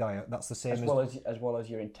 calories from your diet. That's the same as well as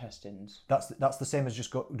your intestines. That's the same as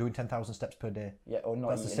just doing 10,000 steps per day. Yeah, or not.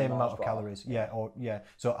 That's the same amount of calories. Yeah.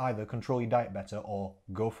 So either control your diet better or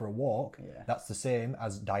go for a walk. Yeah. That's the same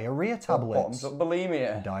as diarrhea tablets. Bottoms up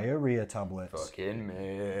bulimia. Diarrhea tablets. Fucking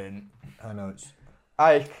man. I know it's.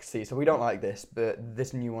 I see. So we don't like this, but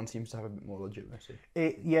this new one seems to have a bit more legitimacy.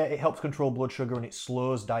 It helps control blood sugar and it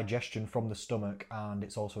slows digestion from the stomach, and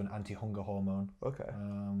it's also an anti-hunger hormone. Okay.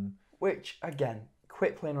 Which again,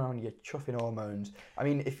 quit playing around with your chuffing hormones. I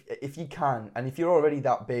mean, if you can, and if you're already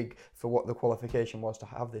that big for what the qualification was to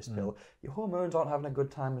have this pill, your hormones aren't having a good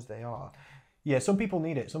time as they are. Yeah, some people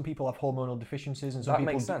need it. Some people have hormonal deficiencies, and some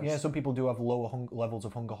makes sense. Yeah, some people do have lower levels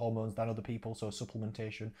of hunger hormones than other people. So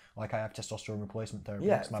supplementation, like I have testosterone replacement therapy,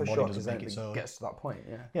 because my body doesn't make it so. Gets to that point,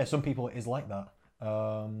 yeah. Yeah, some people it is like that,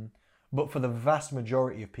 but for the vast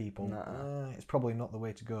majority of people, it's probably not the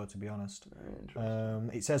way to go. To be honest,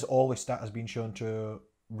 it says Orlistat has been shown to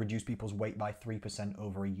reduce people's weight by 3%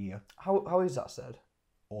 over a year. How is that said?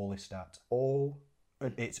 Orlistat.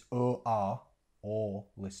 It's O-R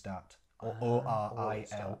Orlistat. Or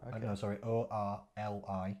O-R-I-L. Okay. No, sorry,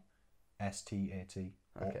 O-R-L-I-S-T-A-T.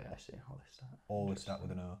 Okay, I see. Orlistat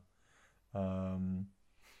with an O.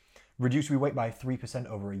 Reduce your weight by 3%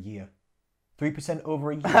 over a year. 3%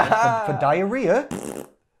 over a year for diarrhea?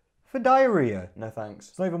 For diarrhea? No thanks.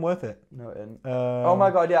 It's not even worth it. No, it isn't. Oh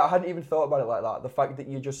my god, yeah, I hadn't even thought about it like that. The fact that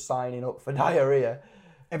you're just signing up for diarrhea.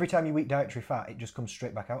 Every time you eat dietary fat, it just comes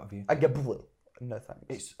straight back out of you. I get blue. No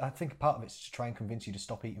thanks. I think part of it's to try and convince you to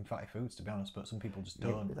stop eating fatty foods, to be honest, but some people just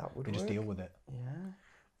don't. Yeah, that would they just work. deal with it.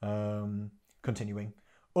 Yeah. Continuing.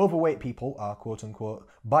 Overweight people are, quote unquote,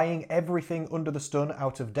 buying everything under the sun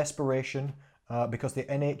out of desperation because the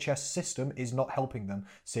NHS system is not helping them,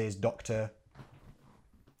 says Dr.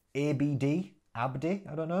 ABD. Abdi,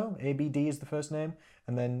 I don't know. ABD is the first name.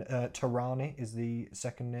 And then Tarani is the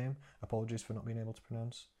second name. Apologies for not being able to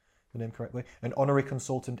pronounce the name correctly. An honorary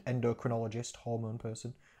consultant endocrinologist, hormone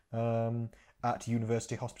person, at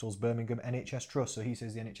University Hospitals Birmingham NHS Trust. So he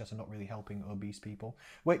says the NHS are not really helping obese people,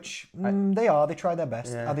 which they are. They try their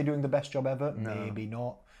best. Yeah. Are they doing the best job ever? No. Maybe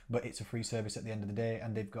not. But it's a free service at the end of the day,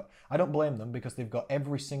 and they've got... I don't blame them, because they've got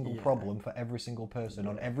every single problem for every single person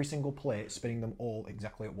on every single plate, spinning them all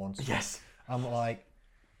exactly at once. Yes. I'm like...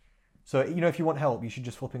 So, you know, if you want help, you should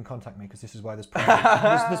just flip and contact me, because this is why there's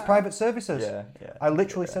private, there's private services. Yeah. I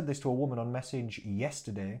literally said this to a woman on message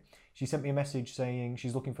yesterday. She sent me a message saying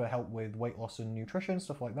she's looking for help with weight loss and nutrition,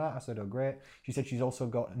 stuff like that. I said, oh, great. She said she's also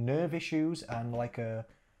got nerve issues and like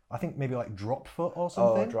I think maybe like drop foot or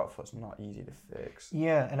something. Oh, drop foot's not easy to fix.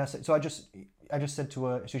 Yeah, and I said, so I just said to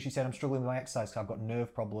her, so she said, I'm struggling with my exercise because I've got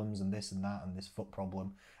nerve problems and this and that and this foot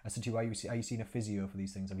problem. I said to her, are you seeing a physio for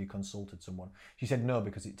these things? Have you consulted someone? She said no,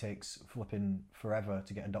 because it takes flipping forever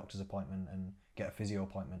to get a doctor's appointment and get a physio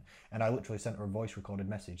appointment. And I literally sent her a voice recorded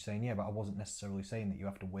message saying, yeah, but I wasn't necessarily saying that you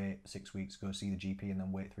have to wait 6 weeks to go see the GP and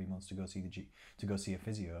then wait 3 months to go see a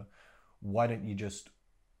physio. Why don't you just...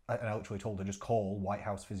 And I literally told her, just call White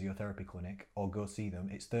House Physiotherapy Clinic or go see them.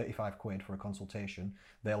 It's 35 quid for a consultation.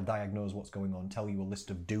 They'll diagnose what's going on, tell you a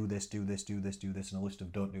list of do this, and a list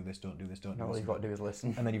of don't do this, don't do this, don't do this. All you've got to do is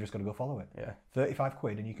listen. And then you've just got to go follow it. Yeah. 35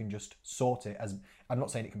 quid and you can just sort it as... I'm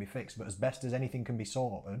not saying it can be fixed, but as best as anything can be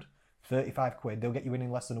sorted, 35 quid, they'll get you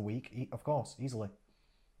in less than a week, of course, easily.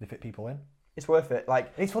 They fit people in. It's worth it.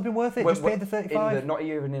 Like, it's flipping worth it. Just pay the 35. Not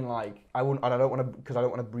even in like, I don't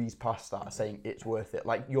want to breeze past that saying it's worth it.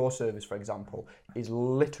 Like your service, for example, is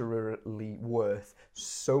literally worth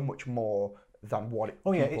so much more than what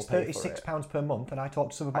people pay for it. It's £36 per month, and I talk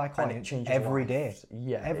to some of my clients every day.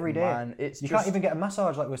 Yeah, every day. Man, you can't even get a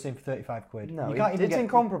massage like we were saying for 35 quid. No, you can't it's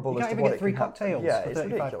incomparable. You can't even get 3 cocktails for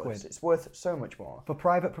 35 quid. It's worth so much more for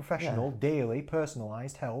private, professional, daily,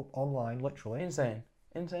 personalised help online, literally. Insane.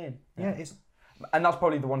 Yeah, it's. And that's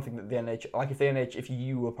probably the one thing that the NHS, like if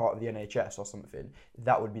you were part of the NHS or something,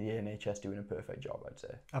 that would be the NHS doing a perfect job, I'd say.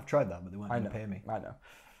 I've tried that, but they weren't going to pay me. I know.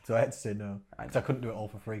 So I had to say no. Because I couldn't do it all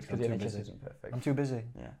for free because I'm too busy. Isn't perfect. I'm too busy.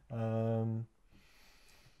 Yeah.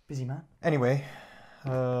 Busy man. Anyway,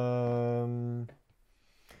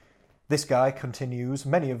 this guy continues.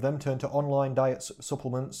 Many of them turn to online diet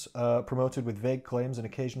supplements promoted with vague claims and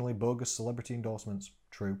occasionally bogus celebrity endorsements.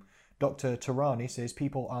 True. Dr. Tarani says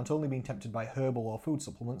people aren't only being tempted by herbal or food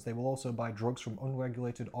supplements, they will also buy drugs from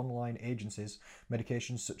unregulated online agencies,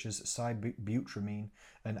 medications such as sibutramine,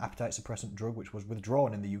 an appetite suppressant drug which was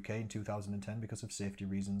withdrawn in the UK in 2010 because of safety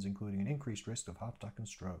reasons, including an increased risk of heart attack and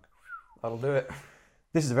stroke. That'll do it.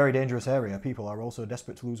 This is a very dangerous area. People are also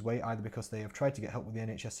desperate to lose weight either because they have tried to get help with the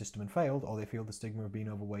NHS system and failed, or they feel the stigma of being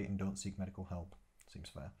overweight and don't seek medical help. Seems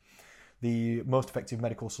fair. The most effective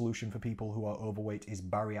medical solution for people who are overweight is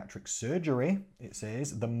bariatric surgery, it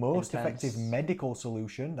says. The most effective medical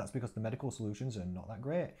solution, that's because the medical solutions are not that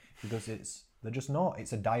great. Because they're just not.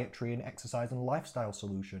 It's a dietary and exercise and lifestyle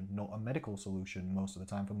solution, not a medical solution most of the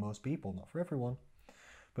time for most people. Not for everyone,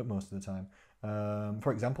 but most of the time.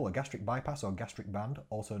 For example, a gastric bypass or gastric band,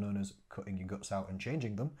 also known as cutting your guts out and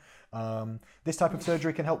changing them. This type of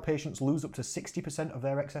surgery can help patients lose up to 60% of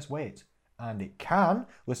their excess weight. And it can,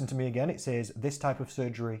 listen to me again, it says this type of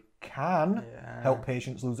surgery can help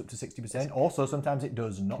patients lose up to 60%. Also, sometimes it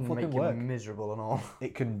does not fucking work. Miserable and all.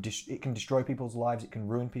 It can destroy people's lives. It can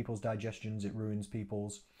ruin people's digestions.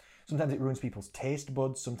 Sometimes it ruins people's taste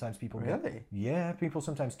buds. Sometimes people people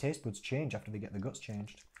sometimes taste buds change after they get their guts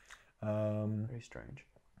changed. Very strange.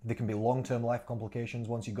 There can be long-term life complications.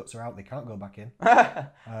 Once your guts are out, they can't go back in.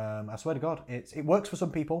 I swear to God, it works for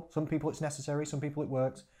some people. Some people it's necessary. Some people it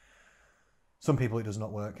works. Some people it does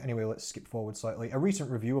not work. Anyway, let's skip forward slightly. A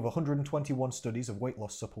recent review of 121 studies of weight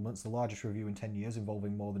loss supplements, the largest review in 10 years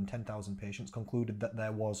involving more than 10,000 patients, concluded that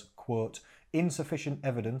there was, quote, insufficient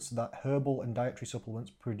evidence that herbal and dietary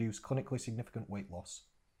supplements produce clinically significant weight loss.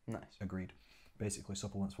 Nice. Agreed. Basically,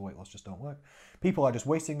 supplements for weight loss just don't work. People are just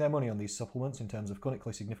wasting their money on these supplements in terms of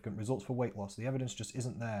clinically significant results for weight loss. The evidence just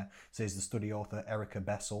isn't there, says the study author Erica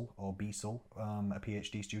Bessel, or Biesel, a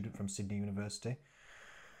PhD student from Sydney University.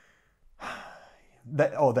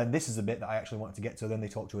 Then this is a bit that I actually wanted to get to. Then they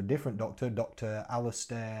talk to a different doctor, Dr.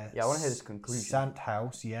 Alistair I want to hear this conclusion.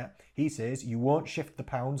 Sandhouse, He says, you won't shift the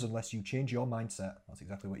pounds unless you change your mindset. That's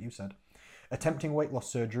exactly what you said. Attempting weight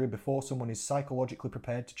loss surgery before someone is psychologically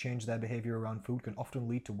prepared to change their behaviour around food can often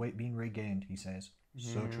lead to weight being regained, he says.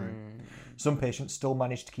 So true. Some patients still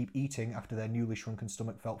manage to keep eating after their newly shrunken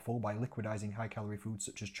stomach felt full by liquidizing high-calorie foods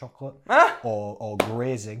such as chocolate or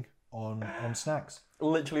grazing on snacks.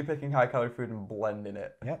 Literally picking high-calorie food and blending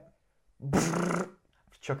it. Yep.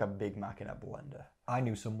 Chuck a Big Mac in a blender. I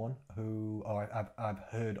knew someone who, or I've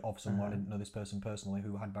heard of someone, I didn't know this person personally,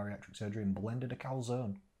 who had bariatric surgery and blended a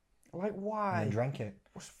calzone Like, and why? then drank it.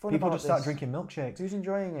 What's fun People about just start this? drinking milkshakes. Who's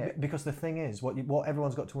enjoying it? Because the thing is, what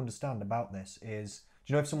everyone's got to understand about this is,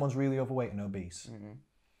 do you know if someone's really overweight and obese? Mm-hmm.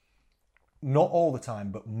 Not all the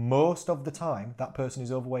time, but most of the time, that person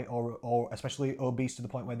is overweight or especially obese to the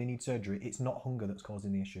point where they need surgery. It's not hunger that's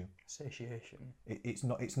causing the issue. Satiation. It's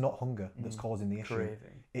not hunger that's causing the issue.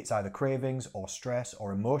 Craving. It's either cravings or stress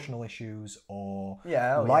or emotional issues or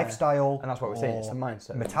Yeah, lifestyle. And that's what we're saying. It's or the mindset. that needs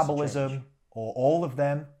to change. metabolism or all of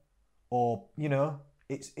them, or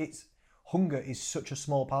it's hunger is such a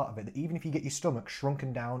small part of it that even if you get your stomach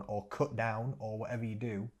shrunken down or cut down or whatever you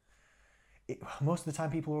do, most of the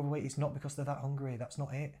time people are overweight. It's not because they're that hungry. That's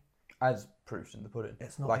not it. As proofs in the pudding.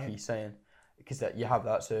 It's not like it. he's saying, because you have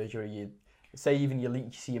that surgery, you say even you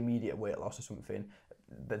see immediate weight loss or something,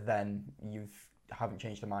 but then you haven't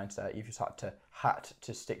changed the mindset. You've just had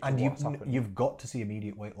to stick to And what's happened. you've got to see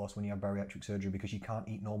immediate weight loss when you have bariatric surgery because you can't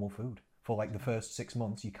eat normal food for like the first 6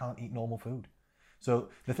 months. You can't eat normal food. So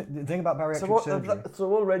the thing about bariatric surgery.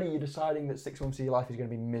 So already you're deciding that 6 months of your life is going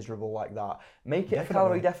to be miserable like that. Make it Definitely. a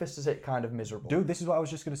calorie deficit kind of miserable. Dude, this is what I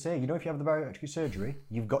was just going to say. You know, if you have the bariatric surgery,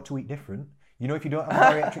 you've got to eat different. You know, if you don't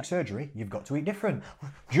have bariatric surgery, you've got to eat different.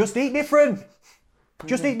 Just eat different.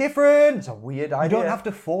 Just eat different. It's a weird idea. You don't have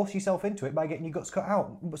to force yourself into it by getting your guts cut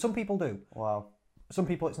out. But some people do. Wow. Some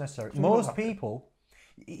people it's necessary. people don't Most have to. people,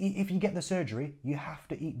 if you get the surgery, you have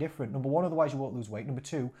to eat different. Number one, otherwise you won't lose weight. Number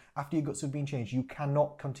two, after your guts have been changed, you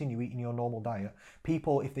cannot continue eating your normal diet.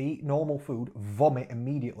 People, if they eat normal food, vomit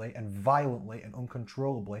immediately and violently and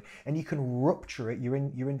uncontrollably, and you can rupture it, your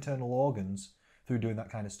internal organs, through doing that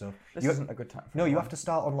kind of stuff. This isn't a good time for No, you everyone. have to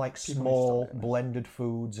start on like People need to small stop doing this. blended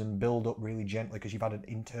foods and build up really gently because you've had an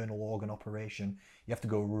internal organ operation. You have to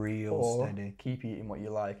go real Or steady. keep eating what you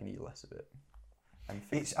like and eat less of it. And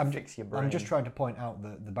fix your brain. I'm just trying to point out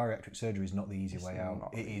that the bariatric surgery is not the easy It's way out.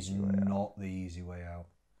 not It the is easy way out. not the easy way out.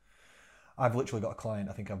 I've literally got a client,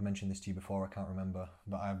 I think I've mentioned this to you before, I can't remember,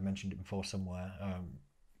 but I've mentioned it before somewhere.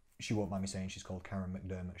 She won't mind me saying she's called Karen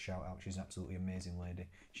McDermott, shout out. She's an absolutely amazing lady.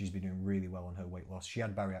 She's been doing really well on her weight loss. She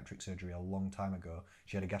had bariatric surgery a long time ago.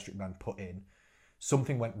 She had a gastric band put in.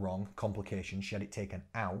 Something went wrong, complications. She had it taken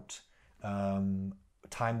out.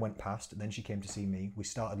 Time went past. Then she came to see me. We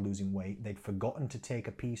started losing weight. They'd forgotten to take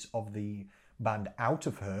a piece of the band out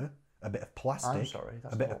of her, a bit of plastic. I'm sorry,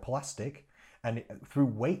 that's a bit not- of plastic. And through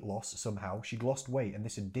weight loss, somehow, she'd lost weight, and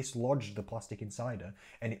this had dislodged the plastic inside her,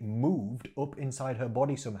 and it moved up inside her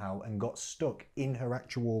body somehow and got stuck in her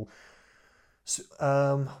actual.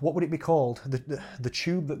 What would it be called? The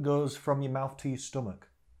tube that goes from your mouth to your stomach.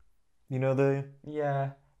 You know the.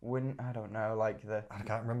 Yeah. I don't know, like the... I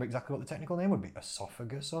can't remember exactly what the technical name would be.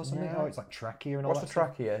 Esophagus or something? Yeah. Oh, it's like trachea and all What's that the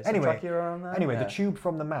stuff. trachea? Is Anyway, the trachea around there? Anyway, Yeah. the tube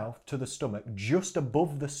from the mouth to the stomach, just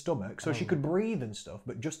above the stomach, so Oh. she could breathe and stuff,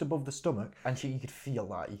 but just above the stomach. And you could feel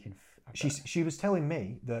that. You can... She was telling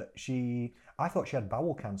me that I thought she had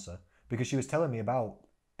bowel cancer because she was telling me about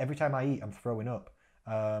every time I eat, I'm throwing up.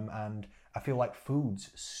 And I feel like food's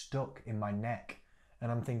stuck in my neck.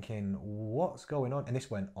 And I'm thinking, what's going on? And this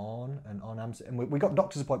went on and on. And we got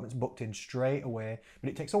doctor's appointments booked in straight away. But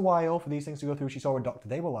it takes a while for these things to go through. She saw a doctor.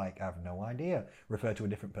 They were like, I have no idea. Refer to a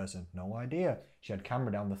different person. No idea. She had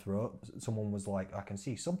camera down the throat. Someone was like, I can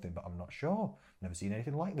see something, but I'm not sure. Never seen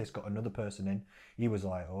anything like this. Got another person in. He was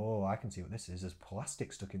like, oh, I can see what this is. There's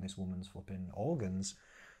plastic stuck in this woman's flipping organs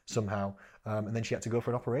somehow. And then she had to go for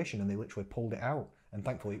an operation and they literally pulled it out. And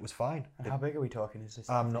thankfully it was fine. And how big are we talking? Is this?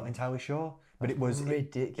 I'm not entirely sure, but it was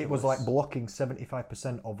ridiculous. It was like blocking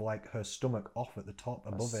 75% of like her stomach off at the top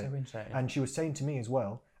above That's it. so insane. And she was saying to me as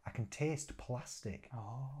well, I can taste plastic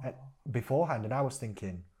Oh. beforehand, and I was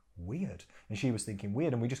thinking weird, and she was thinking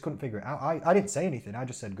weird, and we just couldn't figure it out. I didn't say anything. I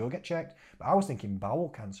just said go get checked, but I was thinking bowel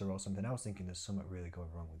cancer or something. I was thinking there's something really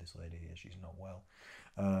going wrong with this lady here. She's not well.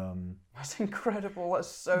 That's incredible. That's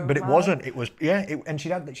so. But it mad. wasn't. It was and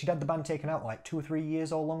she'd had the band taken out like 2 or 3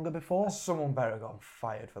 years or longer before. Someone better have gotten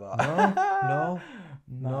fired for that.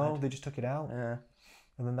 No, they just took it out. Yeah.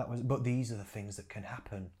 And then that was. But these are the things that can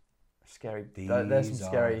happen. Scary. These There's some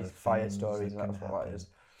are scary the fire things stories. that And that's can what that happen. is.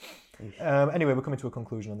 Anyway, we're coming to a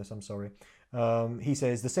conclusion on this. I'm sorry. He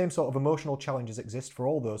says the same sort of emotional challenges exist for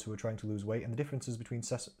all those who are trying to lose weight, and the differences between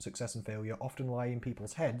success and failure often lie in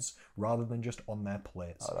people's heads rather than just on their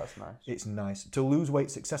plates. Oh, that's nice. It's nice. To lose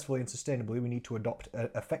weight successfully and sustainably, we need to adopt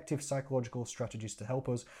effective psychological strategies to help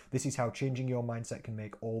us. This is how changing your mindset can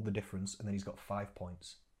make all the difference. And then he's got 5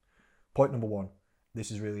 points. Point number 1.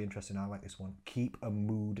 This is really interesting. I like this one. Keep a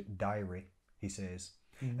mood diary, he says.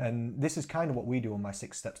 And this is kind of what we do on my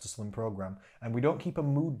 6 Steps to Slim program. And we don't keep a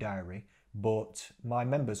mood diary, but my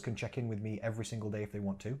members can check in with me every single day if they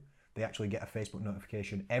want to. They actually get a Facebook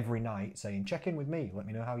notification every night saying, check in with me, let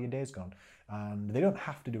me know how your day's gone. And they don't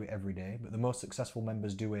have to do it every day, but the most successful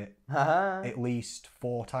members do it at least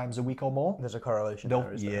 4 times a week or more. There's a correlation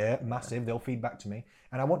there, is there? Yeah, massive. They'll feed back to me.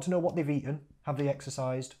 And I want to know what they've eaten, have they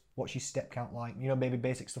exercised, what's your step count like, maybe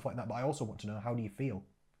basic stuff like that. But I also want to know, how do you feel?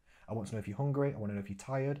 I want to know if you're hungry. I want to know if you're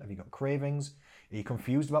tired. Have you got cravings? Are you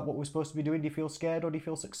confused about what we're supposed to be doing? Do you feel scared or do you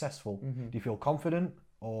feel successful? Do you feel confident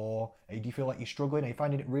or do you feel like you're struggling? Are you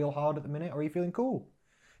finding it real hard at the minute or are you feeling cool?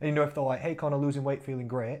 And if they're like, hey Connor, losing weight, feeling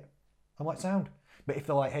great, I'm like, sound. But if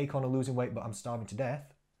they're like, hey Connor, losing weight, but I'm starving to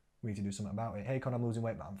death, we need to do something about it. Hey Connor, I'm losing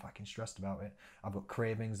weight, but I'm fucking stressed about it. I've got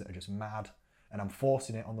cravings that are just mad and I'm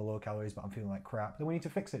forcing it on the low calories, but I'm feeling like crap. Then we need to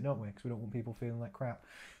fix it, don't we? Because we don't want people feeling like crap.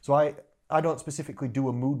 So I don't specifically do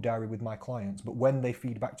a mood diary with my clients, but when they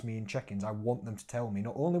feed back to me in check-ins, I want them to tell me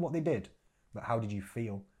not only what they did, but how did you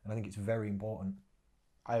feel? And I think it's very important.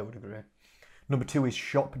 I would agree. Number 2 is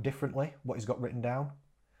shop differently, what he's got written down.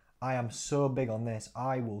 I am so big on this.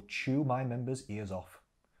 I will chew my members' ears off.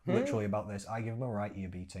 Literally about this. I give them a right ear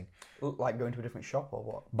beating. Like going to a different shop or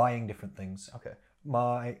what? Buying different things. Okay.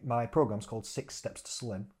 My program's called 6 Steps to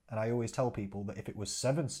Slim, and I always tell people that if it was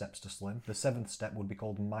 7 steps to slim, the 7th step would be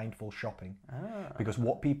called mindful shopping. Because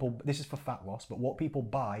this is for fat loss, but what people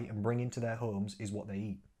buy and bring into their homes is what they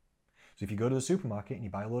eat. So if you go to the supermarket and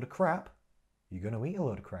you buy a load of crap, you're going to eat a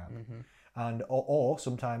load of crap. And or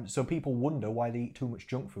sometimes, so people wonder why they eat too much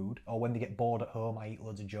junk food, or when they get bored at home, I eat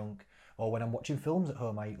loads of junk, or when I'm watching films at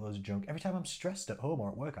home, I eat loads of junk. Every time I'm stressed at home or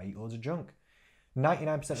at work, I eat loads of junk.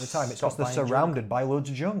 99% of the time, it's because they're surrounded by loads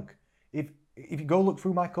of junk. If you go look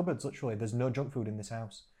through my cupboards, literally, there's no junk food in this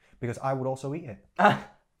house. Because I would also eat it.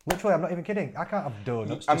 Literally, I'm not even kidding. I can't have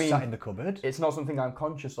donuts sat in the cupboard. It's not something I'm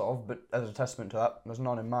conscious of, but as a testament to that, there's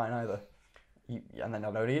none in mine either. And then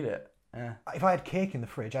I don't eat it. Yeah. If I had cake in the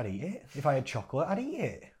fridge, I'd eat it. If I had chocolate, I'd eat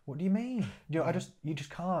it. What do you mean? You just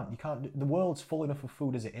can't. You can't. The world's full enough of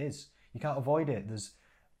food as it is. You can't avoid it. There's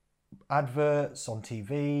adverts on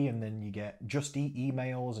TV, and then you get Just Eat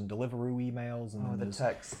emails and Deliveroo emails, and the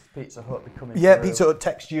text Pizza Hut becoming Pizza Hut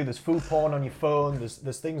text you. There's food porn on your phone. There's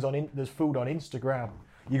things there's food on Instagram.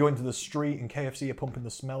 You go into the street and KFC are pumping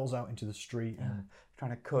the smells out into the street. And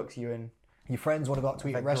trying to cook you in. Your friends want to go out to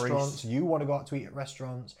eat at restaurants. You want to go out to eat at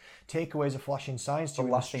restaurants. Takeaways are flashing signs to you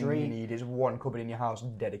in the street. The last thing you need is one cupboard in your house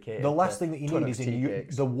dedicated. The last thing that you need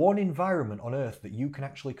is the one environment on earth that you can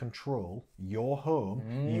actually control, your home.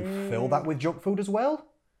 You fill that with junk food as well,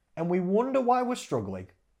 and we wonder why we're struggling.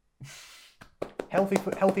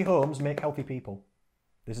 Healthy homes make healthy people.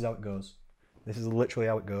 This is how it goes. This is literally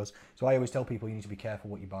how it goes. So I always tell people you need to be careful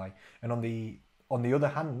what you buy. And on the other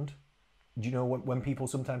hand, do you know when people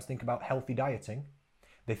sometimes think about healthy dieting,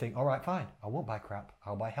 they think, all right, fine, I won't buy crap,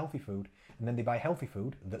 I'll buy healthy food. And then they buy healthy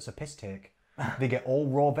food that's a piss take. They get all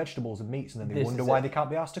raw vegetables and meats, and then they wonder why they can't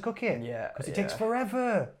be asked to cook it. Yeah, because it takes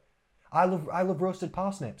forever. I love roasted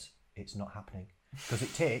parsnips. It's not happening because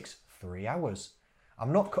it takes 3 hours.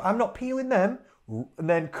 I'm not peeling them and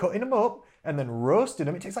then cutting them up and then roasting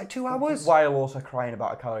them. It takes like 2 hours. While also crying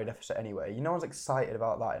about a calorie deficit anyway. No one's excited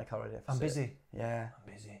about that in a calorie deficit. I'm busy. Yeah.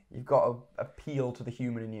 I'm busy. You've got to appeal to the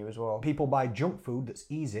human in you as well. People buy junk food that's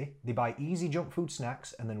easy. They buy easy junk food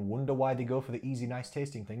snacks and then wonder why they go for the easy, nice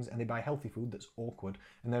tasting things, and they buy healthy food that's awkward.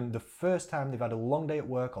 And then the first time they've had a long day at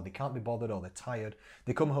work, or they can't be bothered, or they're tired,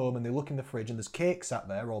 they come home and they look in the fridge and there's cake sat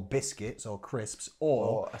there, or biscuits, or crisps,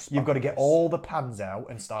 or you've got to get all the pans out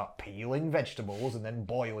and start peeling vegetables and then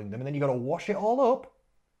boiling them, and then you've got to wash it all up.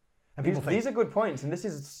 And people think, these are good points, and this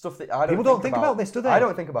is stuff that I don't people don't think about this, do they? I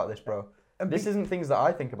don't think about this, bro. This isn't things that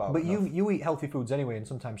I think about. But you eat healthy foods anyway, and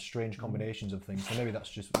sometimes strange combinations of things. So maybe that's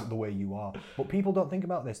just the way you are. But people don't think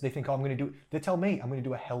about this. They think, they tell me I'm going to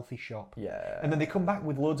do a healthy shop. Yeah. And then they come back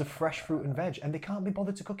with loads of fresh fruit and veg, and they can't be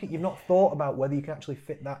bothered to cook it. You've not thought about whether you can actually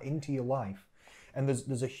fit that into your life. And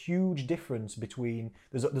there's a huge difference between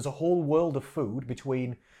there's a whole world of food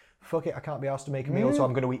between fuck it, I can't be asked to make a meal, so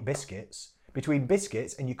I'm going to eat biscuits. Between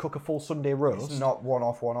biscuits and you cook a full Sunday roast. It's not one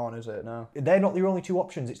off, one on, is it? No. They're not the only two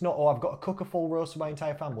options. It's not, I've got to cook a full roast for my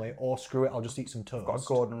entire family, or screw it, I'll just eat some toast. Got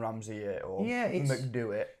Gordon Ramsay it, or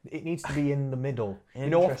McDo it. It needs to be in the middle.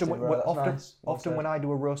 Often when I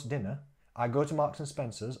do a roast dinner, I go to Marks and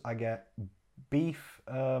Spencer's, I get beef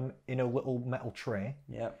in a little metal tray.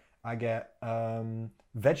 Yeah. I get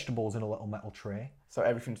vegetables in a little metal tray. So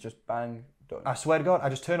everything's just bang. Done. I swear to God, I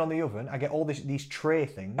just turn on the oven, I get all these tray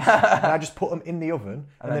things, and I just put them in the oven,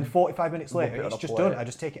 and then 45 minutes later, it's just done. I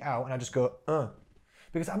just take it out, and I just go,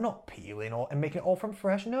 because I'm not peeling and making it all from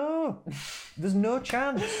fresh. No, there's no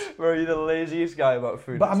chance. Bro, you're the laziest guy about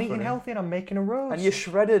food. But It's I'm eating funny. healthy and I'm making a roast. And you're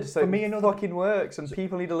shredded, so For me, it fucking works, and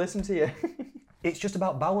people need to listen to you. It's just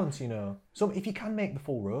about balance, So if you can make the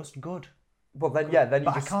full roast, good. Well, then yeah, then you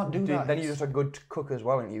But I just can't do that. Then you're just a good cook as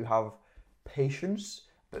well, and you have patience.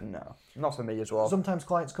 But no, not for me as well. Sometimes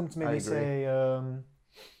clients come to me I and agree.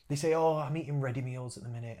 they say, "Oh, I'm eating ready meals at the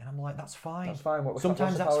minute," and I'm like, "That's fine." That's fine. What's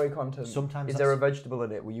Sometimes the that's- calorie content? sometimes Is there a that's- vegetable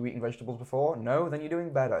in it? Were you eating vegetables before? No, then you're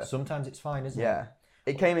doing better. Sometimes it's fine, isn't it? Yeah,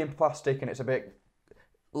 it came in plastic and it's a bit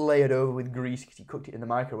layered over with grease because you cooked it in the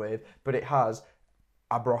microwave, but it has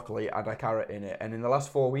a broccoli and a carrot in it. And in the last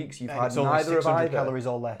 4 weeks, you've And had it's only neither of 600 either. calories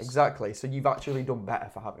or less. Exactly. So you've actually done better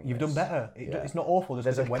for having. You've this. done better. Yeah. It's not awful. Just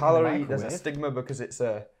There's a 'cause it went in the calorie. There's a microwave. stigma because it's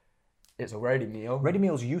a ready meal. Ready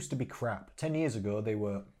meals used to be crap. 10 years ago, they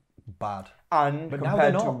were bad. And But now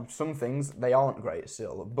they're compared not. to some things, they aren't great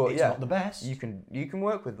still. But It's yeah, not the best. you can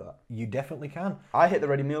work with that. You definitely can. I hit the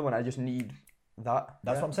ready meal when I just need that.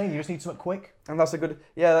 That's yeah. what I'm saying. You just need something quick. And that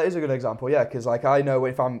is a good example, yeah, because like I know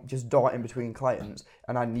if I'm just darting between clients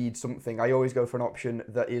and I need something, I always go for an option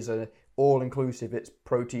that is a all-inclusive. It's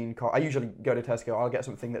protein, I usually go to Tesco, I'll get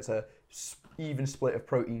something that's a even split of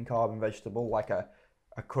protein, carb and vegetable, like a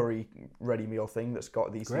curry ready meal thing that's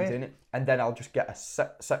got these things Great. in it. And then I'll just get a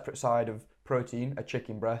separate side of protein, a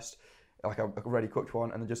chicken breast, like a ready cooked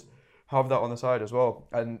one, and then just have that on the side as well.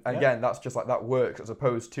 And again, that's just like that works, as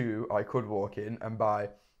opposed to I could walk in and buy,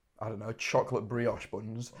 I don't know, chocolate brioche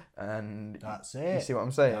buns, and That's it. you see what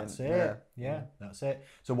I'm saying? That's it. Yeah, that's it.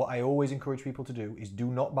 So what I always encourage people to do is do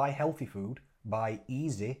not buy healthy food, buy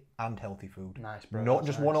easy and healthy food. Nice, bro. Not that's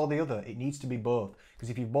just nice. one or the other. It needs to be both. Because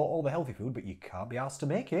if you've bought all the healthy food but you can't be asked to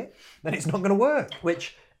make it, then it's not going to work.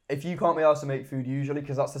 Which, if you can't be asked to make food usually,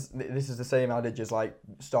 because this is the same adage as like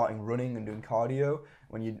starting running and doing cardio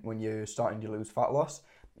when you're starting to lose fat loss.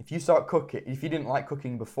 If you start cooking, if you didn't like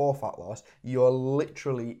cooking before fat loss, you're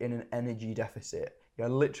literally in an energy deficit. You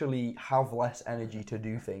literally have less energy to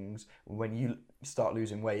do things when you start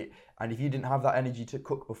losing weight. And if you didn't have that energy to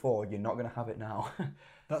cook before, you're not going to have it now.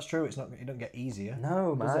 That's true. It don't get easier.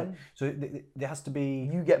 No, does it? man. So there has to be.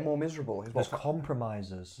 You get more miserable. Is There's what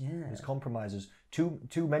compromises. Yeah. There's compromises. Too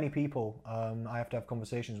many people. I have to have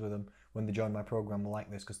conversations with them when they join my program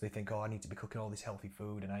like this because they think, oh, I need to be cooking all this healthy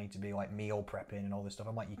food and I need to be like meal prepping and all this stuff.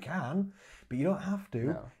 I'm like, you can, but you don't have to.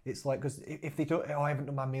 No. It's like because if they don't, oh, I haven't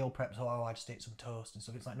done my meal prep, so I just ate some toast and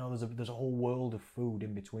stuff. It's like no, there's a whole world of food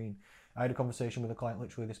in between. I had a conversation with a client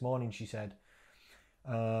literally this morning. She said.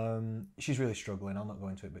 She's really struggling. I'll not go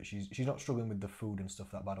into it, but she's not struggling with the food and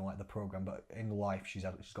stuff that bad on like the program, but in life she's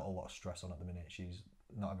got a lot of stress on at the minute. She's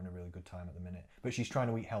not having a really good time at the minute, but she's trying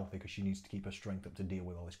to eat healthy because she needs to keep her strength up to deal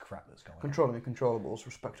with all this crap that's going on. Controlling the controllables,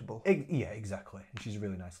 respectable. Yeah, exactly. And she's a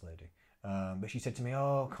really nice lady. But she said to me,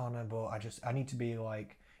 "Oh, Connor, but I need to be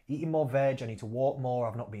like eating more veg. I need to walk more.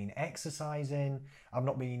 I've not been exercising. I've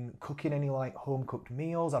not been cooking any like home cooked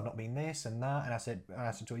meals. I've not been this and that." And I said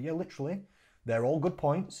to her, "Yeah, literally." They're all good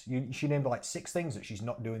points. She named like 6 things that she's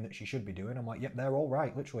not doing that she should be doing. I'm like, yep, they're all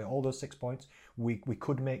right. Literally, all those 6 points. We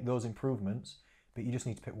could make those improvements, but you just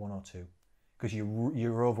need to pick 1 or 2 because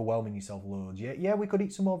you're overwhelming yourself loads. Yeah, we could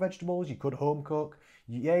eat some more vegetables. You could home cook.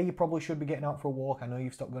 Yeah, you probably should be getting out for a walk. I know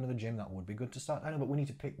you've stopped going to the gym. That would be good to start. I know, but we need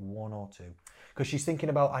to pick 1 or 2 because she's thinking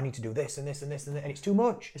about I need to do this and this and this and this, and it's too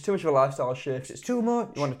much. It's too much of a lifestyle shift. It's too much.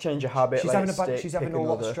 You want to change your habit. She's let having it stick, she's having pick a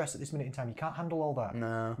lot of another. stress at this minute in time. You can't handle all that.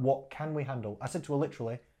 No. What can we handle? I said to her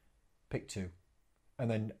literally, pick 2. And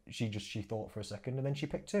then she thought for a second and then she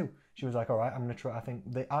picked 2. She was like, all right, I'm going to try. I think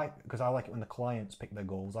because I like it when the clients pick their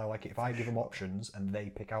goals. I like it if I give them options and they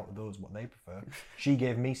pick out those what they prefer. She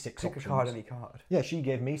gave me 6 Pick options. a card, any card. Yeah, she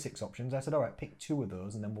gave me 6 options. I said, all right, pick 2 of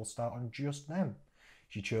those and then we'll start on just them.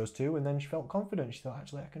 She chose 2 and then she felt confident. She thought,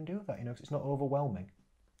 actually, I can do that, 'cause it's not overwhelming.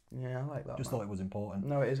 Yeah, I like that. Just thought it was important.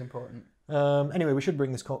 No, it is important. Anyway, we should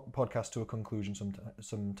bring this podcast to a conclusion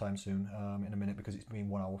sometime soon in a minute because it's been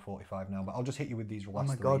 1 hour 45 now. But I'll just hit you with these last Oh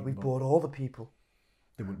my 3, god, we but bored all the people.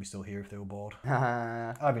 They wouldn't be still here if they were bored. This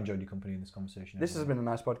I've enjoyed your company in this conversation. has been a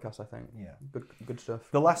nice podcast, I think. Yeah. Good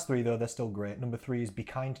stuff. The last 3, though, they're still great. Number 3 is be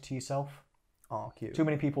kind to yourself. Oh, cute. Too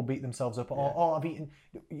many people beat themselves up. Oh, I've eaten...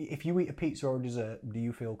 If you eat a pizza or a dessert, do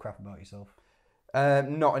you feel crap about yourself?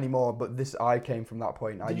 Not anymore, but I came from that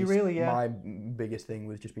point. Did you really? Yeah. My biggest thing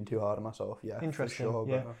was just being too hard on myself. Yeah. for Interesting. sure,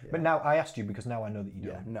 yeah. But now I asked you because now I know that you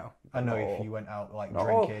don't. yeah, no. I know not at if all. you went out like Not at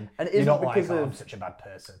drinking, all. And it you're isn't not like, because oh, of- I'm such a bad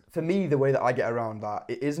person. For me, the way that I get around that,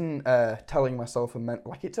 it isn't telling myself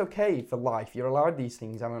like it's okay for life. You're allowed these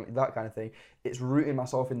things. I mean, that kind of thing. It's rooting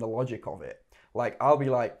myself in the logic of it. Like I'll be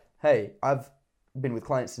like, hey, I've been with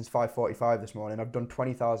clients since 5:45 this morning. I've done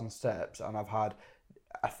 20,000 steps and I've had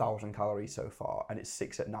 1,000 calories so far, and it's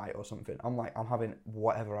 6 at night or something. I'm like, I'm having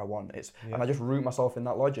whatever I want. And I just root myself in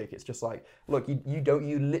that logic. It's just like, look,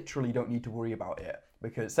 you literally don't need to worry about it,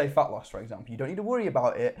 because say fat loss, for example, you don't need to worry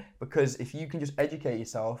about it, because if you can just educate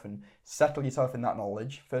yourself and settle yourself in that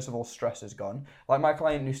knowledge, first of all, stress is gone. Like my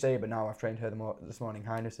client Nusaiba, now I've trained her this morning.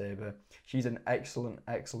 Hi Nusaiba. She's an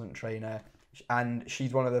excellent trainer. And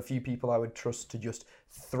she's one of the few people I would trust to just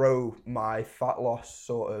throw my fat loss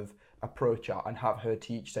sort of approach at and have her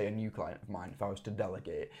teach, say, a new client of mine if I was to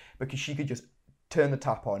delegate, because she could just turn the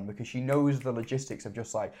tap on, because she knows the logistics of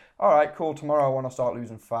just like, all right, cool, tomorrow I want to start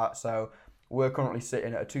losing fat, so we're currently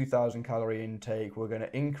sitting at a 2,000 calorie intake. We're going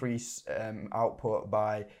to increase output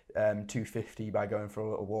by 250 by going for a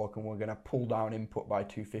little walk, and we're going to pull down input by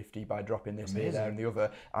 250 by dropping this here, there, and the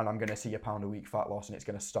other. And I'm going to see a pound a week fat loss, and it's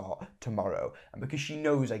going to start tomorrow. And because she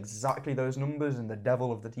knows exactly those numbers and the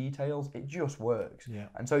devil of the details, it just works. Yeah.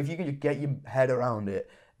 And so if you can just get your head around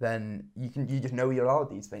it, then you just know you're allowed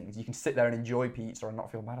these things. You can sit there and enjoy pizza and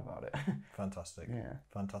not feel bad about it. Fantastic. Yeah.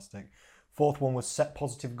 Fantastic. Fourth one was set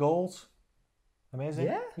positive goals. Amazing.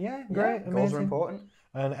 Yeah, great. Yeah. Amazing. Goals are important.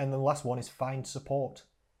 And the last one is find support.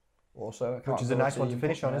 Also, which is a nice one to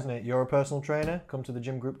finish on, isn't it? You're a personal trainer. Come to the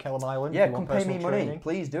gym group Kellam Island. Yeah, come pay me money.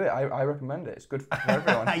 Please do it. I recommend it. It's good for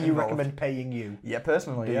everyone. You recommend paying you? Yeah,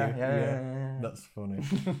 personally. Yeah. That's funny.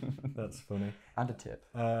 That's funny. And a tip.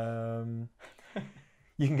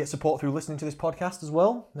 You can get support through listening to this podcast as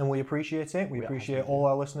well, and we appreciate it. We appreciate all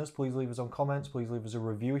our listeners. Please leave us on comments. Please leave us a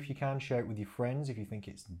review if you can. Share it with your friends if you think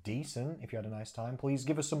it's decent, if you had a nice time. Please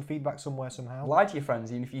give us some feedback somewhere, somehow. Lie to your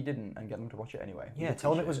friends, even if you didn't, and get them to watch it anyway. Yeah,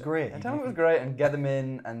 tell them it was great. Yeah, tell them it was great, and get them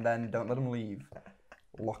in, and then don't let them leave.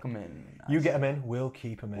 Lock them in. You get them in, we'll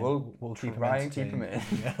keep them in. We'll keep them in. Keep them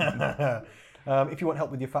in. If you want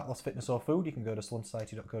help with your fat loss, fitness or food, you can go to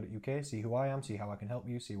slumsociety.co.uk, see who I am, see how I can help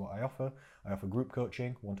you, see what I offer. I offer group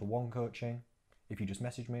coaching, one-to-one coaching. If you just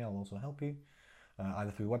message me, I'll also help you.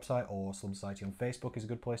 Either through the website or Slum Society on Facebook is a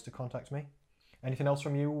good place to contact me. Anything else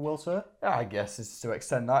from you, Will, sir? I guess it's to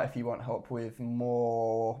extend that. If you want help with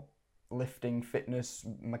more lifting, fitness,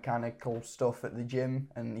 mechanical stuff at the gym,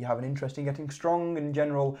 and you have an interest in getting strong and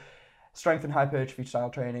general strength and hypertrophy style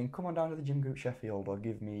training, come on down to the Gym Group Sheffield or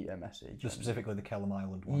give me a message. Just specifically the Kellam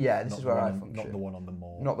Island one. Yeah, this is where I function. Not the one on the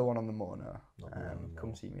moor. Not the one on the moor, no.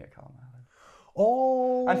 Come see me at Kellam Island.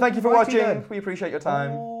 Oh, and thank you for watching. Then. We appreciate your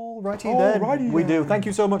time. Righty then. We do. Thank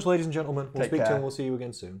you so much, ladies and gentlemen. We'll speak to you and we'll see you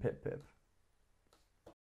again soon. Pip, pip.